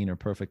pristine or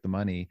perfect the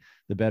money,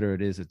 the better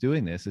it is at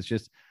doing this. It's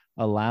just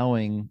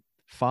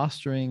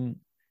fostering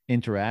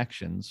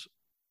interactions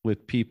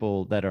with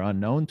people that are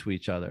unknown to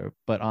each other,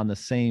 but on the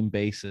same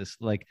basis,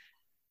 like,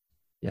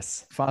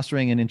 yes,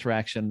 fostering an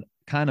interaction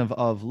kind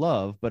of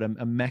love, but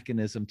a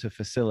mechanism to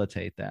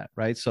facilitate that,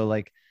 right? So,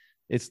 like,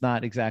 it's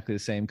not exactly the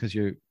same because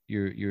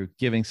you're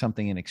giving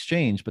something in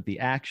exchange, but the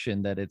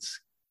action that it's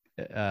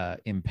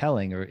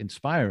impelling or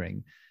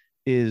inspiring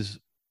is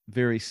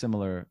very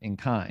similar in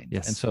kind.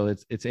 Yes. And so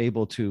it's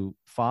able to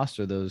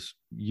foster those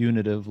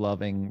unitive,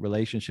 loving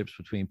relationships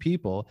between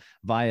people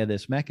via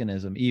this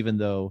mechanism, even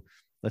though,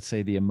 let's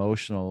say, the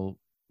emotional,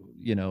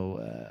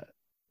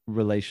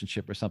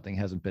 relationship or something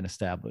hasn't been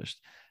established.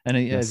 And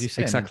yes, as you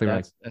say, exactly,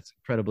 right. That's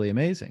incredibly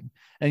amazing.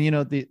 And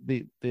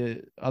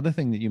the other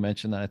thing that you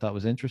mentioned that I thought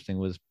was interesting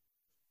was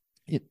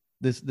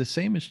the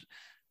same as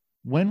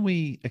when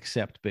we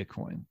accept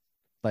Bitcoin,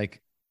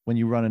 like, when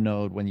you run a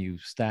node, when you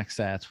stack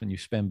sats, when you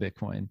spend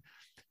Bitcoin,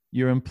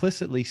 you're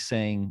implicitly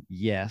saying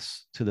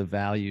yes to the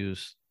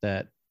values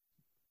that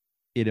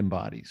it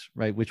embodies,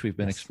 right? Which we've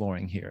been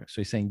exploring here.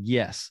 So you're saying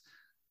yes,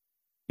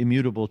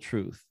 immutable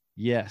truth.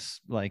 Yes,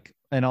 like,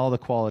 and all the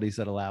qualities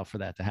that allow for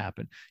that to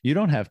happen. You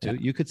don't have to. Yeah.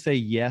 You could say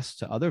yes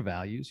to other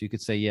values. You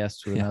could say yes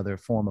to another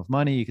form of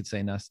money. You could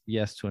say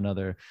yes to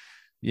another,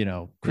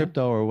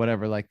 crypto or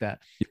whatever like that.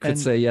 You could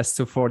say yes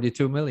to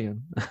 42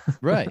 million.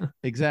 Right,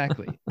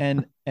 exactly.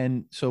 And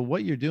so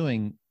what you're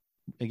doing,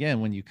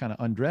 again, when you kind of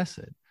undress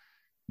it,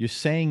 you're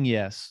saying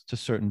yes to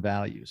certain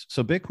values.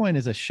 So Bitcoin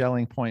is a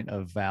Schelling point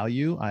of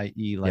value,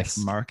 i.e. like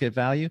market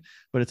value,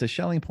 but it's a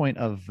Schelling point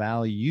of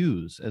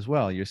values as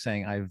well. You're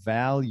saying, I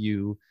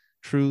value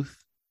truth,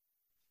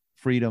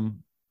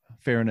 freedom,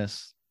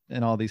 fairness,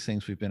 and all these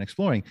things we've been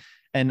exploring.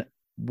 And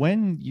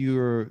when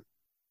you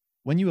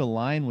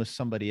align with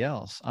somebody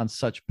else on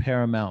such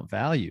paramount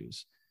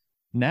values,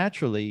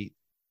 naturally,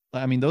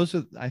 I mean,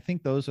 I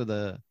think those are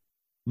the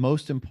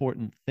most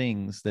important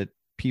things that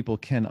people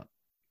can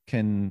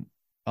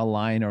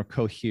align or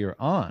cohere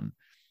on.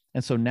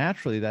 And so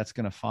naturally, that's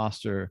going to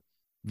foster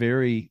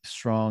very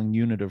strong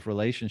unitive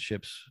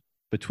relationships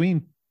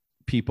between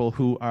people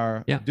who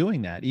are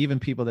doing that, even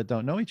people that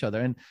don't know each other.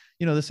 And,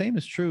 the same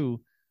is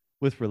true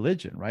with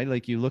religion, right?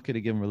 Like, you look at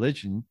a given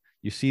religion,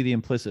 you see the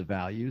implicit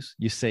values,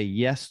 you say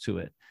yes to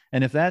it.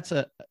 And if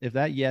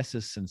that yes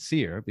is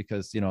sincere,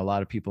 because, a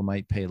lot of people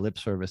might pay lip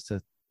service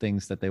to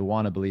things that they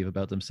want to believe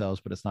about themselves,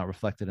 but it's not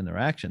reflected in their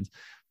actions.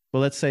 But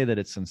let's say that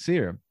it's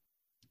sincere,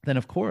 then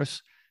of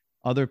course,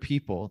 other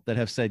people that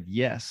have said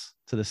yes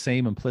to the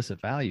same implicit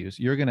values,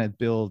 you're going to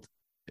build,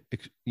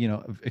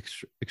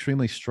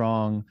 extremely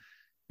strong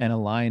and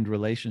aligned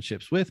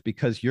relationships with,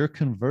 because you're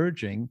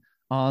converging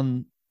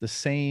on the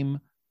same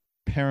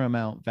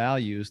paramount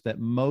values that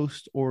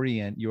most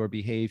orient your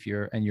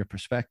behavior and your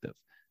perspective.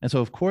 And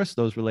so, of course,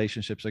 those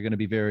relationships are going to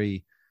be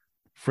very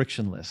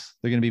frictionless.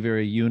 They're going to be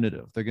very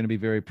unitive. They're going to be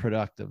very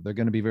productive. They're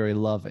going to be very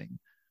loving,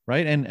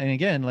 right? And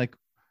again, like,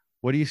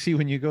 what do you see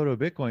when you go to a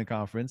Bitcoin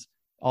conference?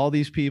 All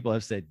these people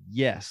have said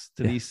yes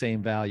to these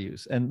same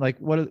values. And like,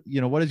 what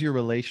does your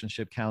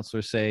relationship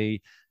counselor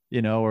say,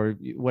 or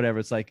whatever?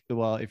 It's like,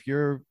 well, if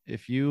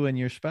you and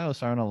your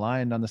spouse aren't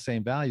aligned on the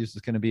same values,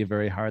 it's going to be a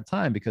very hard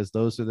time, because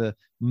those are the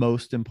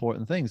most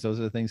important things. Those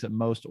are the things that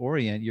most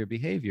orient your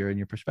behavior and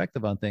your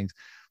perspective on things.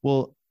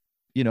 Well,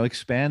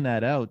 expand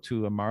that out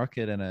to a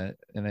market and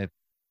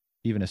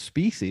even a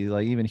species,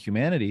 like even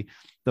humanity.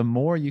 The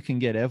more you can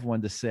get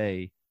everyone to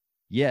say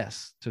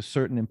yes to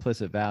certain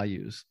implicit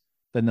values,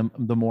 then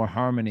the more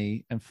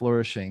harmony and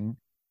flourishing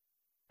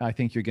I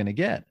think you're going to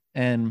get.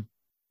 And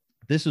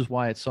this is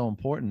why it's so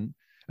important.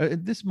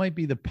 This might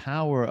be the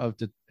power of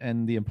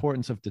and the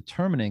importance of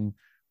determining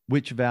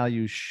which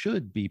values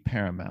should be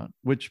paramount,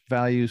 which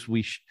values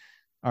we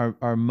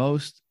are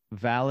most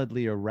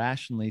validly or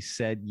rationally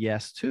said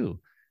yes to.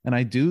 And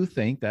I do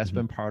think that's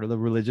been part of the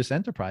religious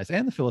enterprise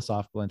and the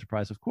philosophical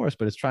enterprise, of course,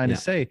 but it's trying to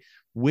say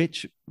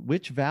which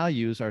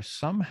values are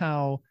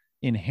somehow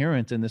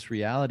inherent in this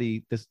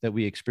reality that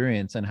we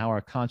experience, and how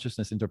our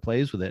consciousness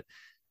interplays with it.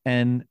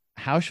 And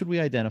how should we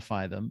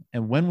identify them?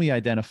 And when we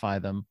identify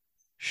them,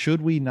 should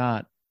we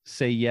not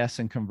say yes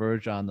and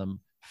converge on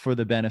them for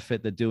the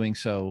benefit that doing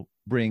so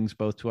brings,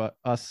 both to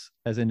us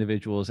as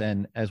individuals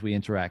and as we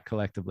interact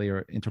collectively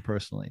or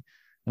interpersonally?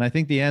 And I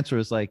think the answer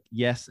is like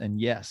yes and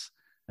yes.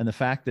 And the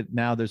fact that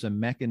now there's a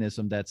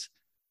mechanism that's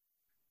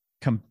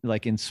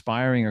like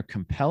inspiring or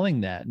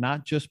compelling that,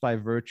 not just by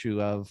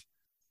virtue of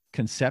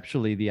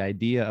conceptually the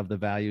idea of the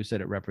values that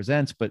it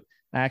represents, but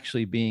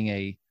actually being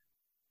a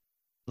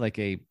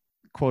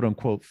quote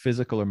unquote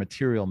physical or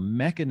material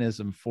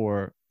mechanism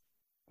for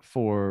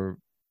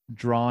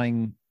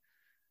drawing,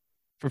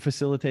 for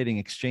facilitating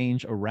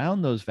exchange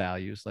around those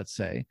values, let's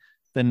say,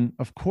 then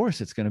of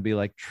course it's going to be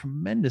like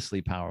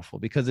tremendously powerful,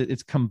 because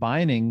it's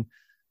combining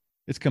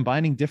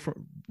different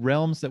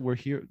realms that were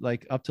here,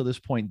 like up to this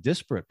point,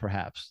 disparate,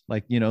 perhaps,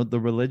 like, you know, the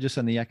religious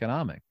and the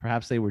economic,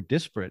 perhaps they were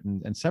disparate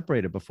and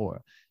separated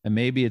before. And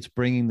maybe it's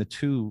bringing the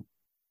two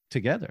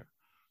together.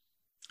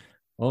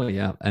 Oh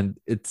yeah. And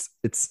it's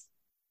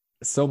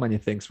so many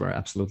things were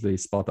absolutely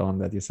spot on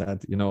that you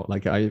said, you know,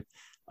 like I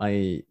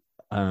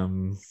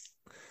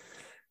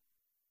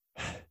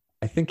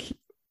think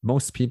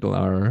most people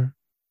are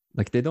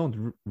like, they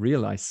don't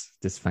realize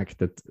this fact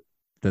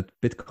that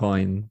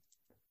Bitcoin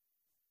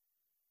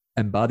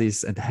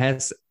embodies and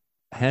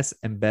has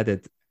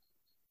embedded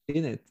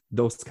in it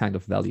those kind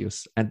of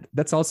values. And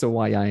that's also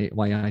why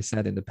I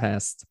said in the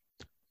past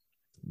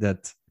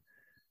that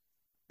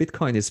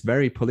Bitcoin is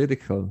very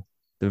political.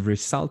 The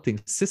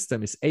resulting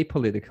system is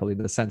apolitical in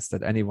the sense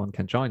that anyone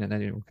can join and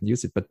anyone can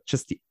use it, but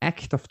just the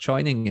act of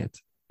joining it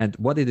and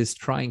what it is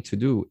trying to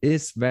do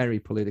is very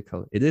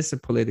political. It is a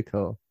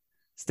political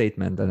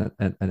statement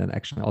and an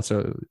action.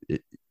 Also,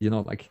 you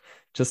know, like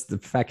just the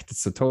fact that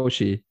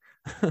Satoshi,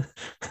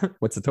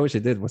 what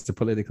Satoshi did was a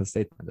political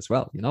statement as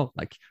well. You know,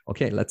 like,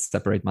 okay, let's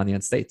separate money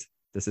and state.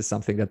 This is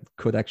something that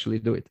could actually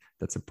do it.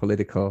 That's a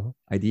political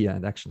idea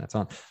and action and so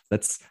on.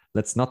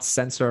 Let's not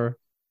censor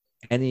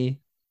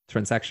any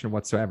transaction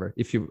whatsoever.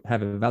 If you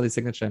have a valid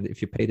signature and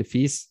if you pay the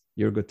fees,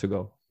 you're good to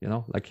go. You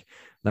know,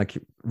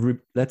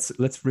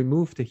 let's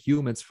remove the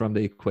humans from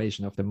the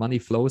equation of the money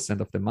flows and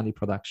of the money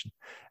production.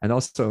 And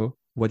also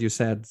what you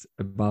said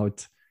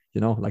about,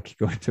 you know, like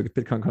going to a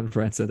Bitcoin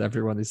conference and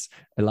everyone is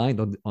aligned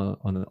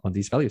on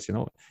these values. You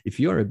know, if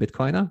you're a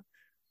Bitcoiner,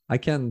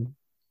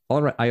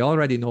 I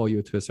already know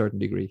you to a certain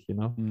degree. You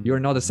know, you're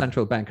not a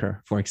central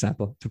banker, for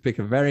example, to pick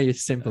a very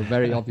simple,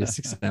 very obvious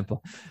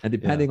example. And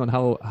depending on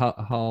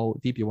how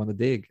deep you want to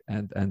dig,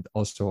 and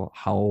also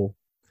how,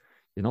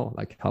 you know,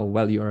 like how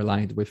well you're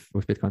aligned with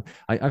Bitcoin.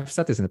 I've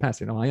said this in the past.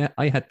 You know,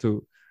 I had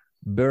to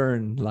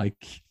burn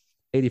like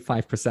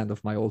 85%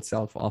 of my old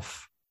self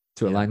off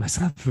to align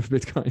myself with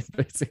Bitcoin,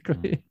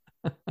 basically.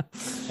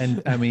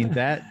 And I mean,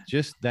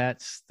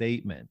 that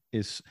statement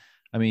is,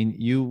 I mean,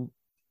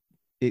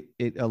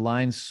 it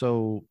aligns.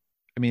 So,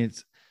 I mean,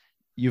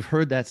 you've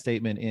heard that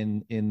statement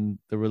in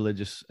the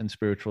religious and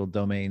spiritual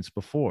domains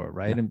before,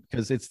 right? And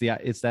because it's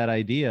that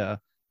idea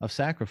of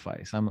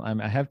sacrifice.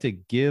 I have to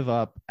give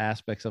up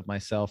aspects of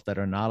myself that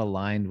are not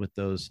aligned with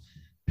those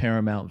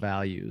paramount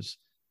values,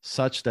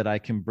 such that I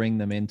can bring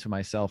them into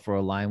myself or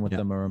align with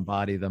them or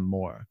embody them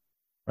more.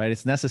 Right?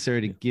 It's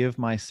necessary to give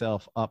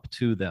myself up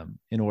to them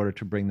in order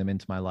to bring them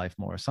into my life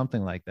more,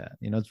 something like that.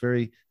 You know, it's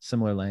very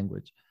similar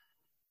language.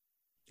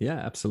 Yeah,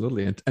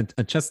 absolutely. And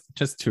just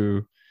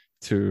to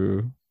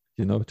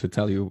you know, to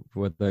tell you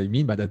what I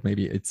mean by that,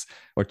 maybe it's,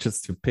 or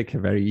just to pick a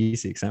very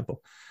easy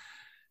example,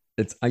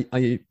 it's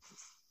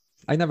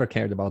I never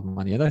cared about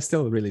money, and I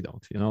still really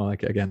don't. You know,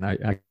 like, again,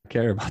 I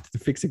care about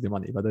fixing the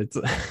money, but it's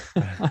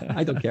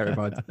I don't care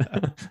about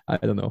I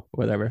don't know,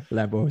 whatever,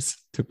 Lambos,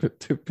 to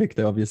pick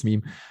the obvious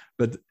meme.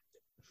 But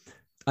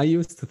I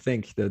used to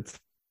think that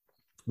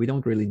we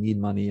don't really need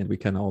money, and we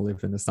can all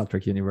live in a Star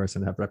Trek universe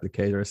and have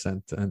replicators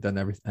and then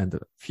everything, and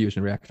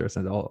fusion reactors,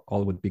 and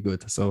all would be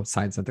good. So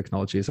science and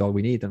technology is all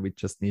we need, and we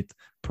just need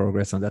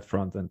progress on that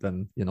front, and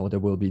then, you know, there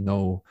will be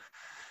no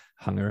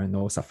hunger and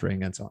no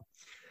suffering and so on.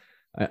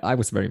 I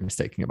was very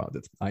mistaken about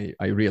it.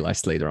 I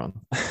realized later on.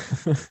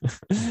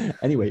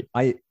 Anyway,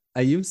 I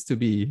used to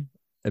be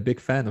a big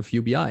fan of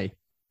UBI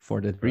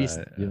for that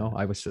reason. You know,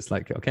 I was just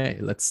like,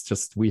 okay,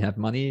 we have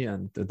money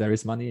and there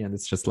is money, and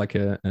it's just like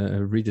a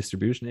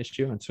redistribution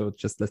issue. And so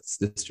just let's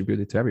distribute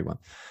it to everyone.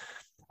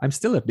 I'm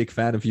still a big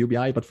fan of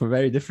UBI, but for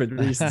very different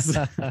reasons.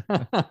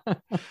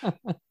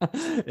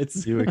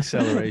 It's you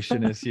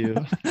accelerationist, you.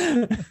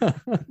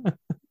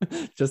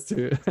 Just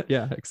to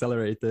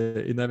accelerate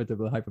the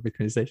inevitable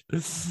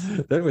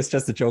hyper-Bitcoinization. That was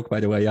just a joke, by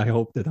the way. I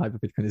hope that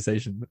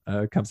hyper-Bitcoinization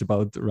comes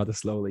about rather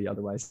slowly.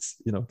 Otherwise,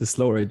 you know, the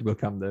slower it will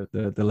come,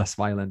 the less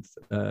violent,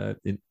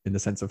 in the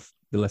sense of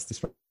the less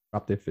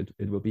disruptive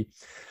it will be.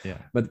 Yeah.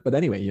 But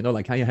anyway, you know,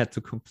 like, I had to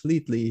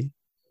completely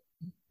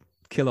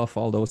kill off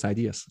all those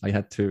ideas. I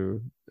had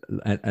to,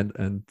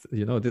 and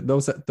you know,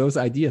 those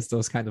ideas,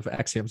 those kind of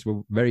axioms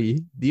were very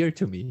dear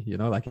to me. You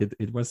know, like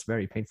it was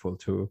very painful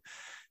to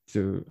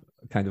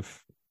kind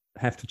of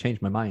have to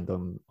change my mind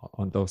on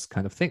those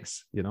kind of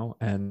things, you know.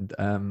 And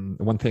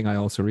one thing I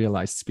also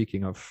realized,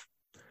 speaking of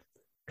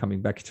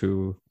coming back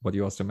to what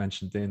you also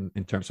mentioned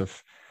in terms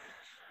of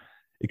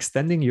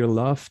extending your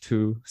love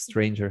to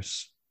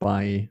strangers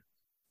by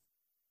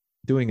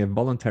doing a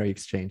voluntary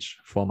exchange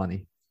for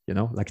money,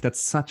 Like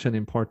that's such an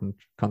important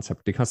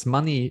concept, because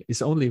money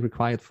is only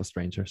required for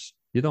strangers.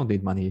 You don't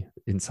need money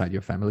inside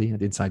your family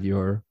and inside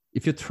your,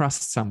 if you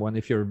trust someone,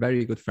 if you're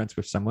very good friends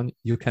with someone,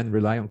 you can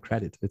rely on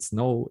credit. It's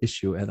no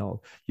issue at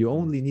all. You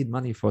only need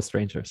money for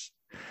strangers.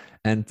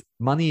 And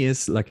money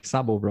is, like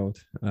Szabo wrote,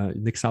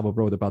 Nick Szabo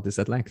wrote about this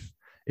at length.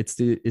 It's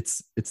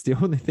the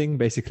only thing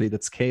basically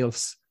that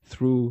scales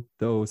through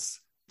those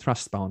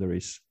trust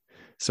boundaries.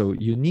 So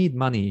you need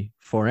money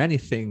for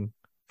anything,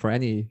 for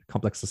any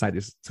complex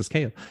societies to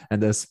scale.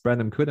 And as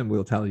Brandon Quidden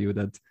will tell you,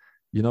 that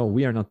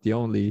we are not the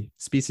only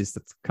species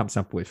that comes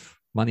up with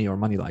money or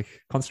money-like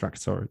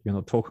constructs, or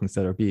tokens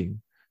that are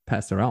being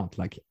passed around.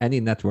 Like any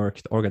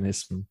networked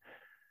organism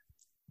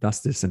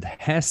does this and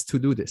has to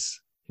do this.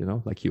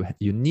 Like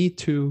you need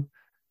to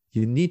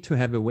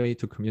have a way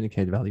to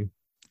communicate value.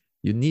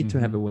 You need to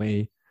have a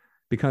way,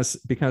 because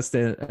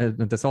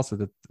there's also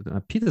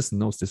that Peterson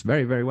knows this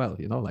very, very well.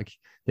 Like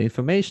the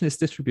information is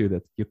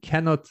distributed. You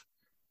cannot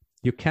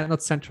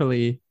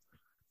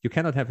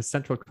have a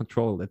central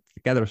control that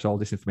gathers all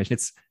this information.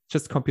 It's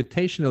just,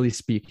 computationally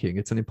speaking,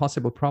 it's an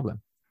impossible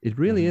problem. It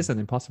really is an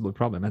impossible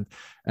problem.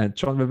 And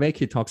John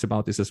Vervaeke talks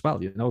about this as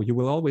well. You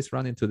will always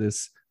run into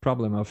this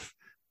problem of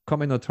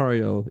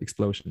combinatorial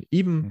explosion,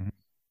 even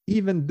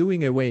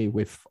doing away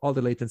with all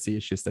the latency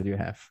issues that you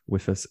have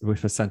with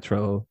a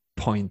central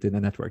point in a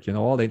network.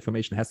 All the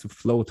information has to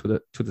flow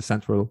to the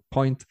central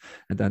point,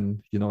 and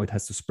then it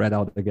has to spread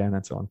out again,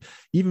 and so on.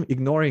 Even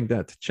ignoring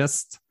that,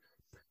 just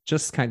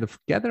kind of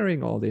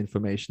gathering all the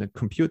information and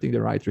computing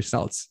the right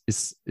results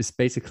is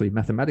basically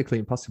mathematically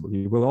impossible.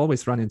 You will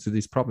always run into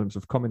these problems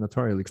of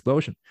combinatorial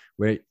explosion,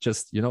 where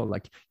just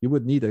like you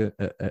would need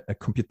a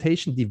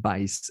computation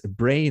device, a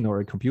brain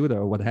or a computer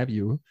or what have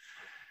you,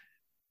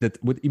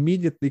 that would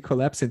immediately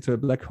collapse into a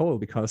black hole,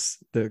 because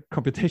the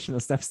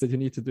computational steps that you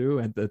need to do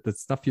and the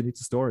stuff you need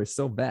to store is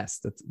so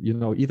vast that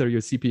either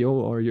your CPU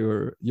or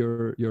your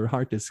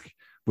hard disk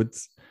would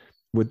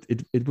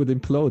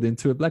implode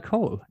into a black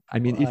hole. I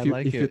mean, well,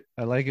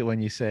 I like it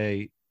when you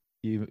say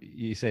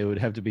you say it would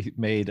have to be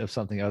made of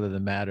something other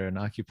than matter and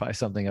occupy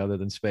something other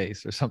than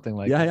space, or something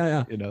like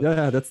that.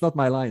 Yeah. That's not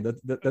my line.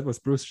 That was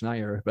Bruce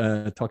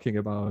Schneier talking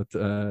about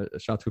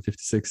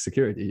SHA-256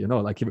 security.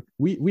 Like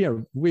we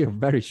are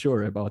very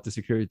sure about the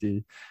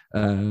security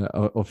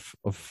of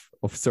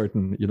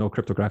certain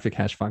cryptographic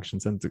hash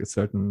functions and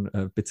certain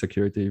bit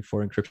security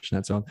for encryption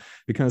and so on,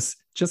 because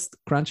just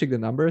crunching the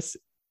numbers,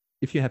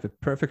 if you have a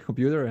perfect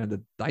computer and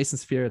a Dyson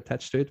sphere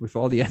attached to it with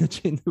all the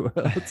energy in the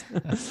world,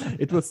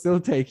 it will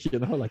still take,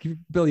 like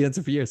billions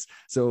of years.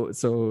 So,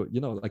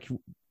 like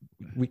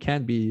we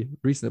can be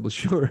reasonably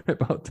sure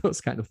about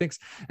those kind of things.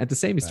 And the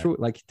same is true,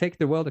 like take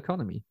the world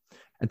economy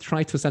and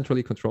try to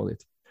centrally control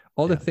it.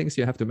 All the things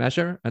you have to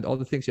measure and all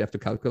the things you have to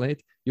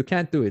calculate, you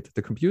can't do it.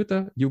 The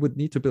computer you would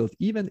need to build,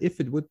 even if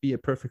it would be a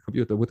perfect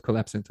computer, would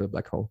collapse into a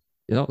black hole.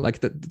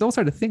 Like those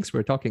are the things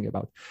we're talking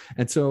about.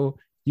 And so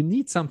you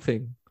need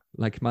something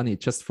like money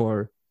just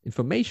for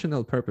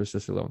informational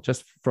purposes alone,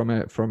 just from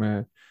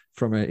an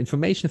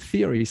information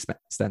theory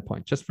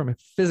standpoint, just from a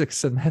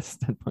physics and math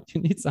standpoint,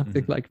 you need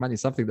something like money,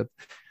 something that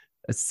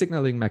a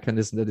signaling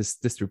mechanism that is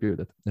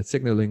distributed, a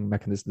signaling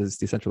mechanism that is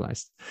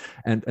decentralized.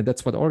 And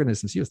that's what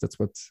organisms use. That's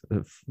what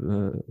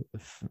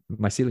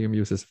mycelium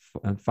uses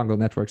and fungal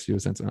networks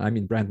use. And so, I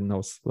mean, Brandon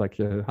knows like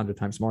 100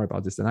 times more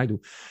about this than I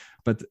do.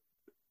 But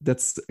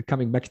that's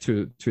coming back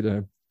to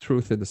the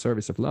truth in the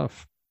service of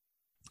love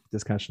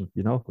discussion,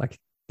 like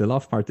the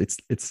love part,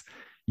 it's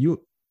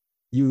you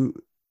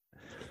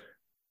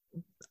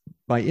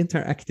by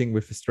interacting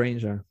with a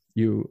stranger,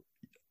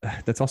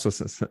 that's also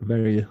a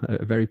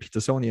very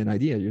Petersonian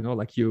idea,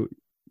 like you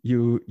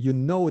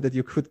know that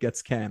you could get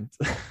scammed,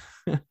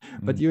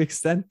 but you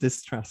extend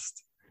this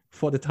trust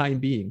for the time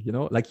being,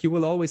 like you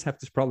will always have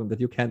this problem that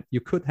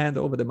you could hand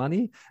over the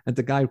money and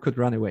the guy could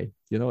run away.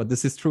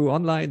 This is true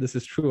online, this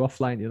is true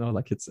offline,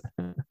 like it's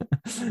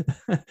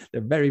there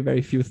are very,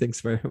 very few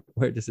things where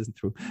this isn't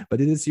true,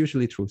 but it is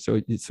usually true.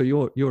 So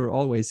you're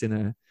always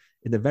in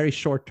a very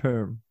short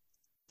term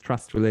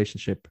trust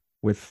relationship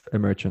with a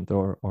merchant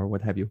or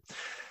what have you.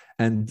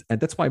 And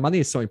that's why money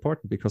is so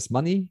important, because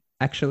money,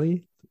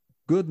 actually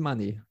good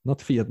money,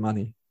 not fiat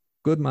money,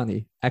 good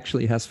money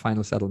actually has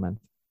final settlement.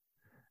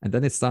 And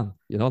then it's done,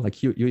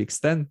 like you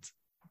extend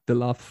the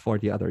love for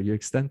the other. You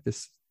extend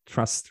this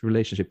trust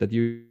relationship that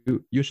you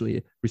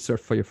usually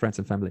reserve for your friends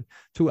and family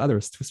to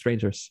others, to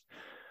strangers.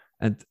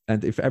 And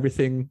if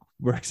everything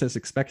works as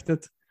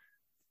expected,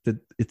 that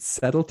it's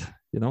settled,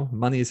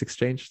 money is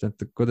exchanged and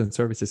the good and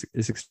service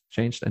is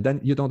exchanged. And then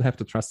you don't have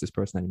to trust this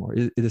person anymore.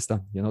 It is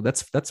done.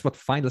 That's what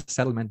final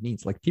settlement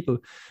means. Like people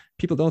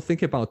don't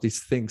think about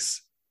these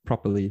things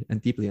properly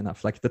and deeply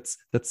enough. Like that's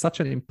such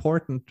an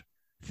important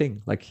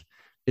thing. Like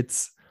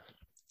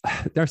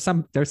there are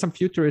some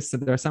futurists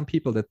and there are some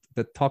people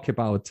that talk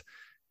about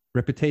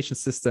reputation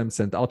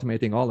systems and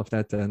automating all of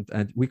that,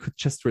 and we could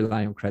just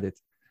rely on credit.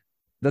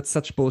 That's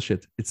such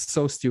bullshit. It's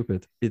so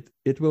stupid.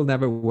 It will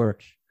never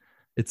work.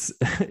 It's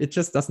it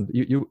just doesn't.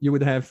 You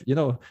would have, you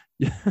know,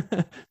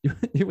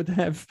 you would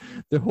have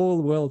the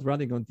whole world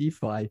running on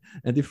DeFi,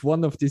 and if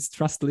one of these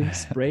trust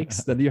links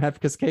breaks, then you have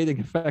cascading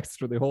effects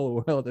through the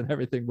whole world, and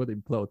everything would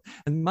implode.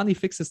 And money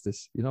fixes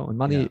this, you know,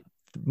 and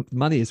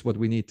money is what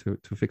we need to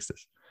fix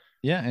this.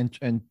 Yeah,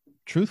 and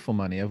truthful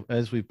money,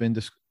 as we've been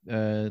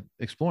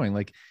exploring,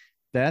 like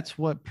that's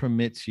what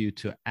permits you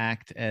to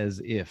act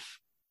as if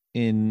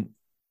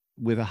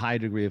with a high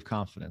degree of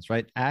confidence,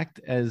 right?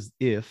 Act as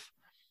if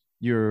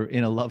you're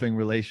in a loving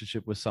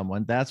relationship with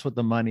someone. That's what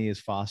the money is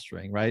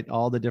fostering, right?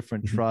 All the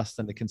different trust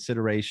and the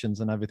considerations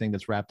and everything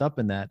that's wrapped up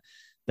in that.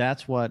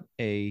 That's what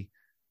an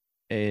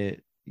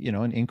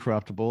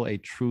incorruptible, a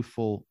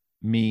truthful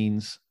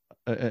means,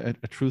 a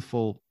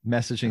truthful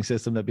messaging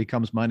system that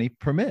becomes money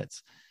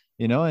permits.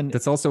 You know, and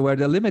that's also where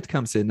the limit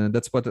comes in, and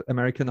that's what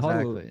American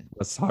Hollow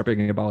was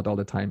harping about all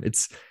the time.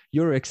 It's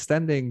you're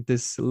extending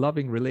this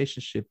loving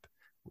relationship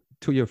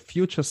to your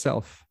future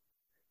self.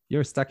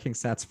 You're stacking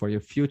sats for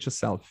your future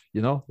self,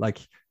 you know, like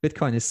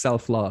Bitcoin is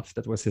self-love.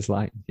 That was his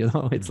line, you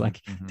know, it's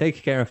like,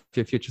 take care of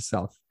your future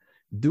self,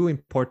 do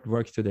important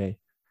work today,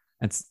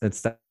 and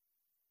stack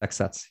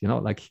sats, you know,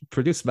 like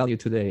produce value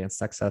today and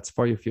stack sats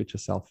for your future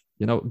self.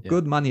 You know,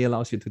 good money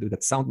allows you to do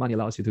that. Sound money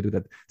allows you to do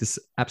that. This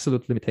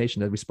absolute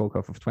limitation that we spoke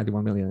of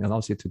 21 million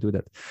allows you to do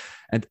that.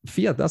 And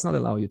fiat does not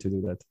allow you to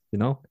do that. You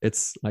know,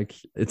 it's like,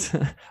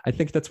 I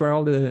think that's where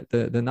all the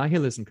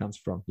nihilism comes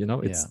from. You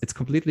know, it's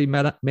completely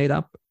made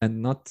up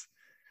and not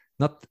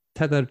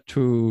tethered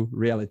to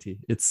reality.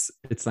 It's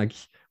like,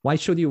 why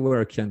should you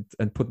work and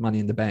put money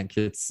in the bank?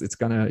 It's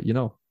gonna, you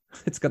know,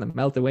 it's gonna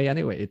melt away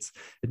anyway. It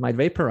might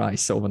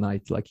vaporize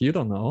overnight. Like, you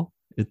don't know.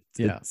 It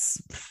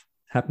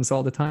happens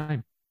all the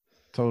time.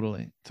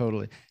 Totally.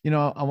 You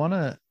know, I want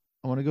to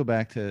go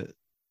back to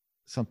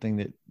something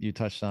that you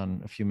touched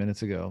on a few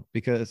minutes ago,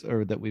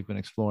 that we've been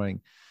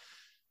exploring,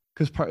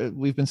 because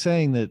we've been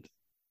saying that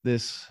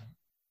the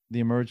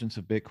emergence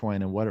of Bitcoin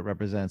and what it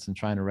represents and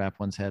trying to wrap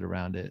one's head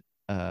around it,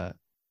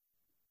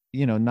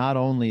 you know, not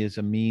only is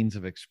a means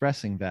of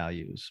expressing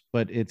values,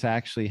 but it's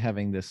actually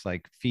having this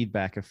like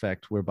feedback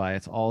effect whereby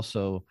it's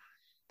also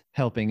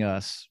helping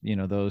us, you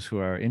know, those who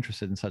are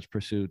interested in such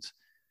pursuits,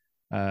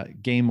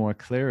 gain more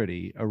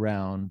clarity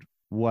around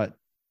what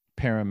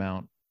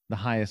paramount, the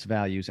highest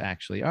values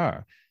actually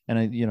are.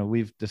 And you know,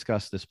 we've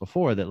discussed this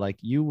before, that like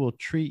you will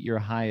treat your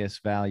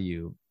highest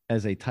value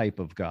as a type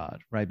of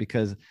God, right?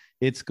 Because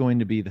it's going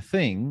to be the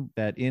thing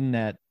that in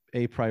that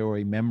a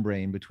priori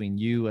membrane between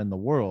you and the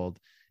world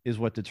is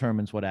what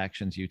determines what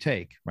actions you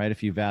take, right?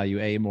 If you value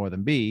A more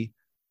than B,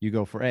 you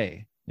go for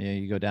A,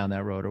 you go down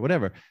that road or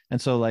whatever. And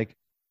so like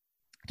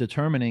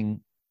determining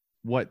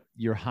what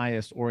your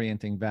highest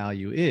orienting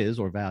value is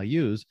or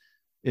values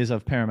is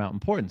of paramount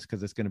importance,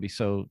 because it's going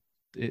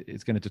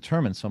to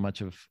determine so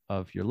much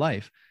of your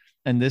life.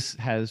 And this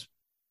has,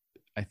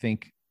 I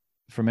think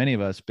for many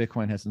of us,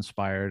 Bitcoin has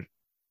inspired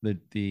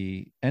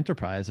the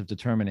enterprise of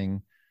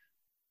establishing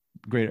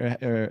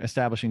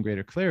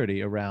greater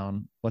clarity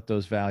around what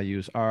those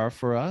values are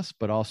for us,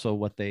 but also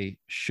what they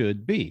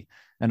should be.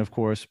 And of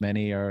course,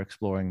 many are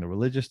exploring the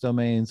religious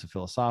domains, the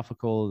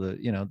philosophical,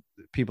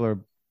 people are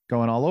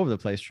going all over the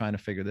place trying to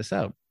figure this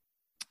out.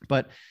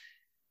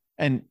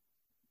 And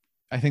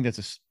I think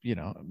that's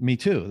me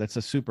too. That's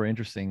a super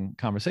interesting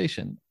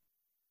conversation.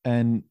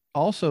 And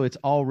also it's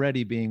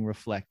already being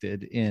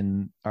reflected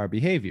in our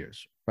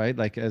behaviors, right?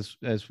 Like as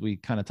we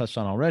kind of touched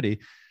on already,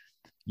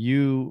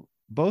 you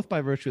both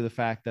by virtue of the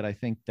fact that I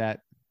think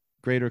that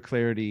greater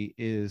clarity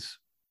is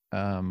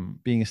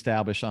being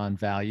established on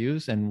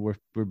values, and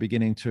we're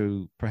beginning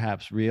to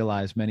perhaps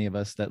realize, many of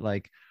us, that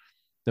like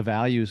the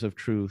values of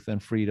truth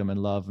and freedom and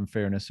love and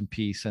fairness and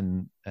peace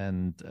and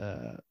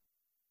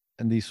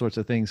these sorts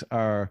of things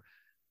are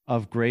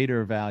of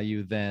greater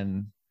value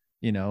than,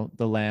 the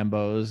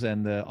Lambos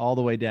and all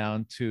the way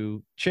down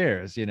to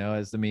chairs,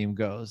 as the meme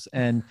goes.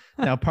 And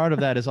now part of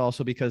that is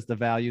also because the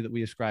value that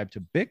we ascribe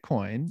to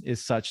Bitcoin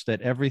is such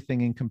that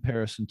everything in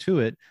comparison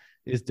to it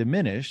is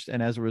diminished.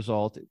 And as a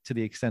result, to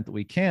the extent that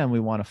we can, we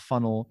want to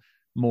funnel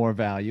more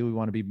value. We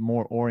want to be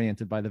more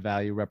oriented by the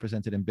value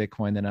represented in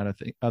Bitcoin than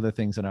other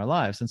things in our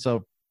lives. And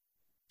so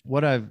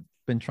what I've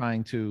been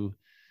trying to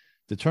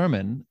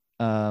determine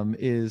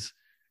is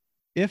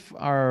if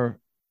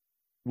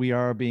we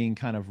are being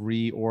kind of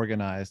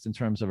reorganized in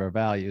terms of our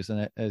values.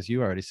 And as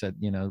you already said,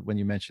 when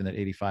you mentioned that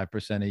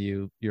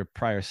 85% of your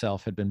prior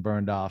self had been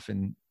burned off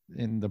in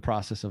the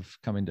process of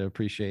coming to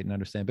appreciate and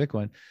understand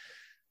Bitcoin.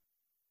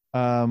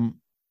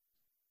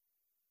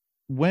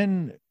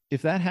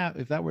 If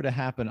that were to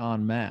happen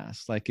en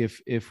masse, like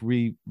if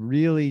we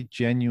really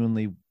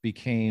genuinely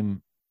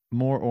became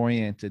more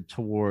oriented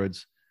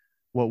towards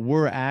what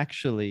were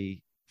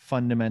actually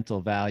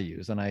fundamental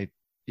values, and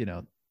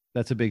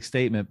that's a big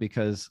statement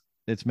because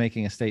it's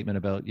making a statement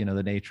about,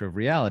 the nature of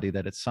reality,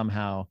 that it's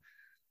somehow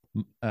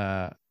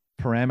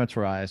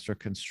parameterized or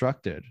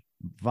constructed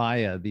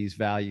via these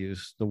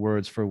values, the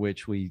words for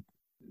which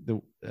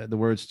the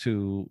words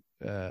to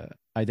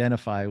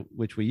identify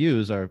which we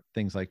use are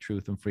things like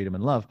truth and freedom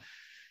and love.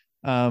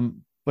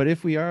 But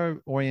if we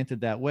are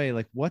oriented that way,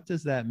 like what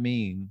does that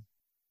mean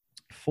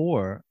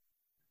for,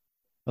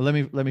 well,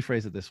 let me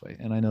phrase it this way,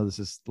 and I know this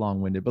is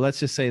long-winded, but let's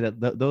just say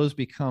that those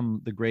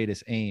become the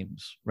greatest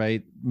aims,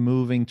 right?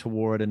 Moving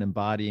toward and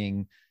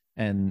embodying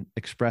and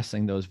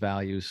expressing those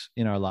values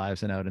in our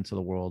lives and out into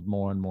the world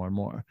more and more and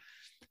more.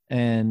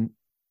 And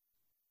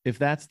if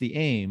that's the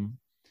aim,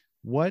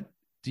 what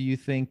do you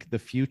think the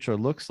future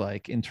looks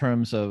like in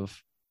terms of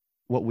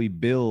what we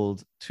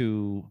build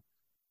to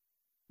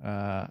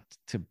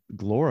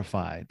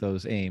glorify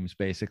those aims,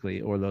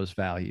 basically, or those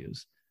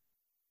values?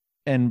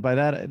 And by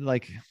that,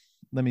 like,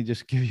 let me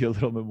just give you a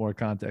little bit more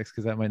context,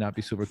 because that might not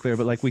be super clear,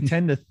 but like we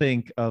tend to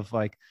think of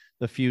like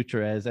the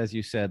future as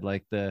you said,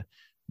 like the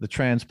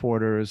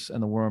transporters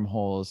and the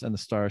wormholes and the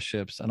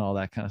starships and all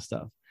that kind of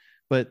stuff.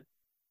 But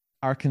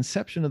our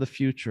conception of the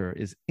future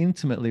is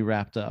intimately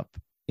wrapped up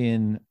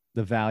in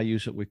the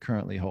values that we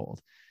currently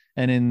hold.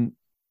 And in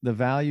the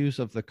values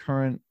of the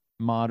current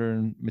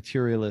modern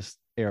materialist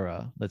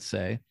era, let's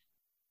say,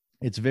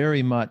 it's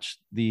very much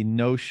the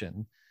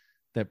notion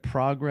that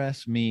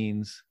progress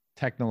means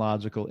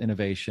technological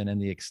innovation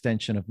and the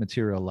extension of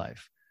material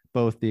life,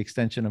 both the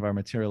extension of our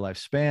material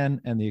lifespan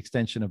and the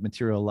extension of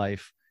material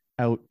life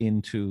out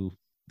into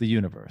the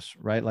universe,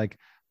 right? Like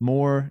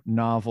more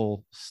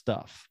novel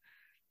stuff.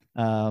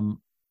 And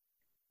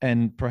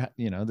perhaps,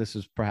 you know, this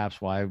is perhaps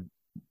why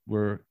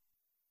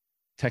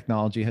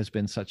technology has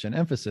been such an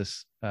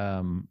emphasis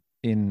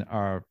in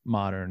our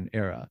modern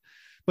era.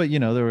 But, you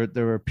know,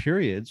 there were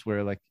periods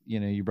where, like, you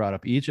know, you brought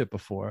up Egypt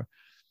before.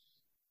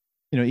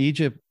 You know,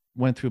 Egypt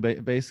went through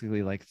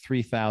basically like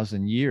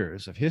 3,000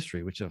 years of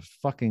history, which is a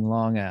fucking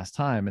long ass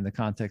time in the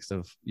context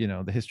of, you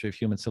know, the history of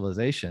human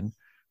civilization,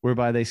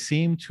 whereby they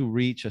seem to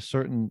reach a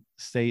certain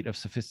state of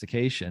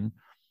sophistication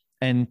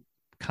and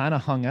kind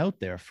of hung out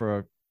there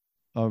for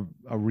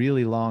a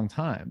really long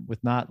time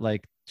with not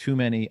like too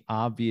many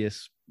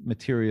obvious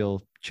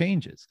material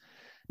changes.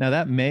 Now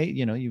that may,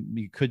 you know,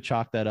 you could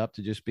chalk that up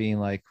to just being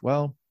like,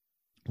 well,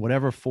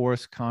 whatever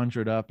force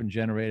conjured up and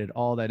generated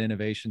all that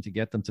innovation to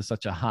get them to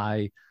such a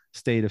high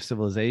state of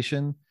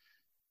civilization,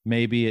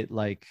 maybe it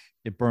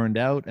burned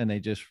out and they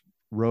just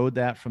rode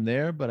that from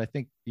there. But I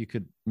think you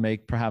could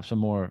make perhaps a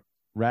more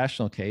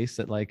rational case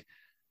that like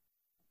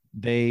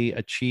they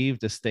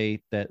achieved a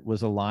state that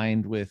was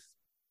aligned with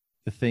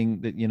the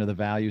thing that, you know, the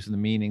values and the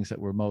meanings that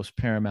were most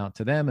paramount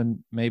to them,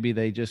 and maybe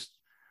they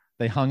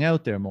hung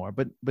out there more.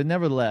 But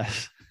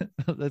nevertheless,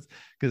 that's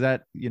because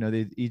that, you know,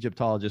 the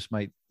Egyptologist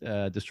might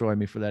destroy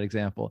me for that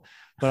example.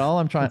 But all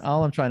I'm trying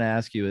to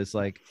ask you is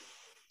like,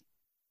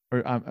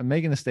 or I'm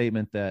making a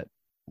statement that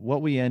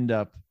what we end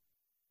up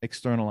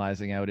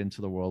externalizing out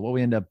into the world, what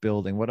we end up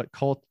building, what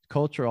a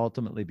culture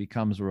ultimately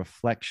becomes a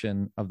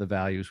reflection of the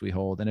values we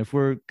hold. And if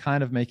we're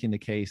kind of making the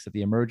case that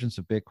the emergence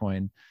of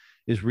Bitcoin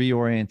is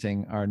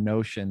reorienting our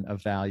notion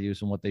of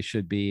values and what they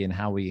should be and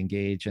how we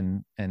engage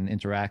and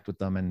interact with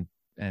them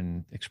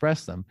and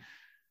express them,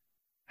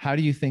 how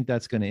do you think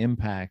that's going to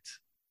impact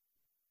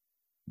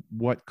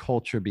what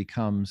culture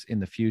becomes in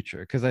the future?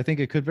 Because I think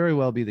it could very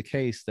well be the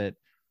case that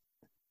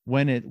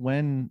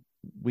when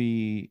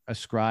we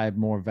ascribe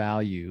more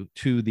value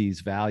to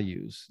these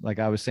values, like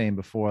I was saying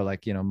before,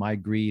 like, you know, my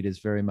greed is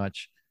very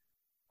much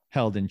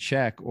held in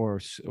check or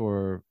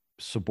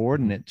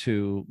subordinate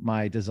to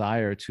my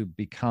desire to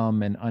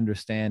become and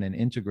understand and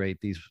integrate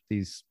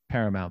these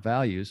paramount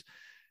values.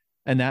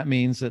 And that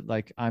means that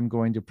like I'm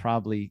going to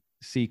probably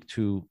seek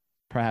to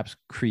perhaps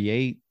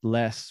create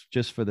less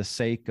just for the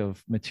sake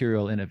of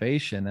material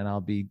innovation, and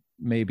I'll be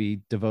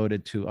maybe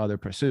devoted to other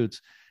pursuits.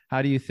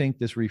 How do you think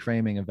this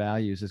reframing of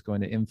values is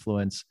going to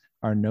influence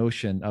our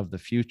notion of the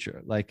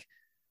future? Like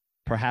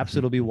perhaps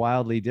it'll be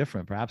wildly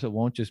different. Perhaps it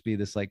won't just be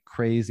this like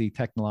crazy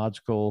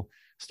technological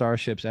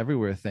starships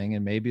everywhere thing,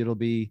 and maybe it'll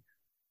be,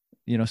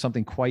 you know,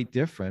 something quite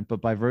different.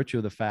 But by virtue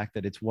of the fact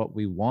that it's what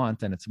we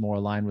want and it's more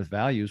aligned with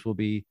values, will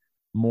be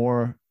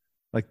more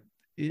like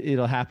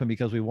it'll happen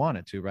because we want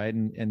it to, right?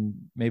 And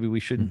maybe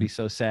we shouldn't be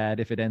so sad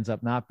if it ends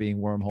up not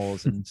being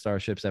wormholes and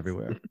starships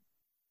everywhere.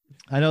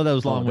 I know that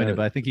was long-winded,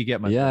 but I think you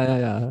get my point.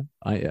 Yeah.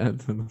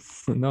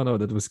 No,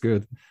 that was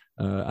good.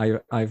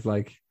 I've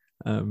like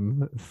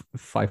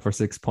 5 or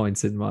 6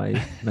 points in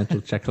my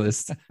mental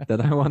checklist that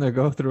I want to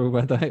go through,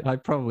 but I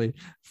probably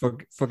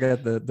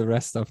forget the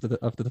rest after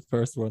the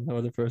first one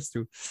or the first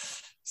two.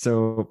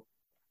 So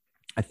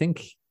I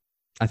think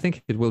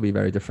it will be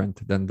very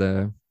different than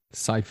the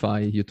sci-fi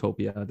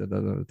utopia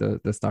that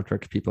the Star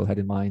Trek people had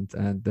in mind,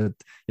 and that,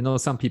 you know,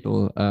 some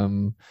people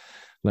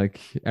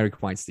like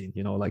Eric Weinstein,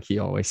 you know, like he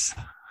always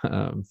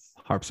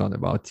harps on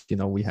about, you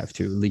know, we have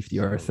to leave the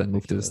Earth and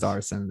move to the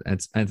stars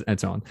and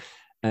so on.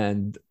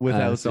 And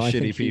without the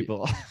shitty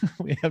people,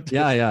 we have to,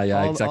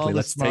 yeah, exactly.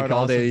 Let's take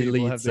all the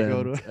elites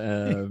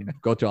and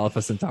go to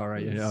Alpha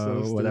Centauri, you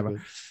know, so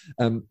whatever.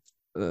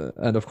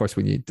 And of course,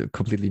 we need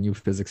completely new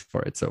physics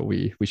for it. So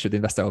we should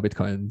invest our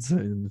bitcoins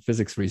in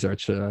physics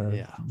research.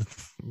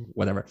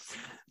 Whatever.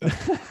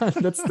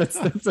 that's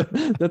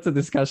a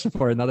discussion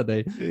for another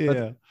day.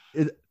 Yeah.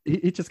 But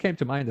it just came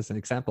to mind as an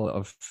example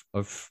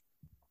of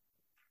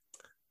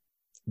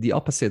the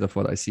opposite of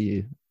what I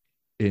see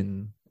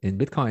in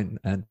Bitcoin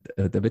and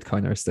the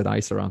Bitcoiners that I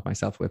surround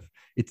myself with.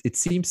 It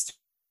seems to,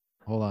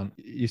 Hold on.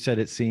 You said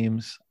it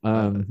seems.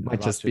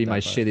 might just be my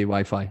shitty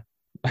Wi-Fi.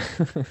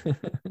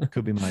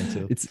 Could be mine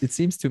too. It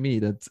seems to me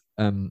that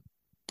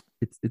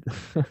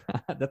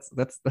that's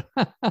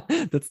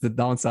that's the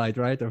downside,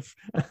 right, of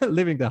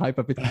living the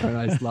hyper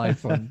Bitcoinized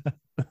life on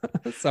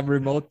some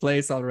remote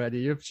place already.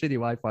 You have shitty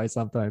Wi-Fi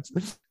sometimes.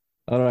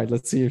 All right,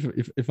 let's see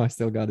if I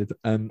still got it.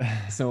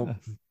 So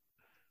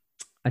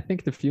I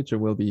think the future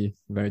will be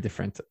very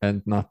different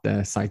and not the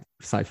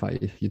sci-fi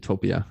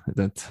utopia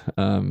that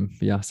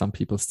some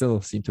people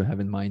still seem to have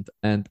in mind.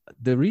 And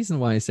the reason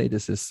why I say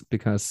this is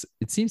because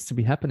it seems to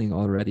be happening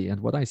already.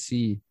 And what I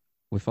see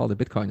with all the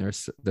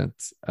Bitcoiners that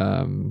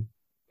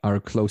are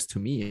close to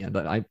me, and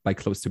by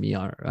close to me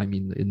I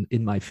mean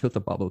in my filter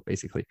bubble,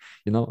 basically,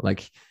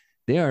 like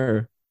they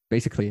are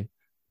basically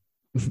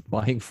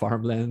buying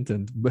farmland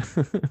and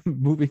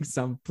moving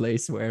some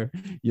place where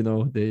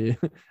they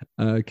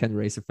can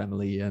raise a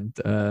family and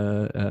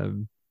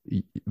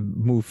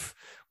move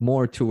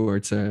more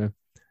towards a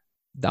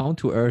down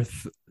to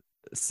earth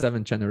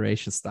 7th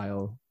generation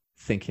style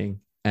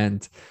thinking.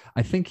 And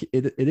I think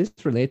it is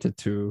related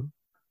to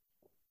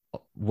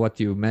what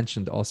you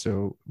mentioned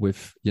also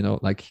with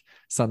like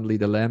suddenly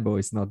the Lambo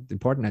is not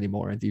important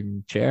anymore, and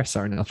even chairs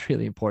are not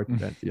really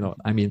important. And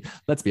I mean,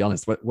 let's be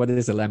honest, what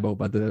is a Lambo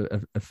but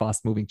a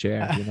fast moving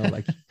chair?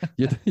 Like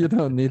you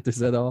don't need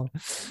this at all.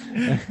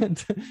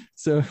 And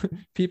so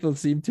people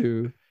seem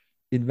to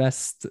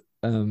invest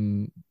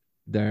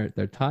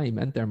their time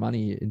and their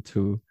money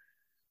into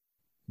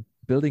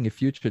building a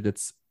future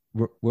that's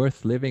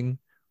worth living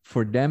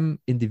for them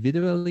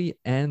individually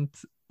and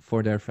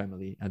for their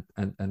family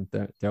and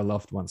their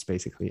loved ones,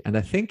 basically. And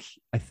I think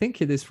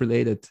it is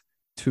related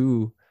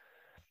to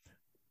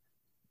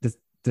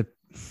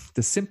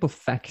the simple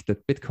fact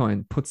that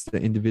Bitcoin puts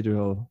the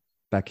individual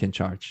back in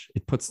charge.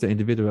 It puts the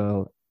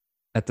individual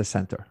at the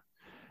center.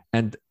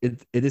 And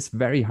it is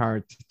very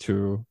hard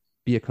to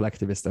be a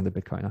collectivist and a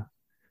Bitcoiner.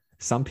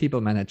 Some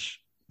people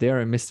manage.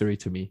 They're a mystery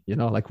to me,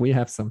 like we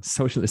have some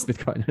socialist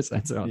Bitcoiners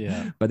and so on.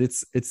 Yeah. But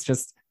it's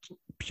just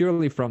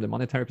purely from the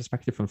monetary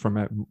perspective and from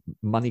a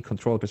money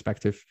control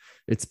perspective,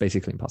 it's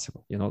basically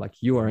impossible. Like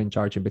you are in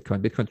charge in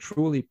Bitcoin. Bitcoin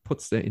truly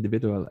puts the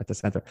individual at the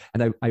center.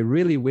 And I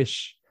really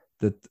wish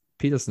that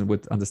Peterson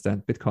would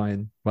understand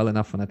Bitcoin well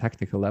enough on a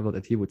technical level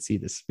that he would see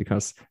this,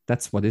 because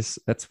that's what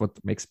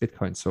makes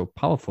Bitcoin so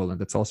powerful,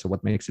 and that's also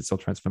what makes it so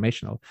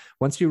transformational.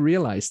 Once you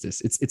realize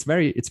this, it's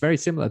very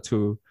similar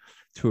to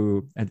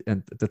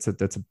and that's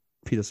a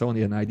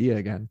Petersonian idea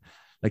again.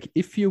 Like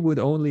if you would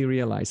only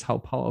realize how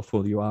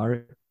powerful you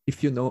are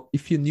if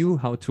you knew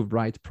how to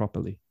write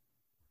properly,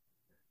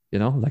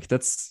 like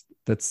that's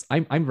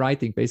I'm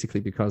writing basically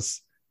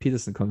because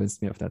Peterson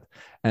convinced me of that,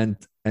 and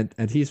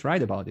he's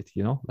right about it.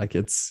 Like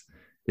it's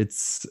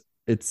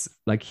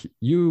like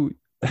you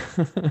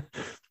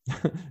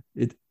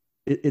it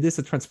is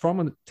a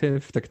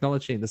transformative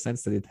technology in the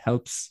sense that it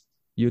helps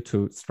you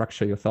to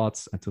structure your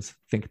thoughts and to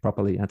think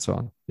properly and so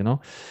on,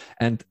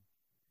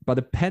 but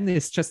a pen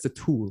is just a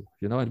tool,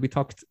 and we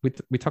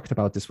talked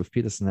about this with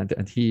Peterson,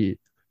 and he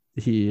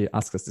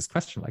asked us this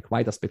question, like,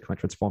 why does Bitcoin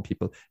transform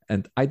people?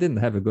 And I didn't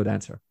have a good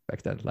answer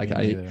back then. Like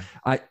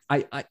I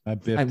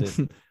biffed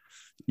it.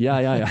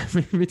 Yeah.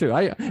 Me too.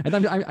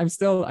 I'm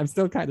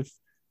still kind of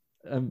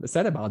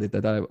sad about it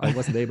that I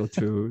wasn't able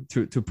to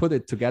put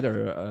it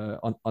together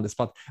on the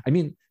spot. I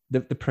mean,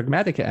 the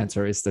pragmatic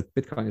answer is that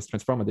Bitcoin is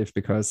transformative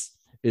because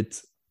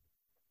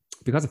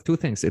of two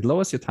things. It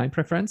lowers your time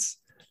preference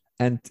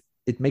and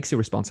it makes you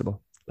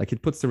responsible. Like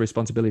it puts the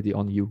responsibility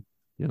on you,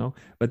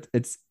 but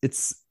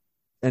it's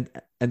and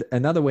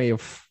another way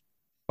of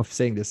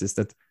saying this is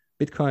that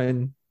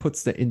Bitcoin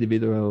puts the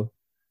individual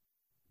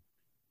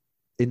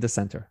in the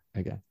center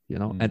again,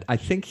 and I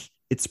think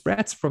it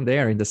spreads from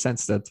there in the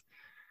sense that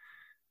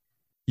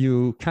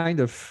you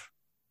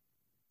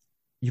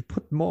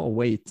put more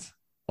weight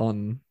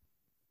on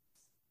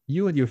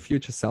you and your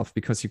future self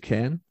because you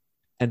can,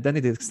 and then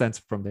it extends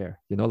from there.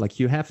 Like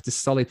you have this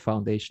solid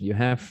foundation. You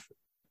have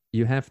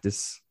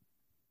this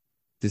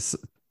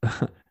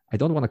I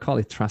don't want to call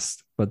it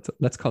trust, but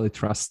let's call it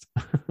trust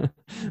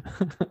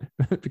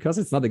because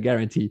it's not a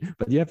guarantee,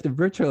 but you have the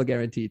virtual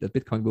guarantee that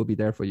Bitcoin will be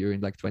there for you in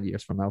like 20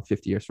 years from now,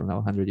 50 years from now,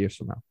 100 years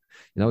from now.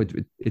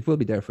 It will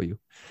be there for you.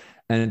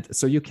 And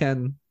so you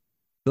can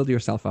build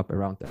yourself up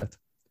around that.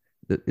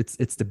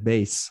 It's the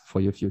base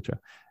for your future.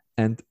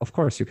 And of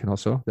course, you can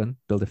also then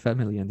build a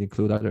family and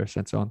include others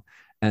and so on.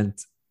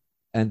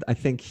 And I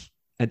think,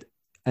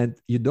 and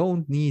you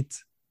don't need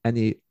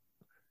any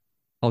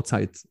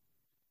outside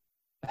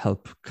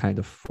help kind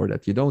of for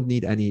that. You don't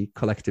need any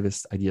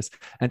collectivist ideas.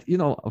 And,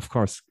 of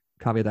course,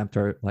 caveat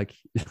emptor, like,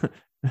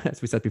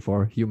 as we said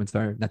before, humans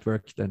are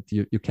networked and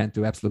you can't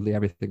do absolutely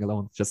everything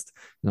alone. Just,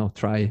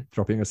 try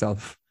dropping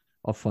yourself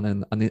off on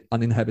an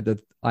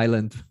uninhabited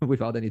island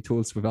without any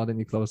tools, without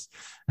any clothes.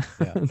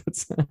 Yeah.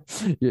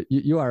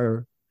 you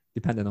are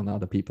dependent on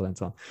other people and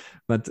so on.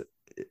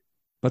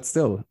 But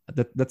still,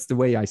 that's the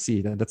way I see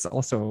it. And that's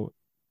also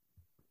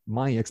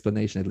my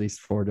explanation, at least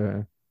for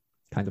the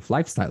kind of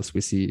lifestyles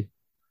we see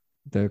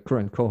the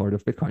current cohort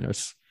of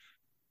Bitcoiners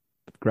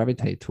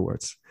gravitate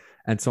towards.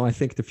 And so I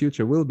think the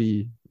future will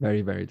be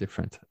very, very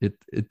different.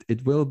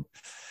 It will.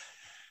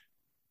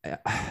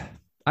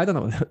 I don't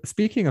know.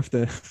 Speaking of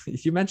the,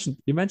 you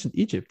mentioned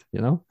Egypt.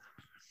 You know,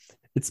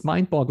 it's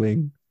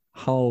mind-boggling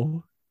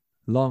how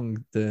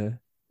long the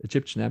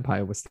Egyptian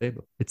empire was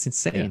stable. It's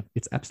insane. Yeah.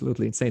 It's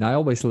absolutely insane. I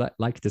always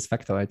like this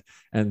factoid,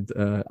 and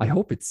I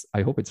hope it's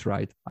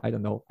right. I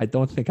don't know. I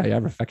don't think I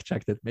ever fact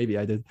checked it. Maybe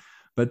I did,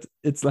 but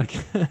it's like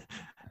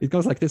it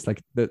goes like this: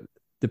 like the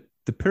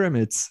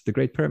pyramids, the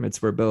Great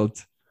Pyramids, were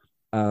built.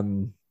 I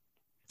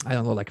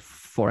don't know, like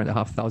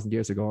 4,500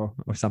 years ago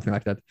or something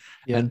like that.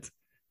 Yeah. And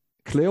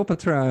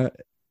Cleopatra,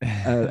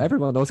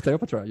 everyone knows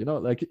Cleopatra. You know,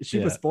 like she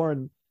was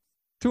born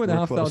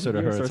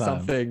 2,500 years or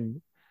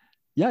something.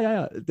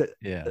 Yeah.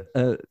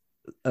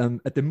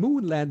 At the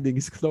moon landing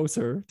is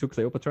closer to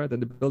Cleopatra than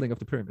the building of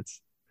the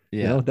pyramids.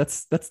 Yeah, you know,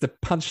 that's the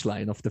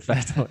punchline of the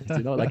factoid.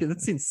 You know, like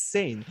it's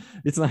insane.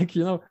 It's like,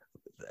 you know,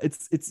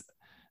 it's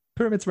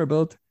pyramids were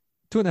built,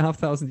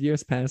 2,500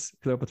 years past,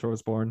 Cleopatra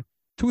was born.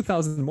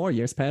 2,000 more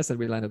years pass and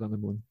we landed on the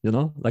moon. You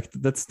know, like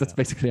that's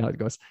basically how it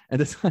goes.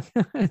 And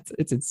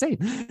it's insane.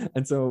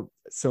 And so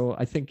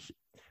I think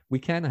we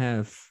can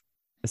have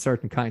a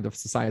certain kind of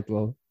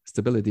societal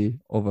stability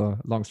over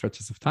long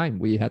stretches of time.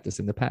 We had this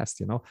in the past,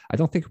 you know. I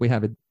don't think we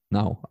have it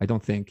now. I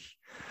don't think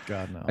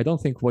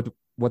what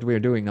we're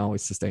doing now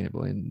is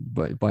sustainable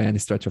by any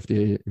stretch of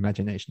the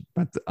imagination.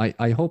 But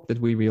I hope that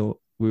we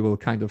will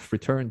kind of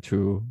return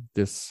to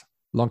this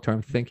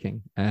long-term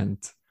thinking and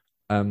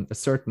a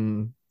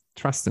certain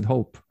trust and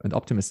hope and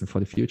optimism for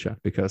the future,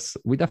 because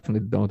we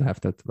definitely don't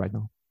have that right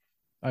now.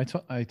 I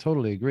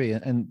totally agree.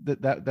 And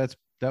that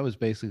was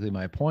basically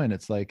my point.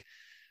 It's like,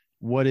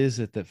 what is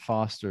it that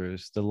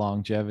fosters the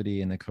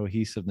longevity and the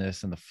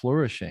cohesiveness and the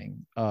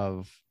flourishing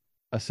of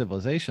a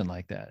civilization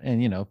like that?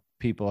 And, you know,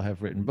 people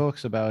have written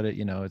books about it.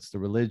 You know, it's the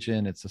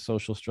religion, it's the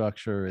social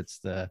structure, it's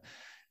the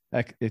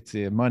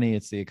money,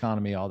 it's the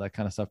economy, all that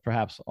kind of stuff,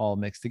 perhaps all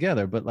mixed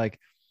together. But like,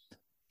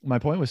 my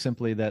point was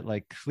simply that,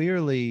 like,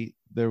 clearly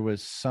there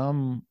was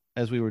some,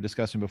 as we were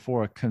discussing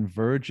before, a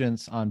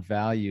convergence on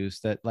values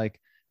that, like,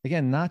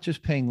 again, not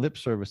just paying lip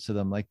service to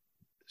them, like,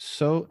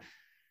 so,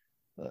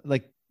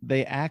 like,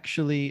 they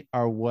actually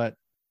are what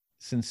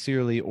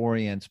sincerely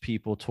orients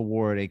people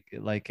toward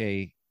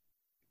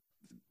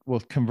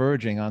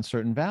converging on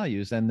certain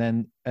values. And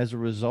then as a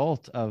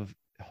result of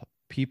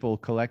people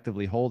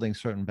collectively holding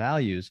certain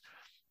values,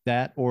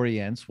 that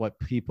orients what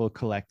people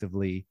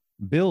collectively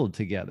build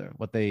together,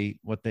 what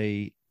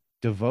they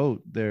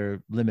devote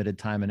their limited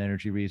time and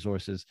energy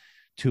resources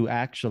to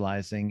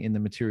actualizing in the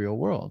material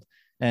world.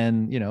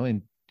 And, you know,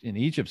 in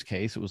Egypt's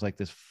case, it was like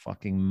this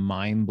fucking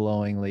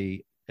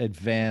mind-blowingly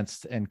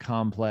advanced and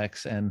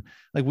complex, and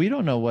like, we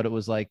don't know what it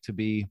was like to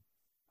be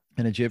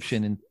an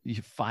Egyptian in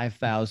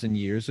 5,000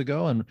 years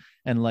ago,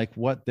 and like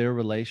what their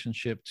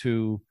relationship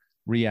to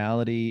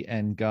reality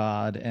and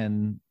God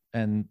and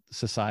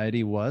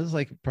society was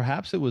like.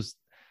 Perhaps it was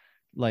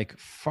like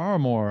far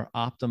more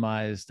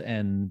optimized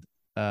and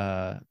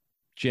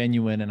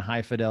genuine and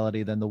high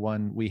fidelity than the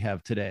one we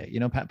have today.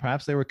 You know,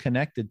 perhaps they were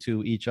connected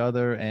to each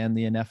other and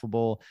the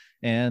ineffable,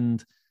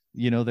 and,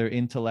 you know, their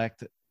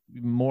intellect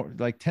more,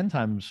 like 10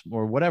 times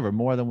or whatever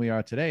more than we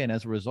are today. And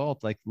as a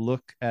result, like,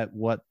 look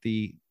what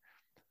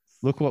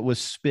was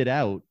spit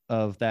out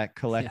of that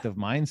collective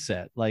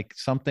mindset, like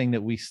something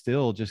that we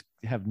still just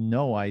have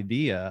no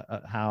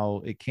idea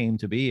how it came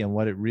to be and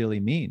what it really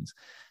means.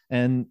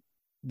 And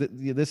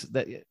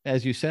that,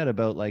 as you said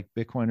about like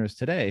Bitcoiners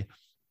today,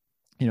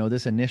 you know,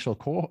 this initial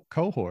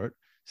cohort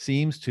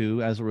seems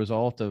to, as a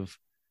result of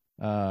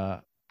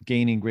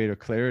gaining greater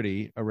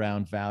clarity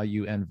around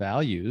value and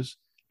values,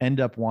 end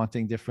up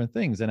wanting different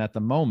things. And at the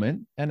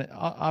moment, and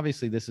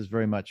obviously this is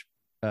very much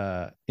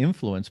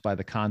influenced by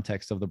the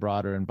context of the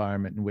broader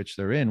environment in which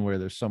they're in, where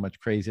there's so much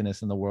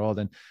craziness in the world.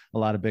 And a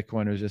lot of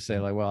Bitcoiners just say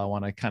like, well, I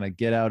want to kind of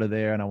get out of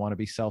there, and I want to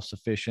be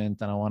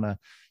self-sufficient, and I want to,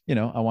 you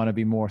know, I want to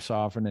be more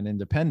sovereign and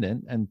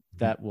independent. And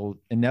that will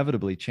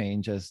inevitably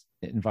change as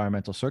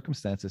environmental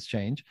circumstances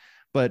change.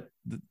 But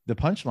the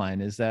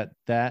punchline is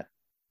that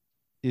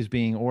is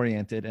being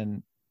oriented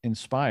and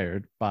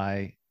inspired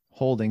by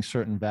holding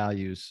certain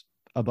values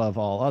above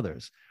all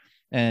others.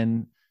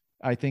 And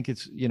I think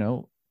it's, you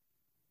know,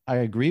 I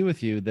agree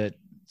with you that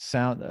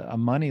a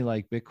money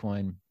like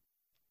Bitcoin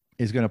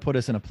is going to put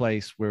us in a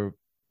place where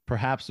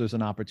perhaps there's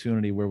an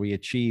opportunity where we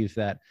achieve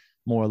that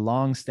more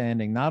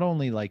long-standing, not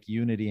only like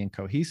unity and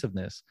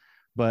cohesiveness,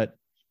 but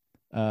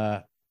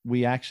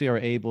we actually are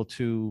able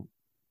to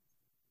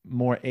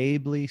more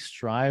ably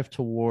strive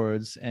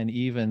towards and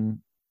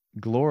even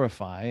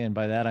glorify, and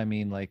by that I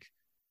mean like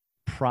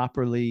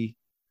properly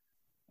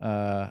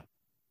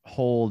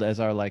hold as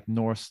our like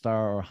North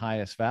Star or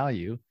highest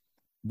value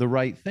the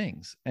right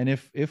things. And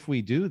if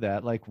we do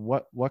that, like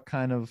what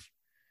kind of,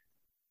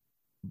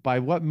 by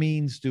what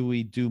means do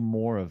we do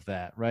more of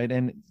that, right?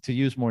 And to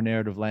use more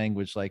narrative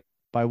language, like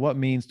by what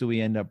means do we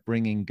end up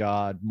bringing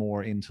God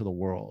more into the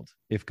world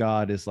if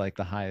God is like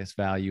the highest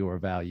value or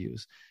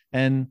values?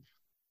 And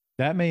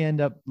that may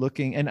end up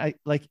looking, and I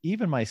like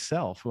even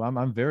myself, who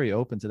I'm very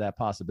open to that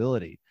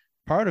possibility.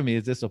 Part of me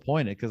is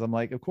disappointed because I'm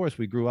like, of course,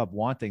 we grew up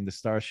wanting the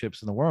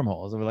starships and the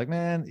wormholes. And we're like,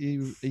 man,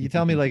 you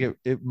tell me like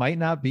it might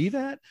not be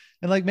that.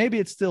 And like maybe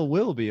it still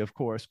will be, of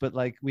course, but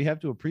like we have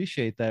to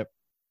appreciate that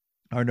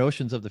our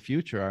notions of the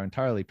future are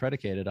entirely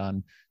predicated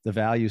on the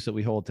values that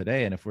we hold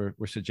today. And if we're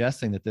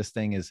suggesting that this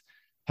thing is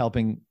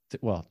helping to,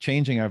 well,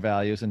 changing our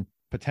values and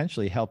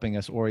potentially helping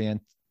us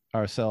orient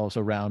ourselves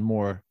around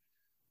more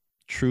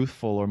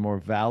truthful or more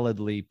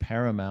validly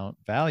paramount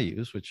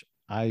values, which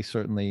I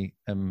certainly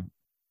am,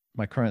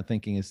 my current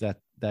thinking is that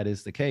that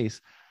is the case,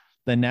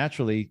 then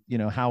naturally, you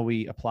know, how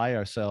we apply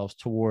ourselves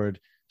toward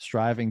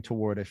striving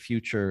toward a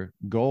future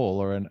goal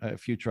or a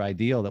future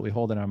ideal that we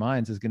hold in our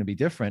minds is going to be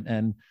different.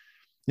 And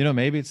you know,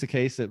 maybe it's the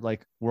case that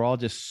like we're all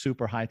just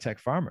super high tech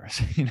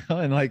farmers, you know,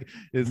 and like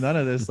there's none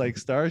of this like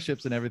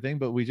starships and everything,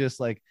 but we just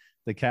like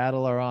the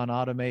cattle are on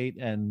automate,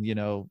 and you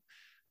know,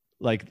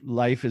 like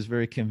life is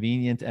very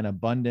convenient and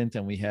abundant,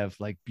 and we have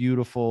like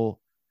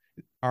beautiful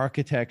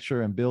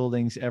architecture and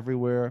buildings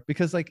everywhere.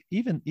 Because like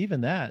even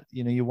that,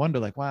 you know, you wonder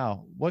like,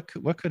 wow, what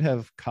could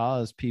have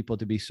caused people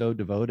to be so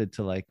devoted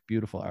to like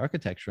beautiful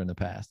architecture in the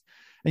past?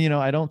 And you know,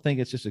 I don't think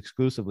it's just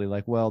exclusively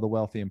like, well, the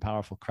wealthy and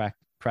powerful crack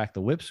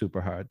the whip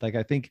super hard. Like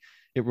I think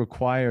it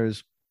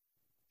requires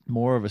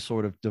more of a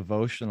sort of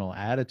devotional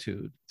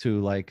attitude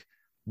to like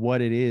what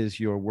it is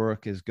your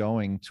work is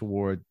going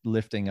toward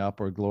lifting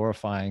up or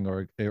glorifying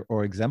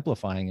or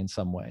exemplifying in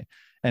some way.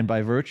 And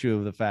by virtue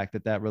of the fact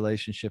that that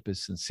relationship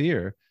is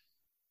sincere,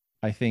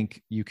 I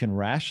think you can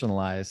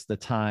rationalize the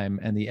time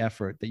and the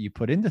effort that you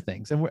put into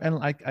things. And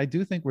I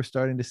do think we're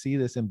starting to see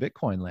this in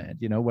Bitcoin land,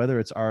 you know, whether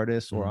it's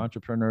artists or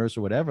entrepreneurs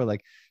or whatever,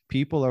 like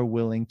people are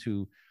willing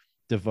to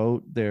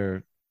devote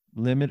their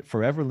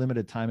forever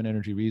limited time and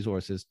energy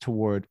resources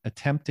toward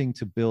attempting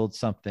to build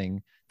something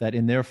that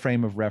in their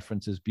frame of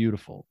reference is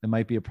beautiful. It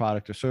might be a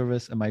product or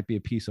service, it might be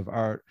a piece of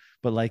art,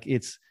 but like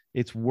it's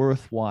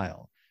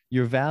worthwhile.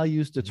 Your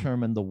values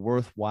determine the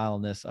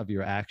worthwhileness of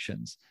your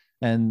actions.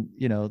 And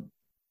you know,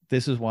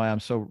 this is why I'm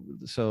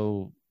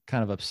so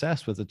kind of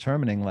obsessed with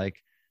determining like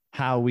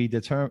how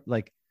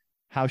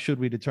should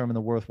we determine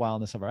the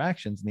worthwhileness of our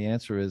actions? And the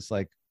answer is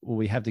like, well,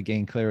 we have to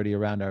gain clarity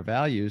around our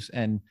values.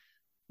 And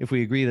if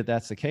we agree that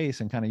that's the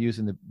case, and kind of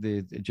using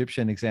the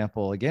Egyptian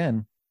example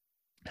again,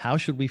 how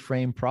should we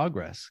frame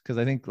progress? Because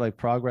I think like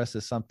progress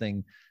is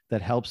something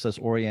that helps us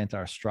orient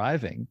our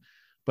striving.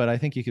 But I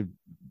think you could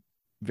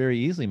very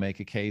easily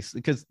make a case,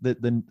 because the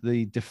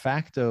de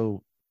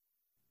facto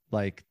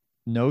like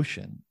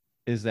notion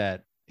is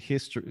that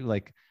history,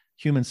 like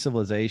human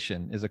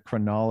civilization, is a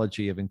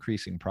chronology of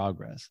increasing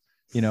progress,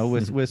 you know,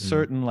 with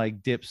certain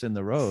like dips in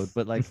the road.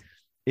 But like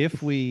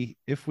if we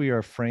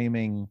are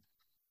framing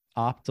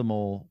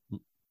optimal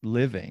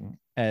living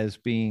as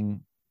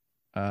being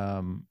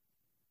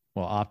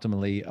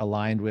optimally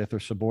aligned with or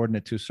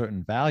subordinate to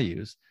certain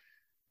values,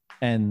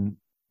 and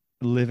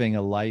living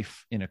a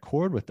life in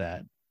accord with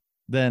that,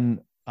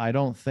 then I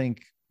don't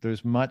think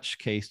there's much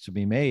case to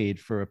be made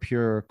for a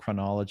pure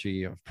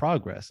chronology of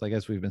progress. Like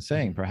as we've been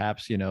saying,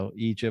 perhaps, you know,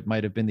 Egypt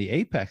might have been the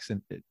apex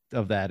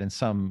of that in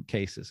some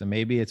cases, and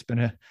maybe it's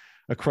been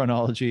a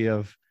chronology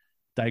of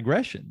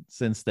digression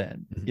since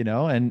then, you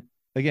know. And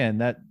again,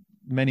 that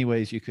many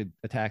ways you could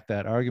attack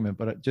that argument,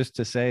 but just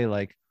to say,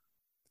 like,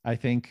 I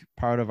think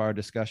part of our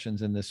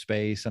discussions in this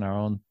space and our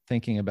own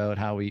thinking about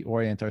how we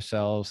orient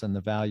ourselves and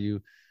the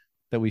value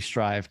that we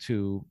strive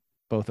to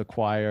both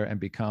acquire and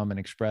become and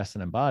express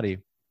and embody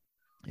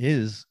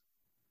is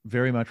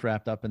very much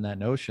wrapped up in that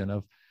notion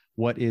of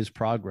what is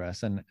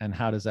progress, and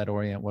how does that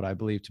orient what I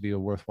believe to be a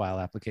worthwhile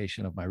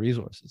application of my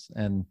resources.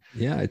 And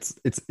yeah, it's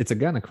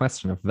again a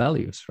question of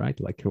values, right?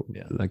 Like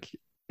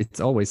it's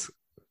always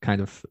kind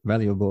of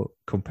valuable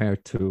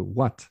compared to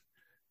what.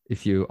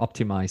 If you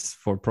optimize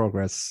for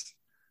progress,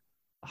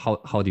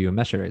 how do you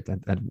measure it,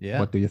 and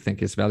what do you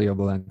think is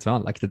valuable, and so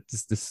on? Like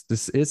this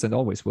is and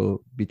always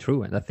will be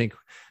true. And I think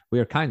we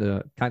are kind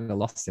of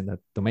lost in that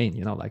domain,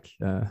 you know, like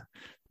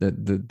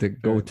the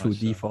go-to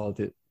default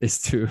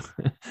is to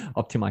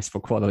optimize for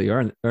quality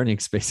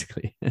earnings,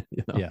 basically,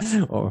 you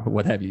know, or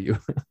what have you.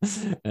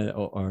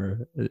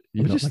 or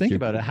you know, just think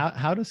about it.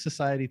 How does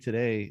society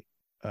today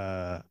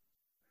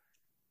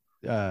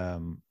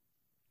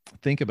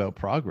think about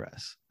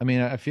progress? I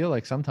mean, I feel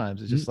like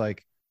sometimes it's just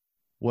like,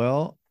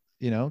 well,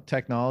 you know,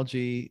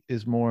 technology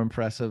is more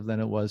impressive than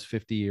it was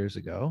 50 years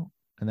ago,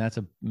 and that's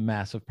a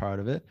massive part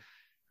of it.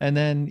 And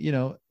then, you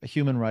know,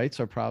 human rights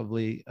are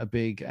probably a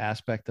big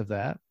aspect of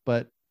that,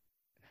 but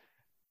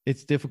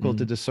it's difficult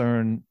to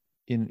discern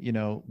in, you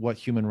know, what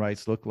human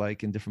rights look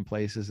like in different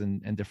places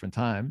and different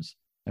times,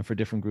 and for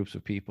different groups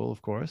of people,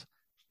 of course.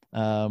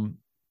 And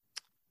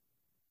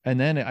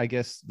then I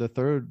guess the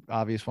third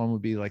obvious one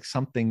would be like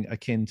something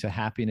akin to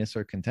happiness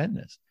or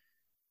contentness.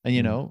 And,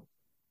 you know,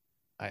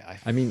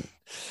 I mean,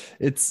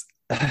 it's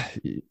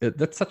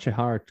that's such a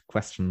hard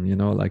question, you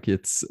know, like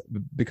it's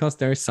because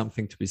there is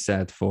something to be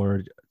said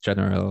for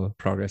general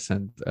progress.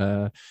 And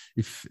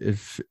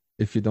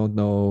if you don't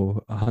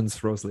know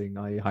Hans Rosling,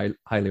 I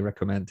highly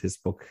recommend his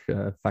book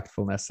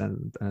Factfulness,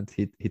 and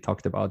he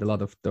talked about a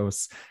lot of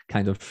those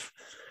kind of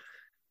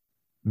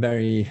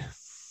very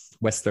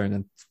Western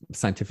and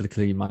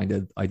scientifically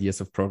minded ideas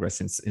of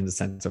progress in the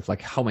sense of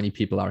like how many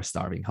people are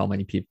starving, how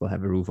many people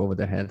have a roof over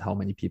their head, how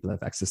many people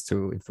have access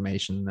to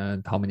information,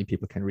 and how many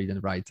people can read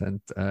and write and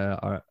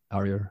are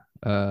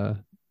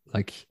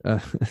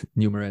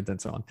numerate and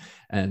so on.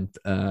 And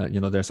you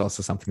know, there's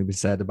also something to be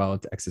said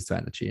about access to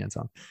energy and so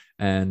on.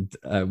 And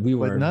we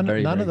were but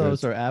very of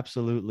those good. are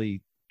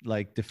absolutely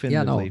like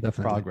definitively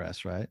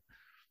progress, right?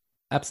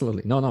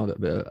 Absolutely, no,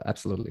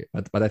 absolutely.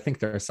 But I think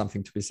there's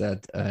something to be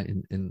said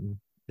in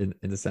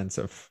the sense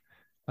of,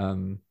 I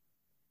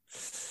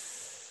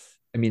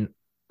mean,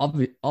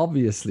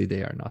 obviously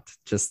they are not.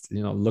 Just,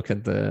 you know, look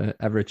at the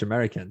average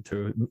American.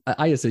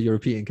 I as a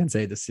European can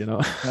say this, you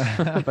know,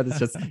 but it's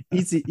just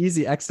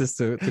easy access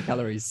to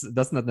calories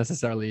does not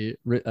necessarily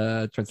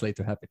translate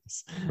to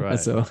happiness. Right.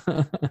 So,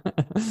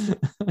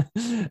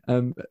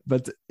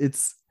 but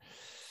it's,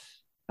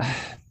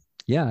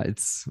 yeah,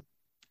 it's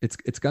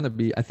gonna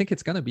be. I think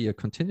it's gonna be a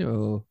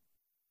continual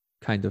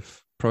kind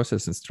of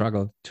process and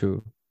struggle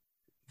to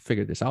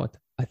figure this out.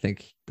 I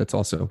think that's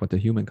also what the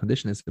human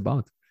condition is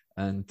about.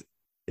 And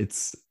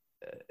it's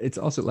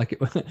also like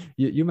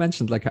you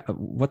mentioned, like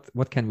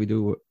what can we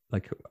do,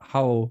 like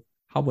how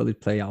will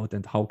it play out,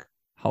 and how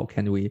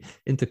can we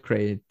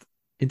integrate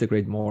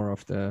more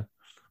of the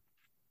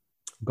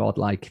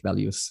godlike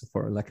values,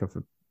 for lack of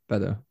a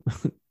better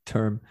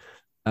term,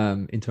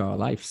 into our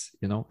lives,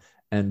 you know.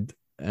 And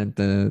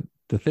the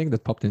thing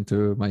that popped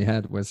into my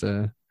head was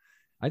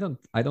I don't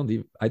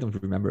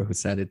remember who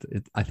said it.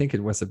 I think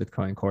it was a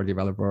Bitcoin core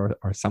developer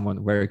or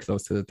someone very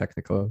close to the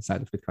technical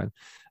side of Bitcoin.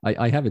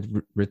 I have it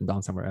written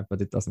down somewhere,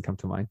 but it doesn't come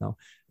to mind now.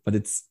 But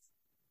it's,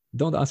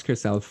 don't ask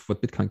yourself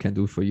what Bitcoin can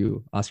do for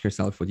you. Ask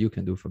yourself what you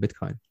can do for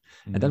Bitcoin.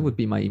 Mm-hmm. And that would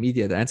be my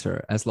immediate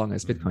answer, as long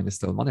as Bitcoin is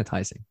still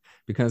monetizing,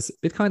 because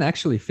Bitcoin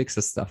actually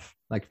fixes stuff.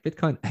 Like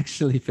Bitcoin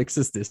actually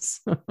fixes this.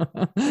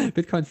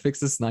 Bitcoin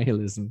fixes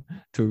nihilism,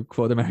 to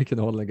quote American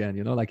Hodl again,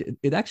 you know, like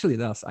it actually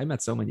does. I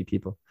met so many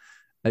people.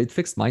 It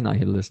fixed my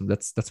nihilism,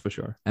 that's for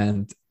sure.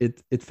 And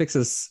it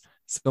fixes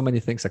so many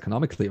things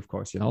economically, of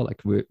course, you know,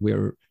 like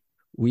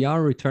we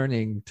are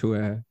returning to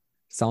a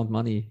sound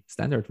money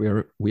standard.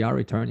 We are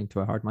returning to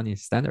a hard money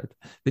standard.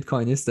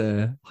 Bitcoin is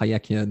the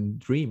Hayekian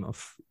dream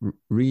of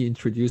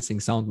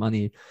reintroducing sound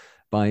money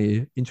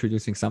by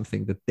introducing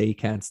something that they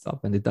can't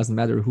stop. And it doesn't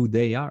matter who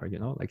they are, you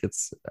know, like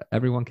it's,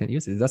 everyone can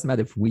use it. It doesn't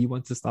matter if we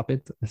want to stop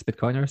it as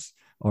Bitcoiners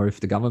or if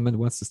the government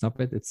wants to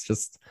stop it. It's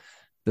just,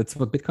 that's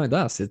what Bitcoin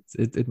does.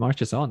 It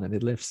marches on and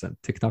it lives. And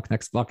TikTok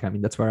next block, I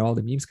mean, that's where all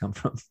the memes come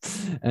from.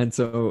 And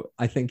so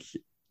I think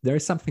there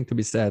is something to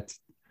be said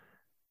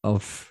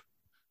of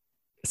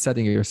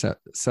setting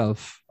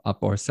yourself up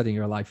or setting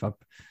your life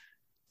up,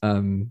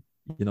 you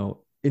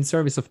know, in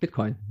service of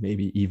Bitcoin,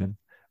 maybe even.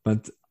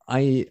 But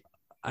I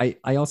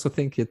also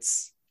think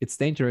it's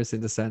dangerous in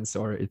the sense,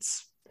 or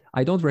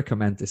I don't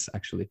recommend this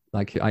actually.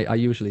 Like I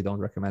usually don't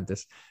recommend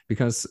this,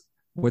 because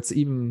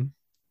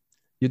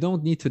you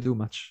don't need to do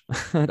much.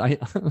 And I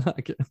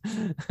like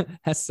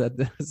has said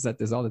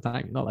this all the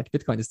time. You know, like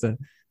Bitcoin is the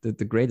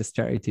greatest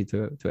charity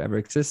to ever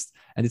exist,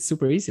 and it's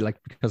super easy. Like,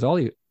 because all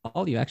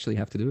you actually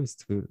have to do is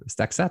to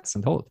stack sats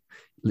and hold.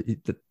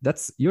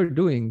 That's, you're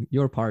doing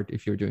your part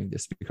if you're doing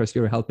this, because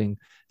you're helping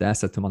the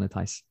asset to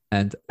monetize,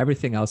 and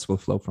everything else will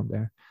flow from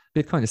there.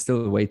 Bitcoin is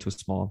still way too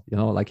small. You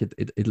know, like it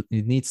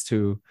needs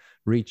to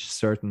reach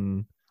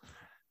certain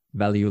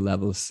value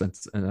levels, and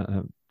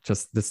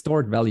just the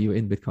stored value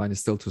in Bitcoin is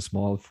still too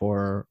small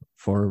for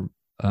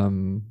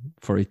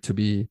it to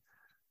be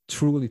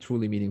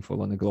truly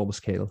meaningful on a global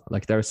scale.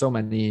 Like there are so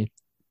many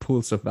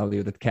pools of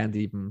value that can't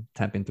even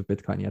tap into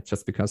Bitcoin yet,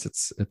 just because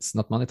it's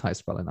not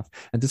monetized well enough.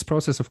 And this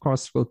process, of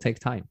course, will take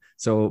time.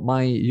 So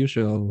my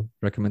usual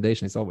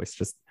recommendation is always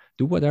just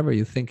do whatever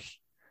you think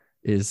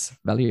is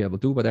valuable,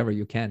 do whatever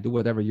you can, do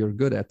whatever you're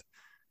good at,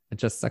 and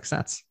just stack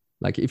sats.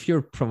 Like if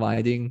you're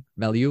providing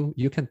value,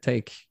 you can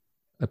take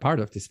a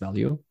part of this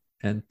value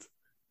and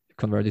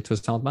convert it to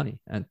sound money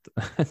and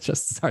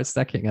just start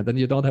stacking, and then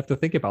you don't have to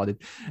think about it.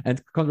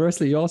 And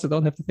conversely, you also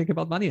don't have to think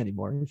about money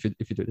anymore if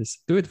you do this.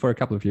 Do it for a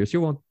couple of years.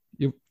 You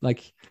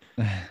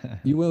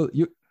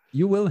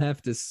will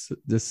have this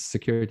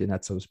security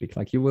net, so to speak.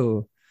 Like you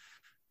will,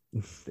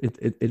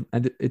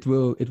 it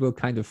will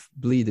kind of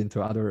bleed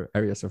into other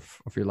areas of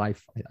your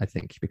life, I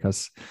think,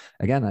 because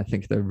again, I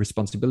think the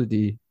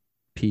responsibility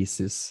piece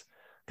is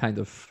kind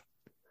of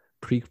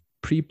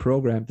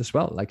pre-programmed as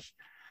well. Like,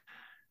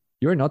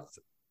 you're not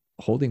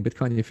holding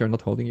Bitcoin if you're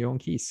not holding your own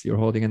keys. You're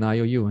holding an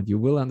IOU, and you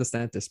will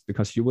understand this,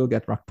 because you will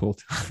get rug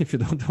pulled if you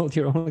don't hold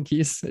your own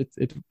keys.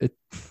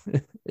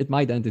 It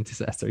might end in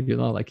disaster. You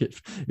know, like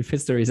if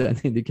history is an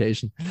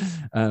indication,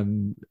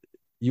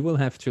 you will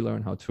have to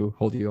learn how to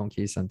hold your own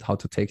keys and how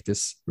to take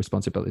this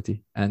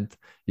responsibility, and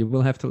you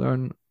will have to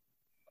learn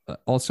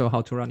also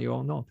how to run your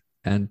own node.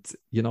 And,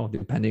 you know,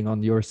 depending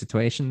on your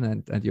situation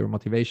and your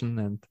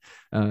motivation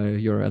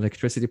and your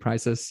electricity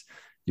prices,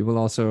 you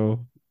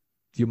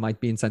might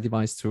be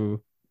incentivized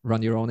to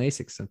run your own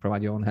ASICs and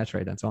provide your own hash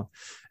rate and so on.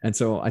 And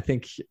so I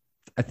think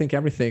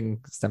everything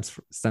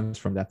stems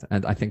from that.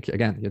 And I think,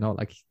 again, you know,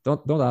 like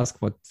don't ask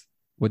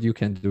what you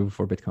can do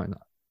for Bitcoin.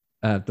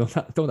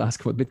 Don't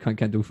ask what Bitcoin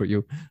can do for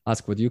you.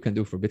 Ask what you can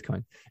do for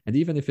Bitcoin. And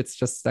even if it's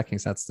just stacking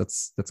sats,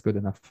 that's good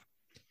enough.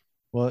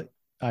 Well,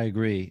 I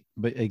agree,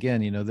 but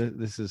again, you know,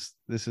 this is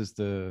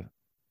the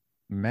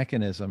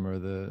mechanism or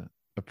the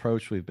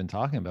approach we've been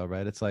talking about,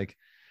 right? It's like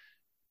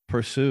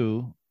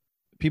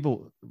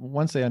people,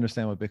 once they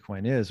understand what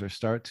Bitcoin is or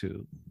start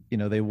to, you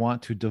know, they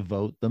want to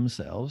devote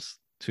themselves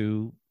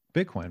to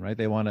Bitcoin, right?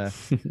 They want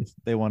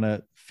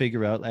to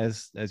figure out,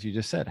 as you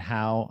just said,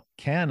 how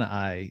can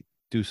I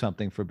do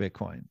something for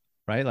Bitcoin,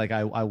 right? Like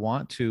I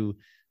want to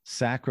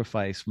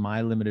sacrifice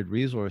my limited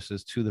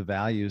resources to the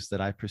values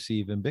that I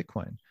perceive in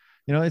Bitcoin.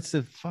 You know, it's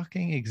the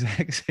fucking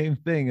exact same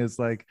thing as,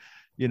 like,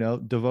 you know,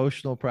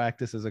 devotional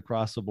practices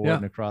across the board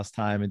and across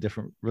time and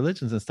different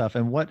religions and stuff.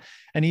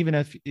 And even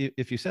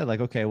if you said,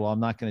 like, okay, well, I'm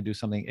not going to do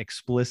something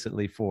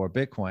explicitly for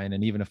Bitcoin,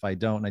 and even if I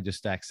don't, and I just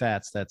stack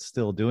sats, that's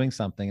still doing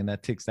something, and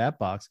that ticks that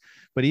box.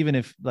 But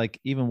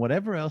even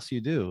whatever else you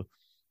do,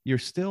 you're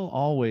still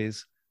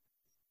always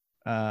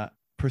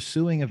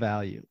pursuing a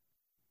value.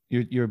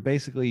 You're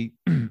basically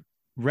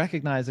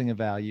recognizing a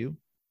value.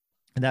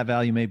 And that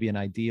value may be an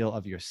ideal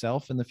of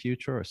yourself in the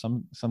future, or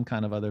some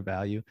kind of other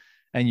value.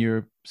 And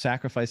you're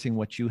sacrificing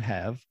what you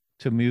have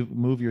to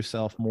move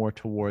yourself more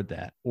toward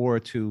that, or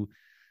to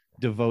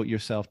devote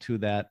yourself to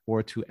that,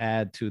 or to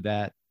add to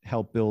that,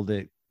 help build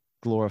it,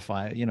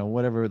 glorify it, you know,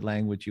 whatever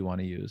language you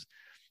want to use.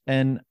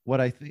 And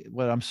what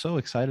I'm so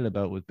excited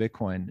about with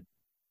Bitcoin,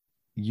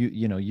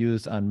 you know,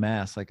 used en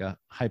masse, like a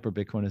hyper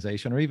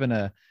Bitcoinization or even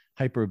a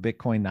hyper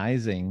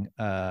Bitcoinizing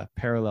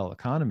parallel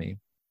economy,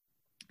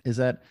 is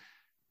that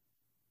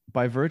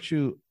by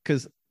virtue,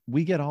 because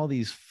we get all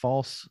these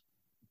false,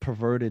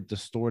 perverted,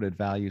 distorted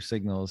value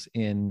signals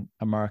in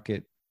a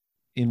market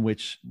in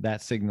which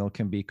that signal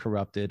can be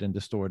corrupted and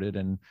distorted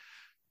and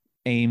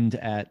aimed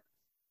at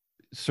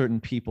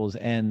certain people's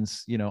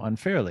ends, you know,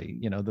 unfairly,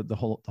 you know, the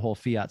whole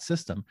fiat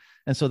system.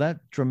 And so that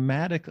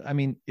I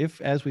mean,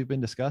 if, as we've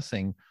been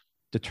discussing,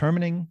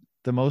 determining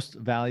the most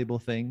valuable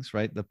things,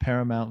 right, the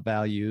paramount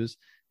values,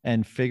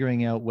 and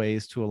figuring out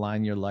ways to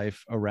align your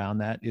life around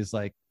that is,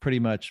 like, pretty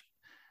much,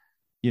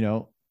 you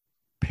know,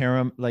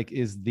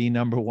 is the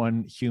number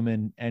one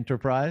human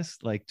enterprise,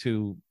 like,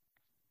 to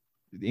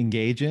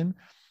engage in,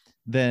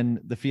 then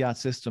the fiat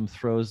system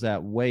throws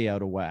that way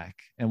out of whack,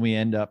 and we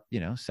end up, you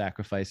know,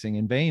 sacrificing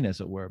in vain,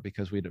 as it were,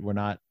 because we're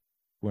not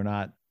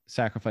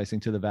sacrificing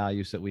to the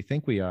values that we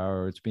think we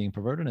are, or it's being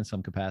perverted in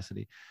some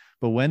capacity.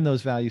 But when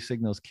those value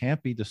signals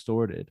can't be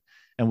distorted,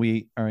 and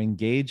we are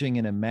engaging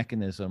in a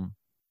mechanism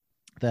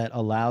that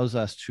allows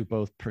us to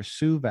both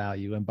pursue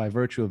value, and by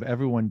virtue of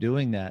everyone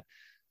doing that,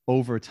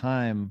 over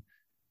time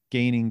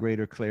gaining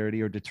greater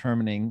clarity, or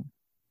determining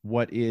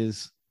what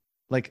is,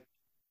 like,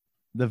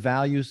 the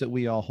values that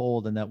we all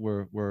hold and that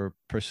we're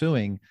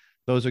pursuing,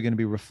 those are going to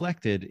be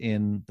reflected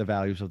in the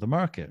values of the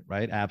market,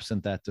 right?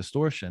 Absent that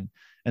distortion.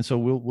 And so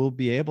we'll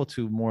be able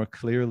to more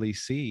clearly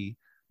see,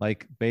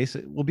 like,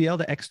 we'll be able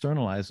to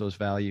externalize those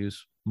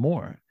values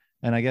more.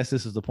 And I guess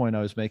this is the point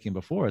I was making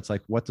before. It's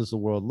like, what does the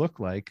world look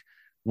like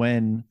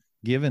when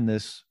given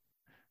this,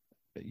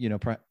 you know,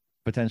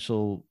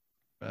 potential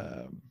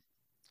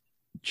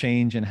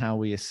change in how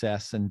we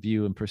assess and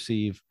view and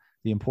perceive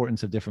the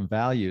importance of different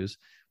values,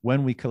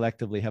 when we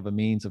collectively have a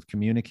means of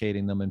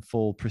communicating them in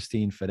full,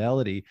 pristine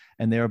fidelity,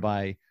 and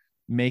thereby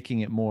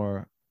making it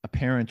more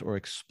apparent or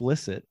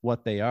explicit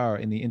what they are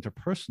in the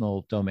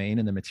interpersonal domain,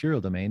 in the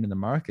material domain, in the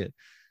market,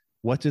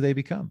 what do they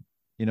become?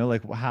 You know,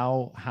 like,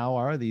 how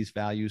are these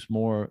values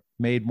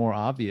made more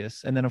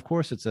obvious? And then, of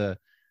course, it's a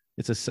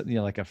you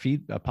know, like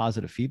a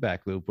positive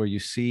feedback loop, where you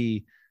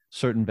see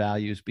certain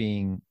values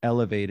being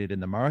elevated in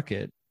the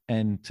market,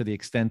 and to the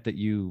extent that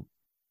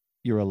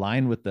you're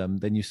aligned with them,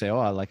 then you say,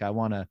 oh, like, I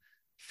want to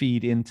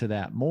feed into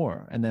that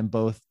more. And then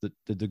both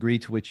the degree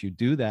to which you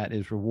do that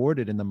is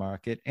rewarded in the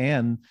market,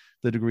 and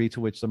the degree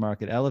to which the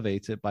market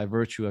elevates it by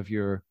virtue of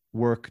your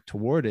work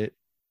toward it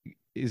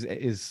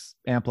is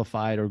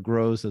amplified or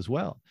grows as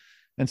well.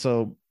 And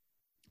so,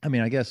 I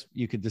mean, I guess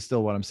you could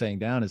distill what I'm saying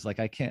down is, like,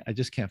 I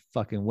just can't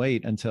fucking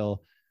wait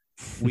until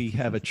we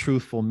have a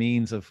truthful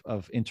means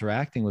of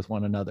interacting with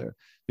one another,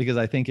 because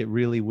I think it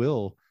really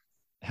will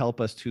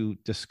help us to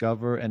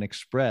discover and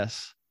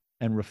express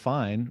and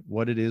refine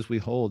what it is we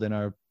hold in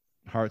our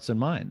hearts and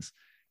minds.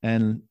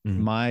 And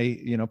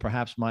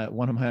perhaps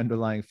one of my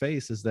underlying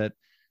faiths is that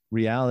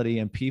reality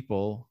and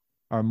people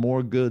are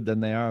more good than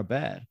they are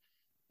bad.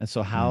 And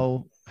so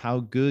how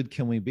good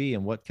can we be,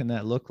 and what can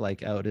that look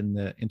like out in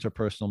the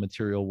interpersonal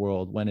material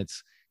world when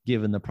it's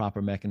given the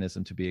proper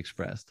mechanism to be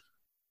expressed?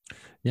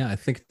 Yeah, I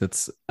think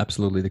that's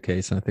absolutely the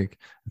case. And I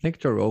think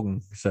Joe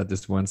Rogan said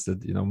this once,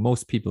 that, you know,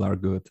 most people are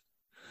good.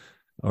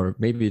 or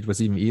maybe it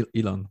was even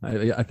Elon.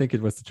 I think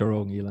it was the Joe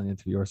Rogan Elon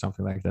interview or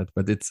something like that.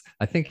 But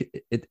I think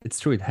it's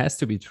true. It has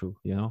to be true,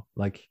 you know,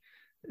 like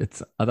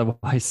it's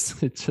otherwise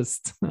it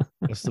just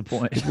What's the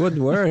point? it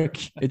wouldn't work.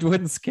 It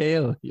wouldn't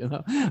scale, you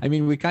know. I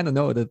mean, we kind of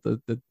know that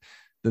that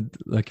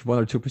like 1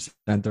 or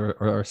 2%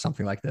 or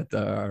something like that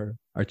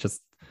are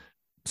just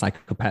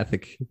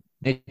psychopathic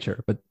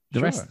nature, but the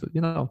Sure. rest,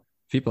 you know,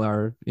 people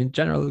are in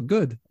general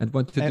good and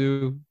want to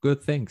do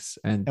good things,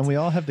 and we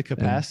all have the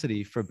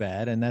capacity for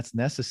bad, and that's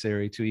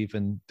necessary to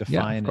even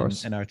define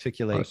and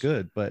articulate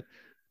good. But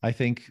I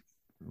think,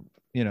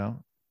 you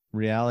know,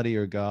 reality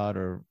or God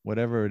or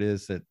whatever it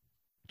is that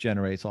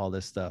generates all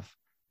this stuff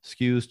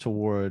skews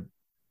toward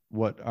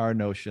what our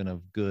notion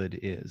of good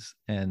is,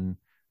 and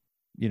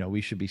you know,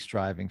 we should be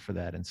striving for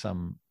that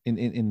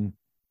in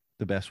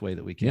the best way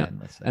that we can.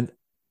 Let's say.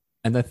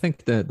 And I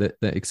think the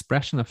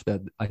expression of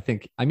that, I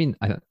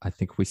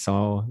think we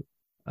saw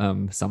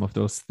some of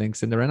those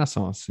things in the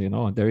Renaissance. You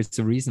know, there is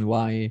a reason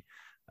why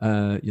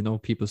you know,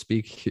 people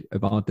speak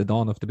about the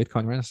dawn of the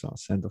Bitcoin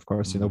Renaissance, and of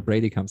course, you know,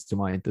 Brady comes to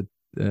mind, that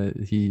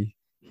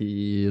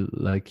he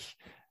like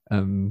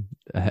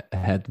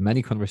had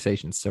many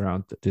conversations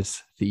around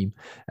this theme,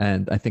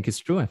 and I think it's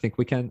true. I think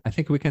we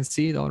can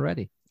see it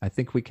already. I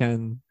think we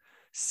can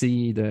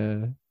see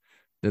the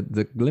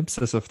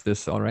glimpses of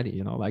this already.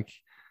 You know, like.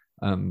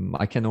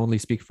 I can only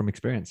speak from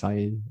experience.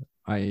 I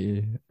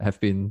have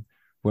been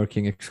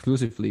working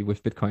exclusively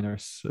with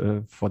Bitcoiners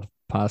for the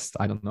past,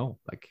 I don't know,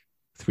 like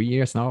 3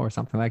 years now or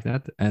something like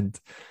that. And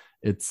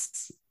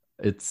it's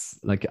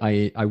like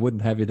I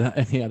wouldn't have it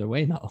any other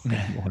way now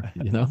anymore.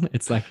 You know,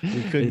 it's like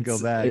you couldn't go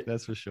back.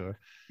 That's for sure.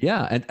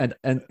 Yeah, and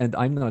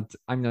I'm not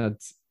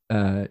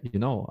you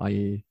know,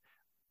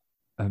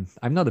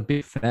 I'm not a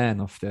big fan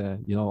of the,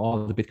 you know,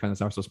 all the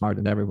Bitcoiners are so smart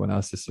and everyone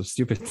else is so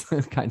stupid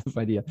kind of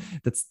idea.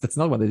 That's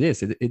not what it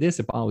is. It is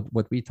about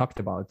what we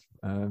talked about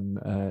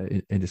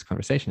in this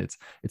conversation.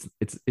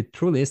 It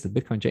truly is that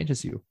Bitcoin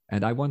changes you,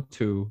 and I want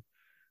to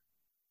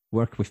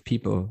work with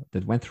people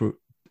that went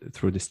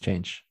through this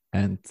change,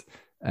 and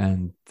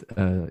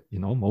you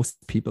know,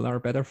 most people are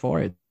better for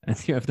it,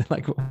 and you have the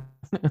like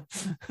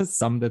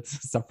some that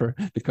suffer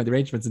Bitcoin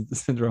derangement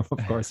syndrome,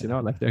 of course, you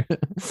know, like they're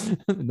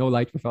no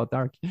light without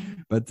dark,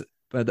 but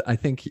I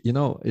think, you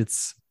know,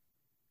 it's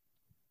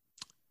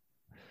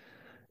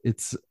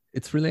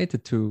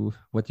related to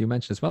what you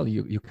mentioned as well.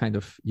 You kind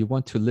of, you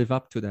want to live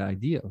up to the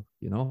ideal,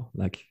 you know,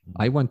 like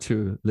I want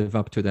to live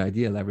up to the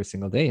ideal every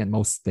single day, and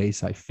most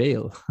days I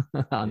fail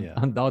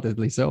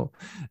undoubtedly so,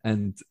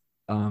 and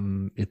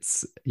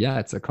it's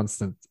a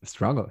constant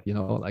struggle, you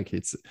know, like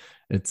it's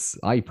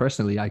I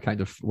personally, I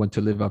kind of want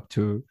to live up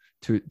to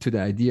the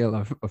ideal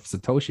of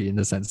Satoshi, in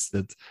the sense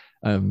that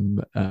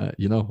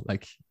you know,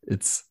 like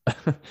it's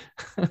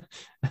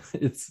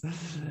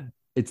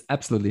it's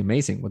absolutely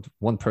amazing what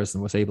one person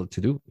was able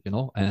to do, you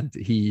know, and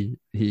he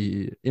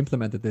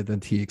implemented it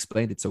and he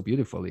explained it so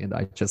beautifully, and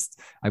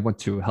I want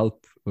to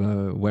help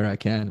where I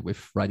can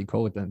with writing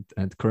code,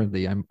 and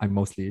currently I'm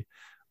mostly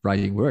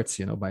writing words,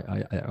 you know, but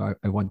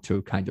I want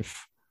to kind of,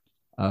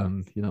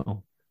 you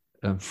know,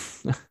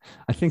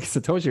 I think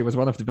Satoshi was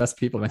one of the best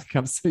people when it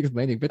comes to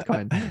explaining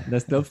Bitcoin. And I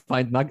still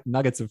find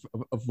nuggets of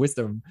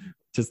wisdom,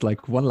 just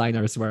like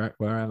one-liners where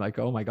I'm like,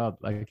 oh my God,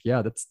 like,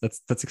 yeah, that's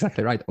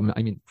exactly right.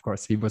 I mean, of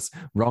course, he was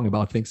wrong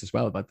about things as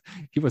well, but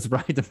he was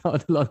right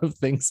about a lot of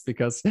things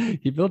because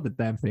he built the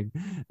damn thing.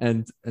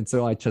 And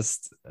so I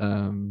just,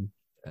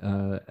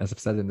 as I've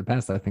said in the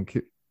past, I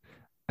think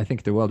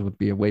the world would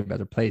be a way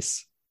better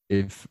place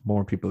if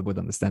more people would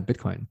understand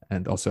Bitcoin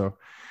and also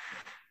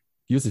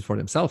use it for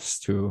themselves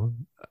to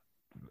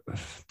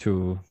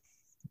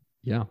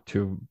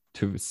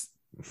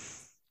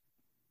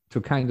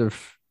kind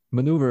of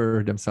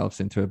maneuver themselves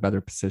into a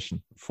better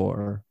position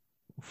for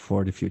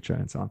the future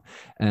and so on.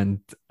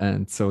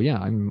 And so yeah,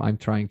 I'm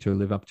trying to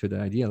live up to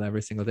the ideal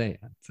every single day.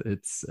 And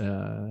it's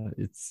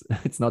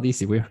not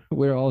easy.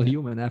 We're all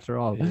human after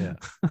all.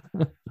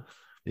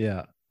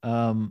 Yeah.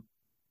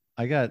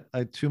 I got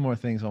 2 more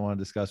things I want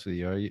to discuss with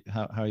you.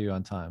 How are you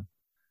on time?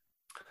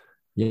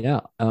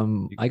 Yeah.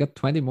 I got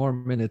 20 more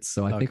minutes,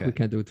 so I think we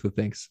can do 2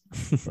 things.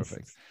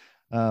 Perfect.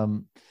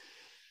 And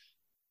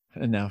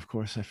now, of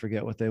course, I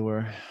forget what they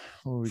were.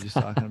 What were we just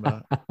talking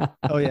about?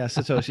 Oh yeah,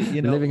 Satoshi.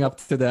 You know, living up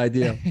to the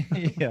idea.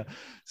 Yeah.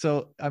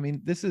 So I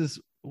mean, this is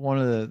one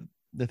of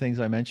the things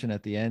I mentioned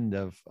at the end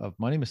of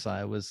Money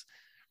Messiah was,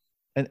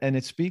 and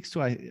it speaks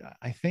to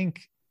I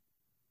think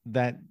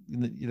that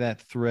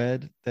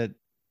thread that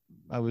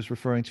I was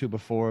referring to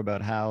before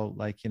about how,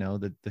 like, you know,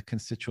 the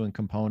constituent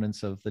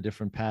components of the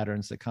different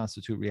patterns that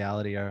constitute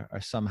reality are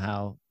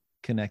somehow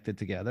connected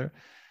together.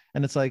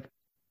 And it's like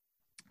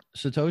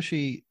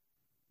Satoshi,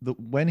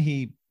 when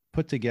he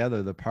put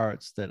together the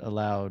parts that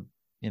allowed,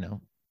 you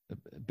know,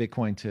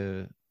 Bitcoin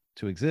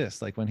to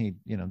exist, like when he,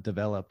 you know,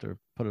 developed or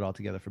put it all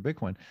together for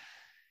Bitcoin,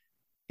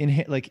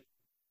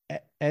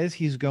 as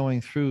he's going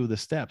through the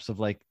steps of,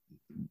 like,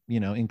 you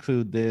know,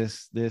 include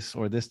this,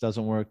 or this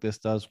doesn't work, this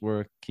does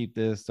work, keep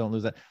this, don't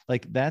lose that.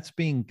 Like, that's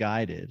being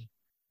guided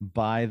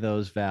by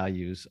those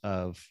values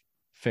of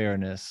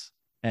fairness,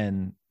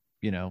 and,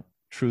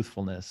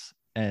 truthfulness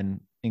and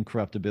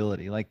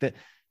incorruptibility, like that.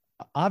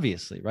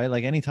 Obviously, right?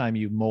 Like anytime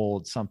you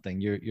mold something,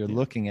 you're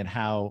looking at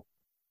how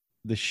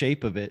the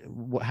shape of it,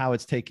 how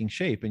it's taking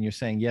shape, and you're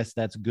saying, yes,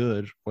 that's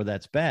good or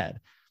that's bad.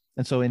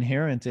 And so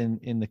inherent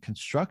in the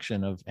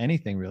construction of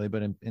anything really,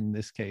 but in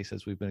this case,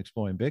 as we've been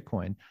exploring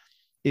Bitcoin,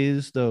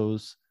 is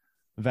those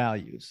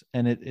values.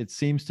 And it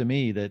seems to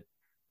me that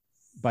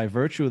by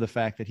virtue of the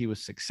fact that he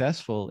was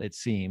successful, it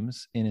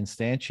seems, in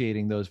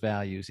instantiating those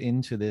values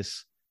into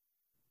this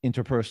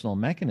interpersonal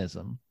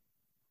mechanism,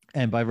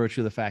 and by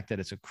virtue of the fact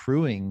that it's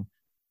accruing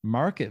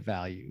market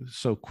value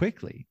so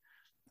quickly,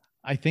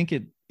 I think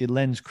it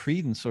lends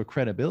credence or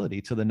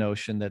credibility to the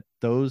notion that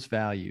those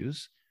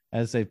values,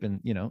 as they've been,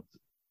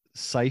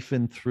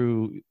 siphoned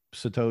through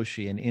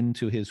Satoshi and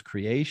into his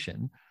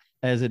creation,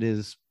 as it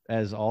is,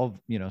 as all,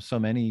 so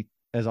many,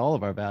 as all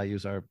of our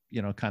values are,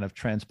 kind of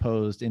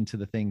transposed into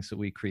the things that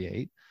we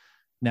create.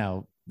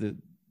 Now, the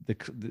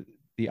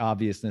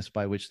obviousness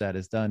by which that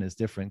is done is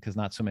different, because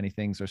not so many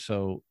things are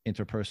so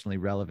interpersonally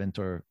relevant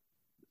or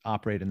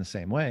operate in the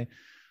same way.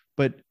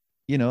 But,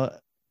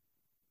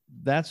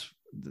 that's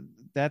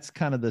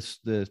kind of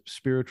the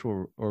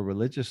spiritual or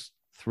religious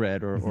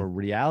thread or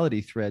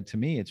reality thread to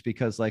me. It's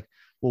because, like,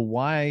 well,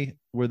 why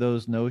were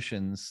those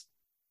notions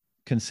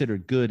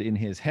considered good in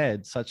his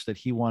head, such that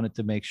he wanted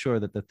to make sure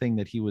that the thing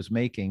that he was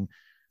making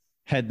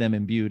had them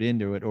imbued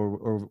into it,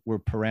 or were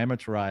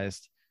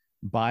parameterized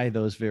by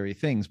those very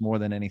things more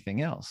than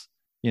anything else,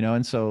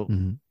 And so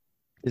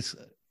it's,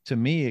 to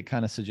me, it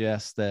kind of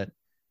suggests that,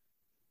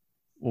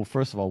 well,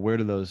 first of all, where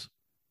does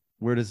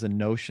the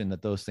notion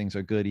that those things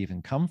are good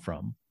even come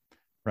from?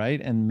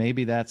 Right. And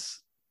maybe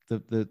that's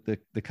the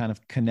kind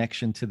of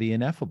connection to the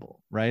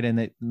ineffable, right? And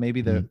that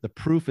maybe the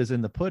proof is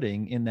in the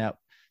pudding, in that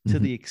to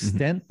the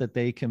extent that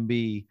they can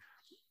be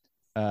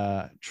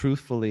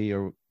truthfully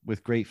or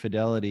with great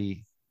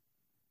fidelity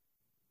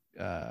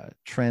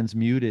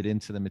transmuted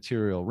into the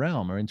material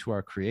realm or into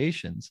our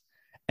creations,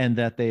 and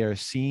that they are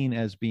seen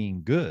as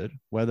being good,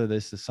 whether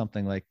this is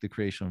something like the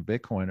creation of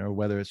Bitcoin, or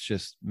whether it's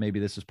just maybe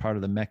this is part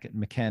of the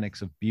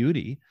mechanics of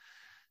beauty,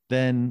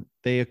 then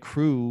they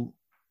accrue,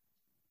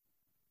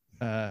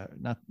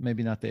 not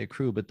they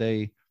accrue, but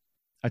they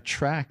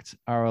attract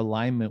our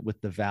alignment with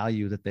the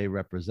value that they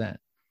represent.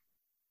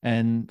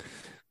 And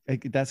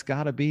that's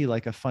got to be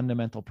like a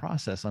fundamental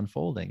process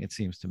unfolding, it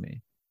seems to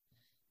me.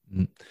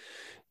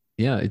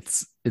 Yeah,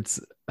 it's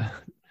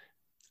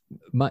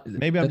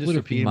maybe I'm just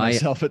repeating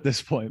myself at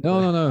this point.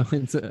 No.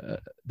 It's,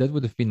 that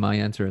would have been my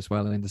answer as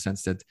well, in the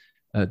sense that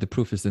the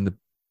proof is in the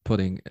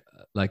pudding.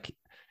 Like,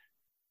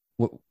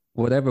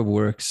 whatever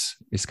works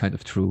is kind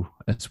of true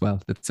as well.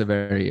 That's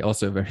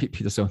also a very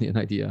Petersonian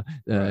idea.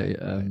 Right.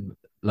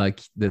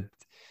 Like that.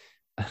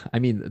 I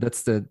mean,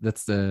 that's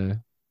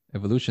the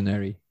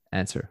evolutionary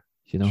answer,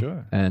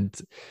 Sure. And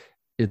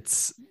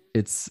it's.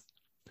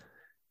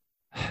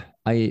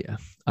 I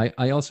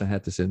also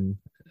had this in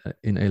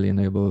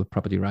Inalienable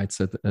Property Rights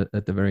at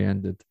the very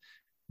end, that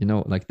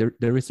like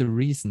there is a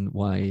reason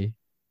why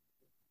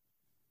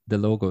the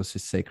logos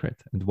is sacred,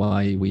 and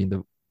why we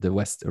in the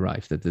West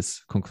arrived at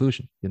this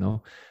conclusion,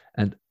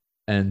 and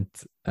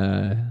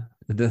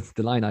the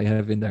line I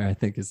have in there, I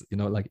think, is,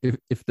 like,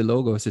 if the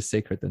logos is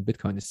sacred, then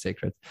Bitcoin is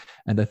sacred.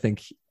 And I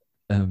think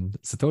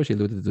Satoshi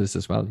alluded to this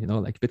as well,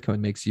 like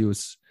Bitcoin makes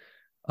use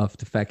of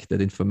the fact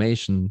that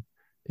information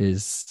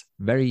is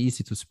very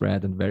easy to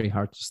spread and very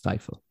hard to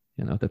stifle.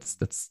 That's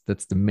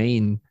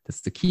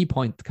the key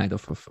point kind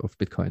of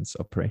Bitcoin's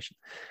operation,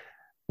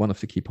 one of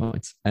the key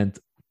points. And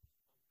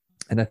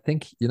I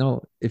think,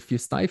 if you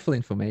stifle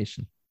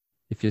information,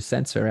 if you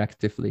censor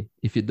actively,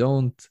 if you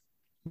don't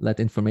let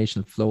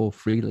information flow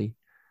freely,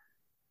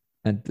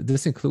 and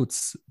this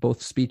includes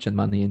both speech and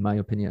money, in my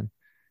opinion,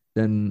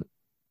 then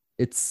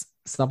it's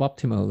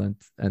suboptimal,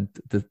 and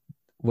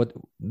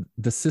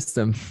the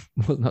system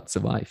will not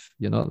survive.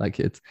 Like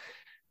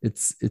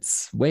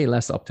it's way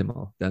less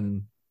optimal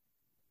than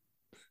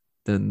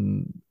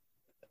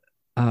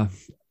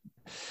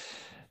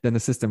a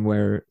system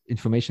where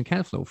information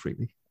can flow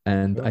freely.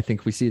 And I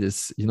think we see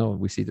this,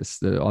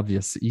 the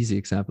obvious easy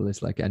example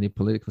is like any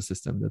political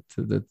system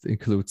that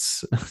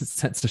includes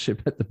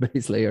censorship at the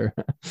base layer,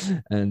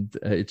 and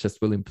it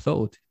just will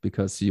implode,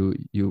 because you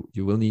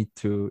will need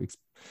to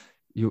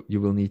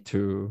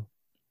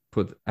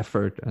put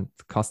effort and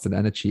cost and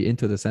energy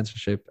into the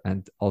censorship,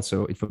 and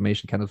also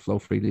information cannot flow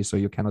freely, so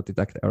you cannot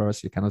detect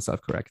errors, you cannot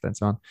self-correct, and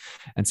so on.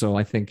 And so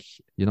I think,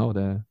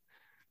 the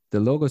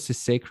logos is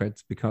sacred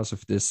because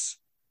of this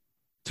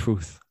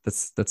truth.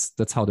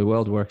 That's how the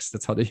world works,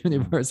 that's how the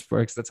universe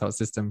works, that's how a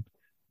system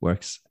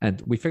works,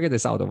 and we figured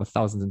this out over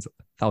thousands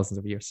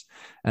of years.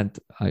 And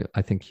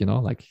I think,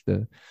 like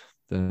the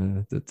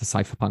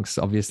cypherpunks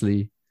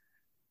obviously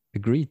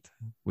agreed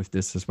with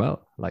this as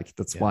well. Like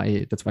that's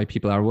why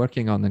people are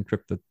working on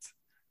encrypted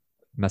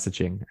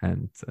messaging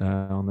and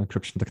on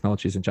encryption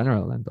technologies in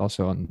general, and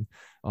also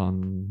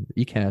on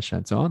eCash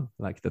and so on.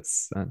 Like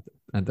that's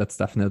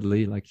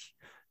definitely, like,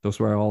 those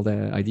were all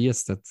the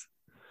ideas that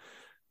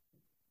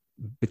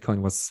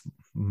Bitcoin was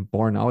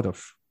born out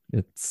of.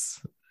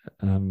 It's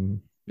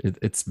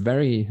it's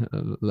very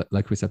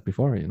like we said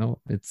before, you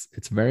know,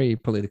 it's very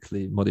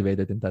politically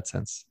motivated in that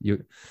sense.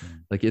 You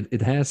like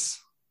it has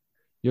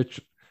your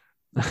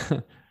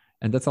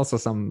and that's also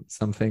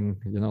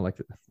something, you know, like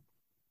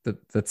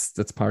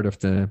that's part of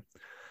the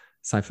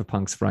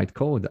cypherpunk's right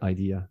code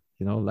idea,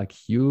 you know, like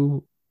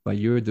by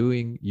your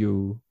doing,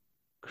 you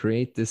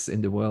create this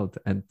in the world,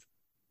 and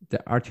the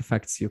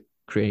artifacts you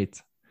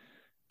create,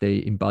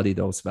 they embody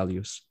those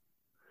values.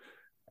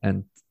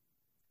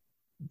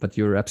 But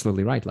you're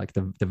absolutely right, like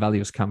the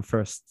values come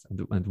first,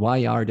 and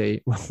why are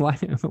they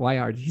why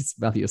are these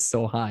values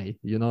so high,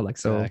 you know, like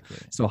so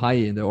high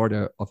in the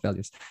order of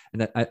values?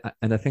 And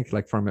I think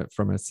like from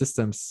a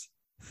systems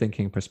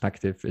thinking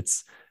perspective,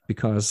 it's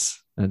because,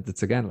 and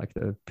it's again like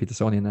the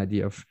Petersonian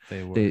idea of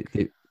they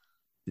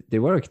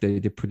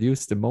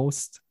produce the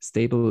most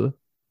stable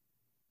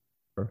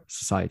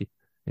society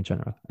in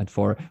general, and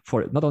for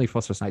not only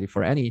for society,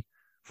 for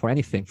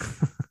anything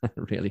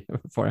really,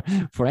 for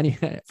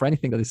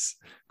anything that is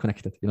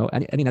connected, you know,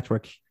 any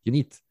network, you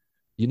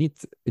need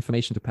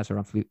information to pass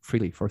around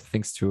freely for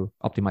things to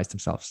optimize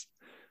themselves.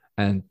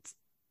 And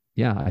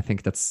yeah, I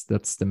think that's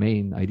the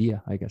main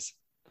idea, I guess.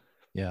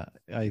 Yeah,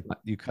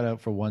 you cut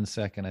out for 1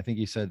 second. I think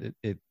you said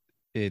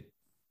it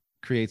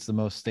creates the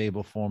most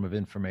stable form of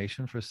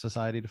information for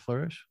society to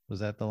flourish. Was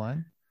that the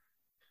line?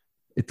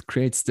 It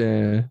creates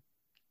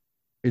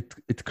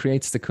it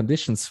creates the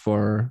conditions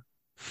for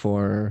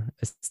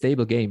a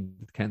stable game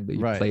that can be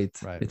played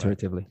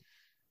iteratively. Right.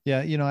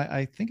 Yeah, you know,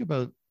 I think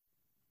about,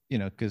 you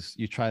know, because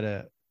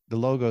the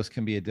logos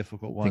can be a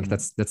difficult one. I think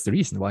that's the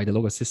reason why the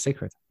logos is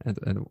sacred,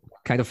 and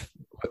kind of,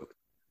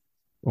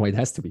 well, it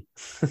has to be.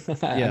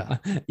 Yeah.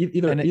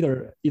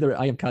 either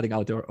I am cutting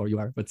out or you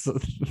are, but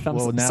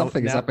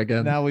something is up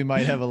again. Now we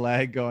might have a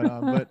lag going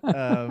on, but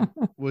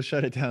we'll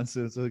shut it down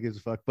soon, so who gives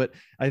a fuck. But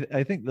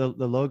I think the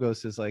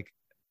logos is like,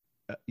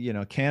 you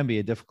know, can be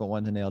a difficult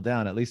one to nail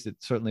down. At least it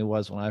certainly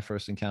was when I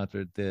first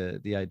encountered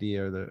the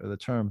idea or the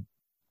term.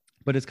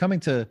 But it's coming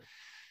to,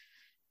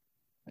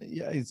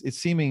 yeah, it's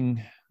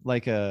seeming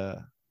like at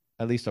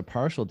least a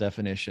partial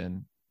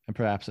definition, and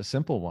perhaps a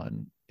simple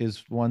one,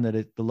 is one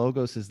that the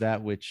logos is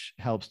that which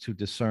helps to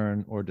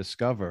discern or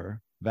discover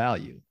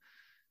value.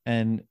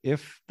 And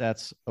if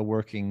that's a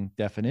working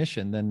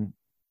definition, then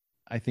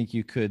I think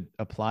you could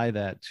apply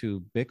that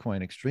to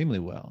Bitcoin extremely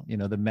well. You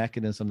know, the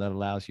mechanism that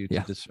allows you to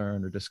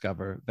discern or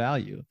discover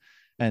value.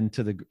 And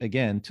to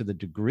the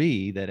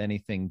degree that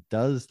anything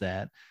does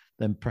that,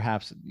 then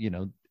perhaps, you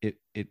know, it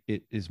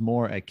is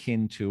more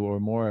akin to, or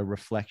more a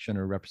reflection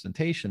or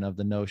representation of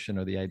the notion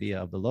or the idea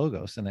of the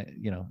logos. And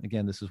you know,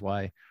 again, this is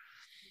why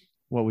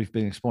what we've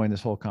been exploring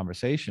this whole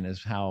conversation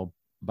is how,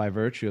 by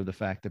virtue of the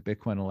fact that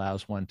Bitcoin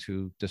allows one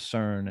to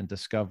discern and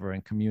discover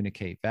and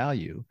communicate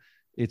value,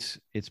 it's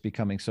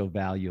becoming so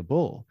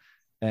valuable.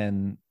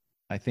 And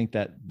I think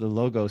that the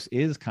logos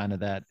is kind of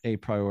that a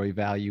priori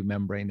value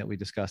membrane that we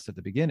discussed at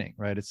the beginning,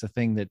 right? It's the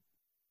thing that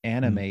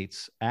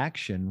animates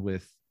action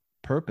with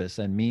purpose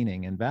and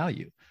meaning and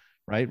value,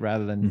 right?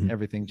 Rather than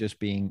everything just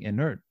being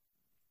inert.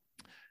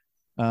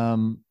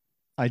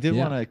 I did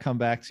want to come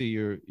back to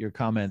your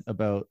comment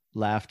about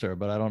laughter,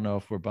 but I don't know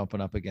if we're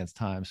bumping up against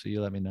time, so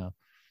you let me know.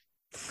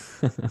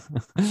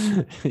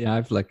 Yeah, I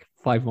have like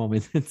 5 more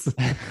minutes.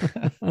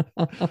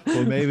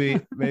 Well,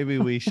 maybe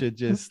we should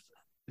just,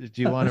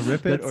 do you want to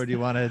rip it, or do you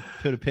want to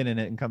put a pin in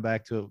it and come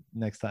back to it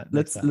next time?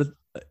 Let's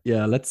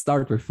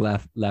start with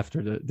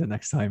laughter the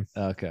next time.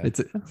 Okay.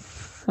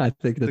 I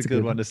think that's a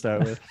good one to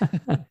start with.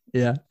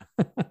 Yeah.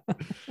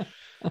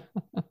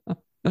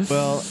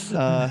 Well,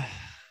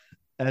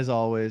 as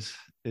always,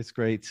 it's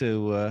great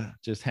to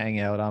just hang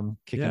out. I'm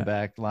kicking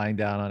back, lying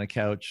down on a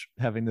couch,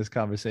 having this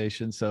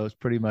conversation. So it's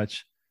pretty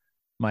much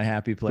my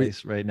happy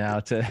place right now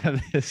to have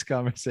this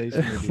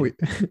conversation with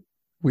you.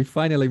 We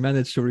finally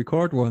managed to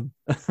record one.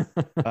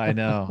 I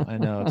know.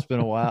 It's been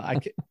a while.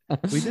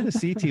 We did a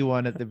CT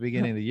one at the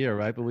beginning of the year,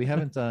 right? But we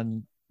haven't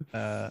done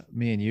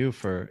me and you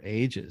for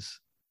ages.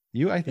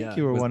 I think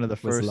you were one of the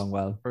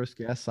first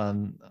guests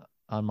on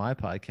my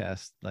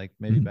podcast, like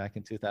maybe back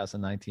in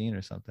 2019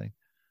 or something.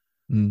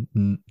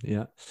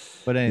 Yeah.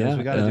 But anyways,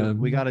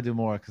 we got to do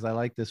more, because I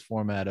like this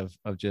format of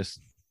just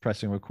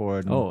pressing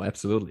record. Oh,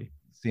 absolutely.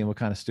 Seeing what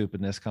kind of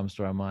stupidness comes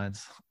to our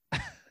minds.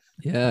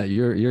 Yeah,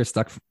 you're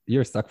stuck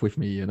with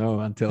me, you know,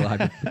 until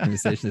the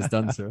conversation is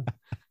done. So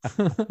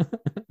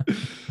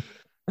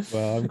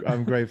well,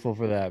 I'm grateful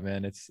for that,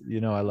 man. It's,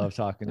 you know, I love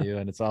talking to you,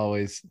 and it's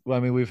always, well,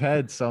 I mean, we've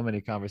had so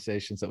many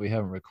conversations that we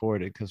haven't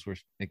recorded because we're,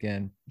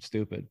 again,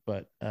 stupid,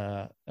 but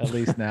at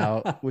least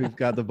now we've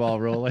got the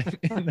ball rolling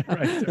in the right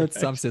direction. That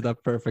sums it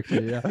up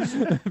perfectly. Yeah.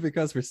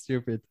 Because we're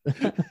stupid.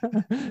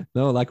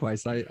 No,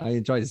 likewise, I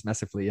enjoy this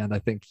massively, and I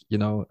think, you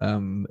know,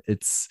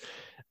 it's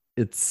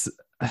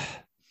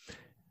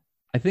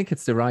I think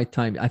it's the right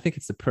time. I think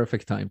it's the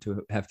perfect time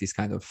to have these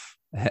kind of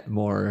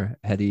more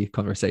heady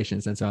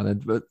conversations and so on.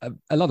 But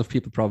a lot of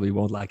people probably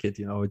won't like it.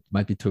 You know, it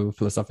might be too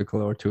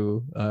philosophical or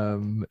too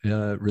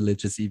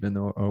religious even,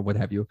 or what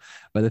have you.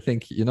 But I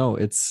think, you know,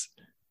 it's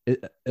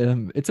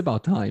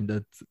about time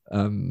that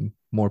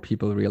more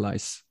people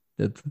realize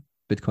that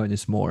Bitcoin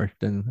is more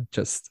than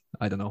just,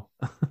 I don't know,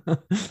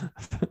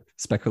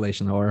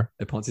 speculation or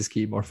a Ponzi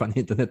scheme or funny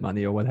internet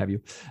money or what have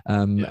you.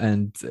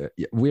 And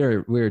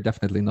we're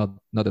definitely not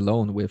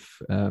alone with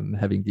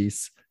having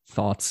these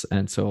thoughts.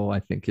 And so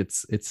I think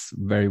it's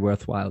very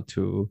worthwhile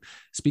to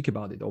speak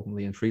about it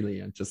openly and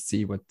freely and just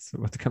see what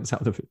comes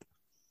out of it.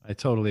 I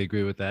totally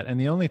agree with that. And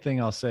the only thing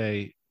I'll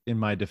say in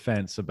my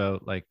defense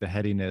about like the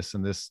headiness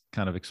and this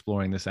kind of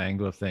exploring this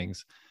angle of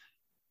things,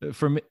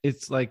 for me,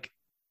 it's like,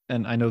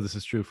 and I know this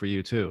is true for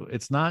you too,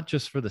 it's not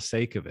just for the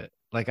sake of it.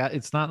 Like,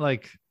 it's not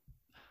like,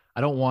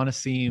 I don't want to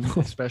seem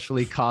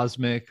especially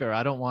cosmic, or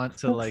I don't want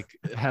to like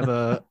have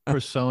a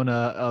persona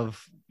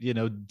of, you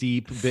know,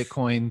 deep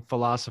Bitcoin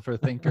philosopher,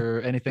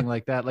 thinker, anything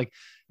like that. Like,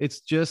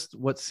 it's just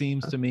what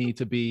seems to me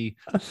to be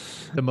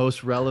the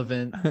most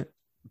relevant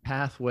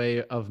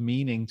pathway of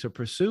meaning to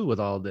pursue with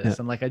all this.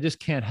 And like, I just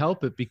can't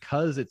help it,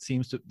 because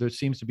there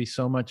seems to be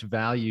so much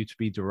value to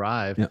be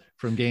derived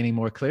from gaining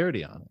more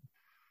clarity on it.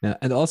 Yeah,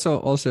 and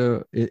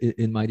also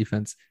in my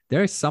defense,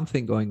 there is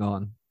something going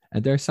on,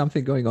 and there's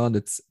something going on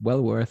that's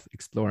well worth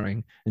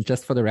exploring. And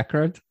just for the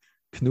record,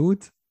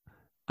 Knut,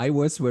 I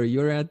was where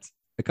you're at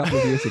a couple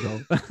of years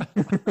ago.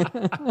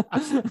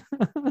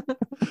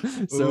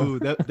 So ooh,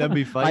 that'd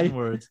be fighting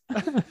words.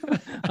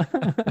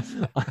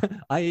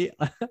 I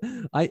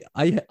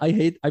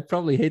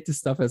probably hate this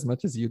stuff as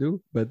much as you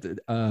do, but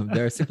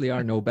there simply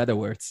are no better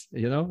words,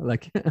 you know,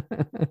 like.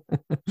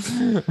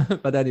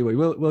 But anyway,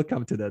 we'll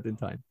come to that in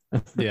time.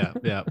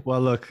 Yeah.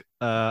 Well, look,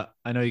 I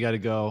know you got to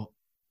go.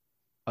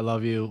 I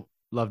love you.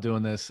 Love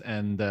doing this,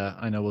 and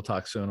I know we'll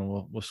talk soon, and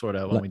we'll sort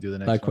out when we do the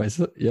next likewise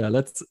one. Yeah,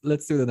 let's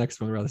do the next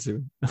one rather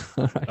soon.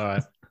 All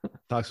right.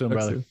 Talk soon,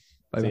 brother. Soon.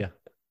 Bye. See ya.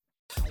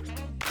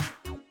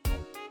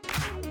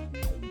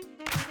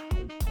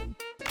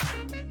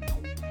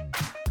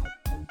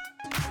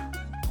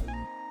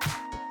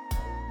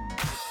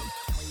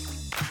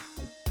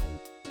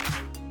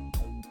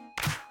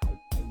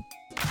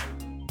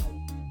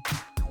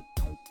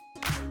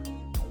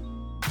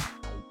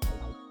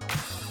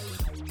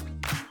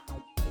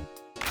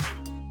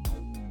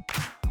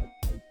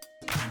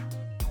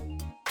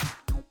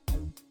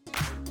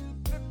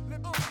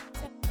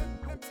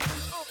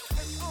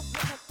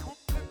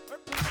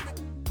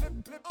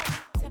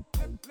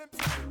 Flip,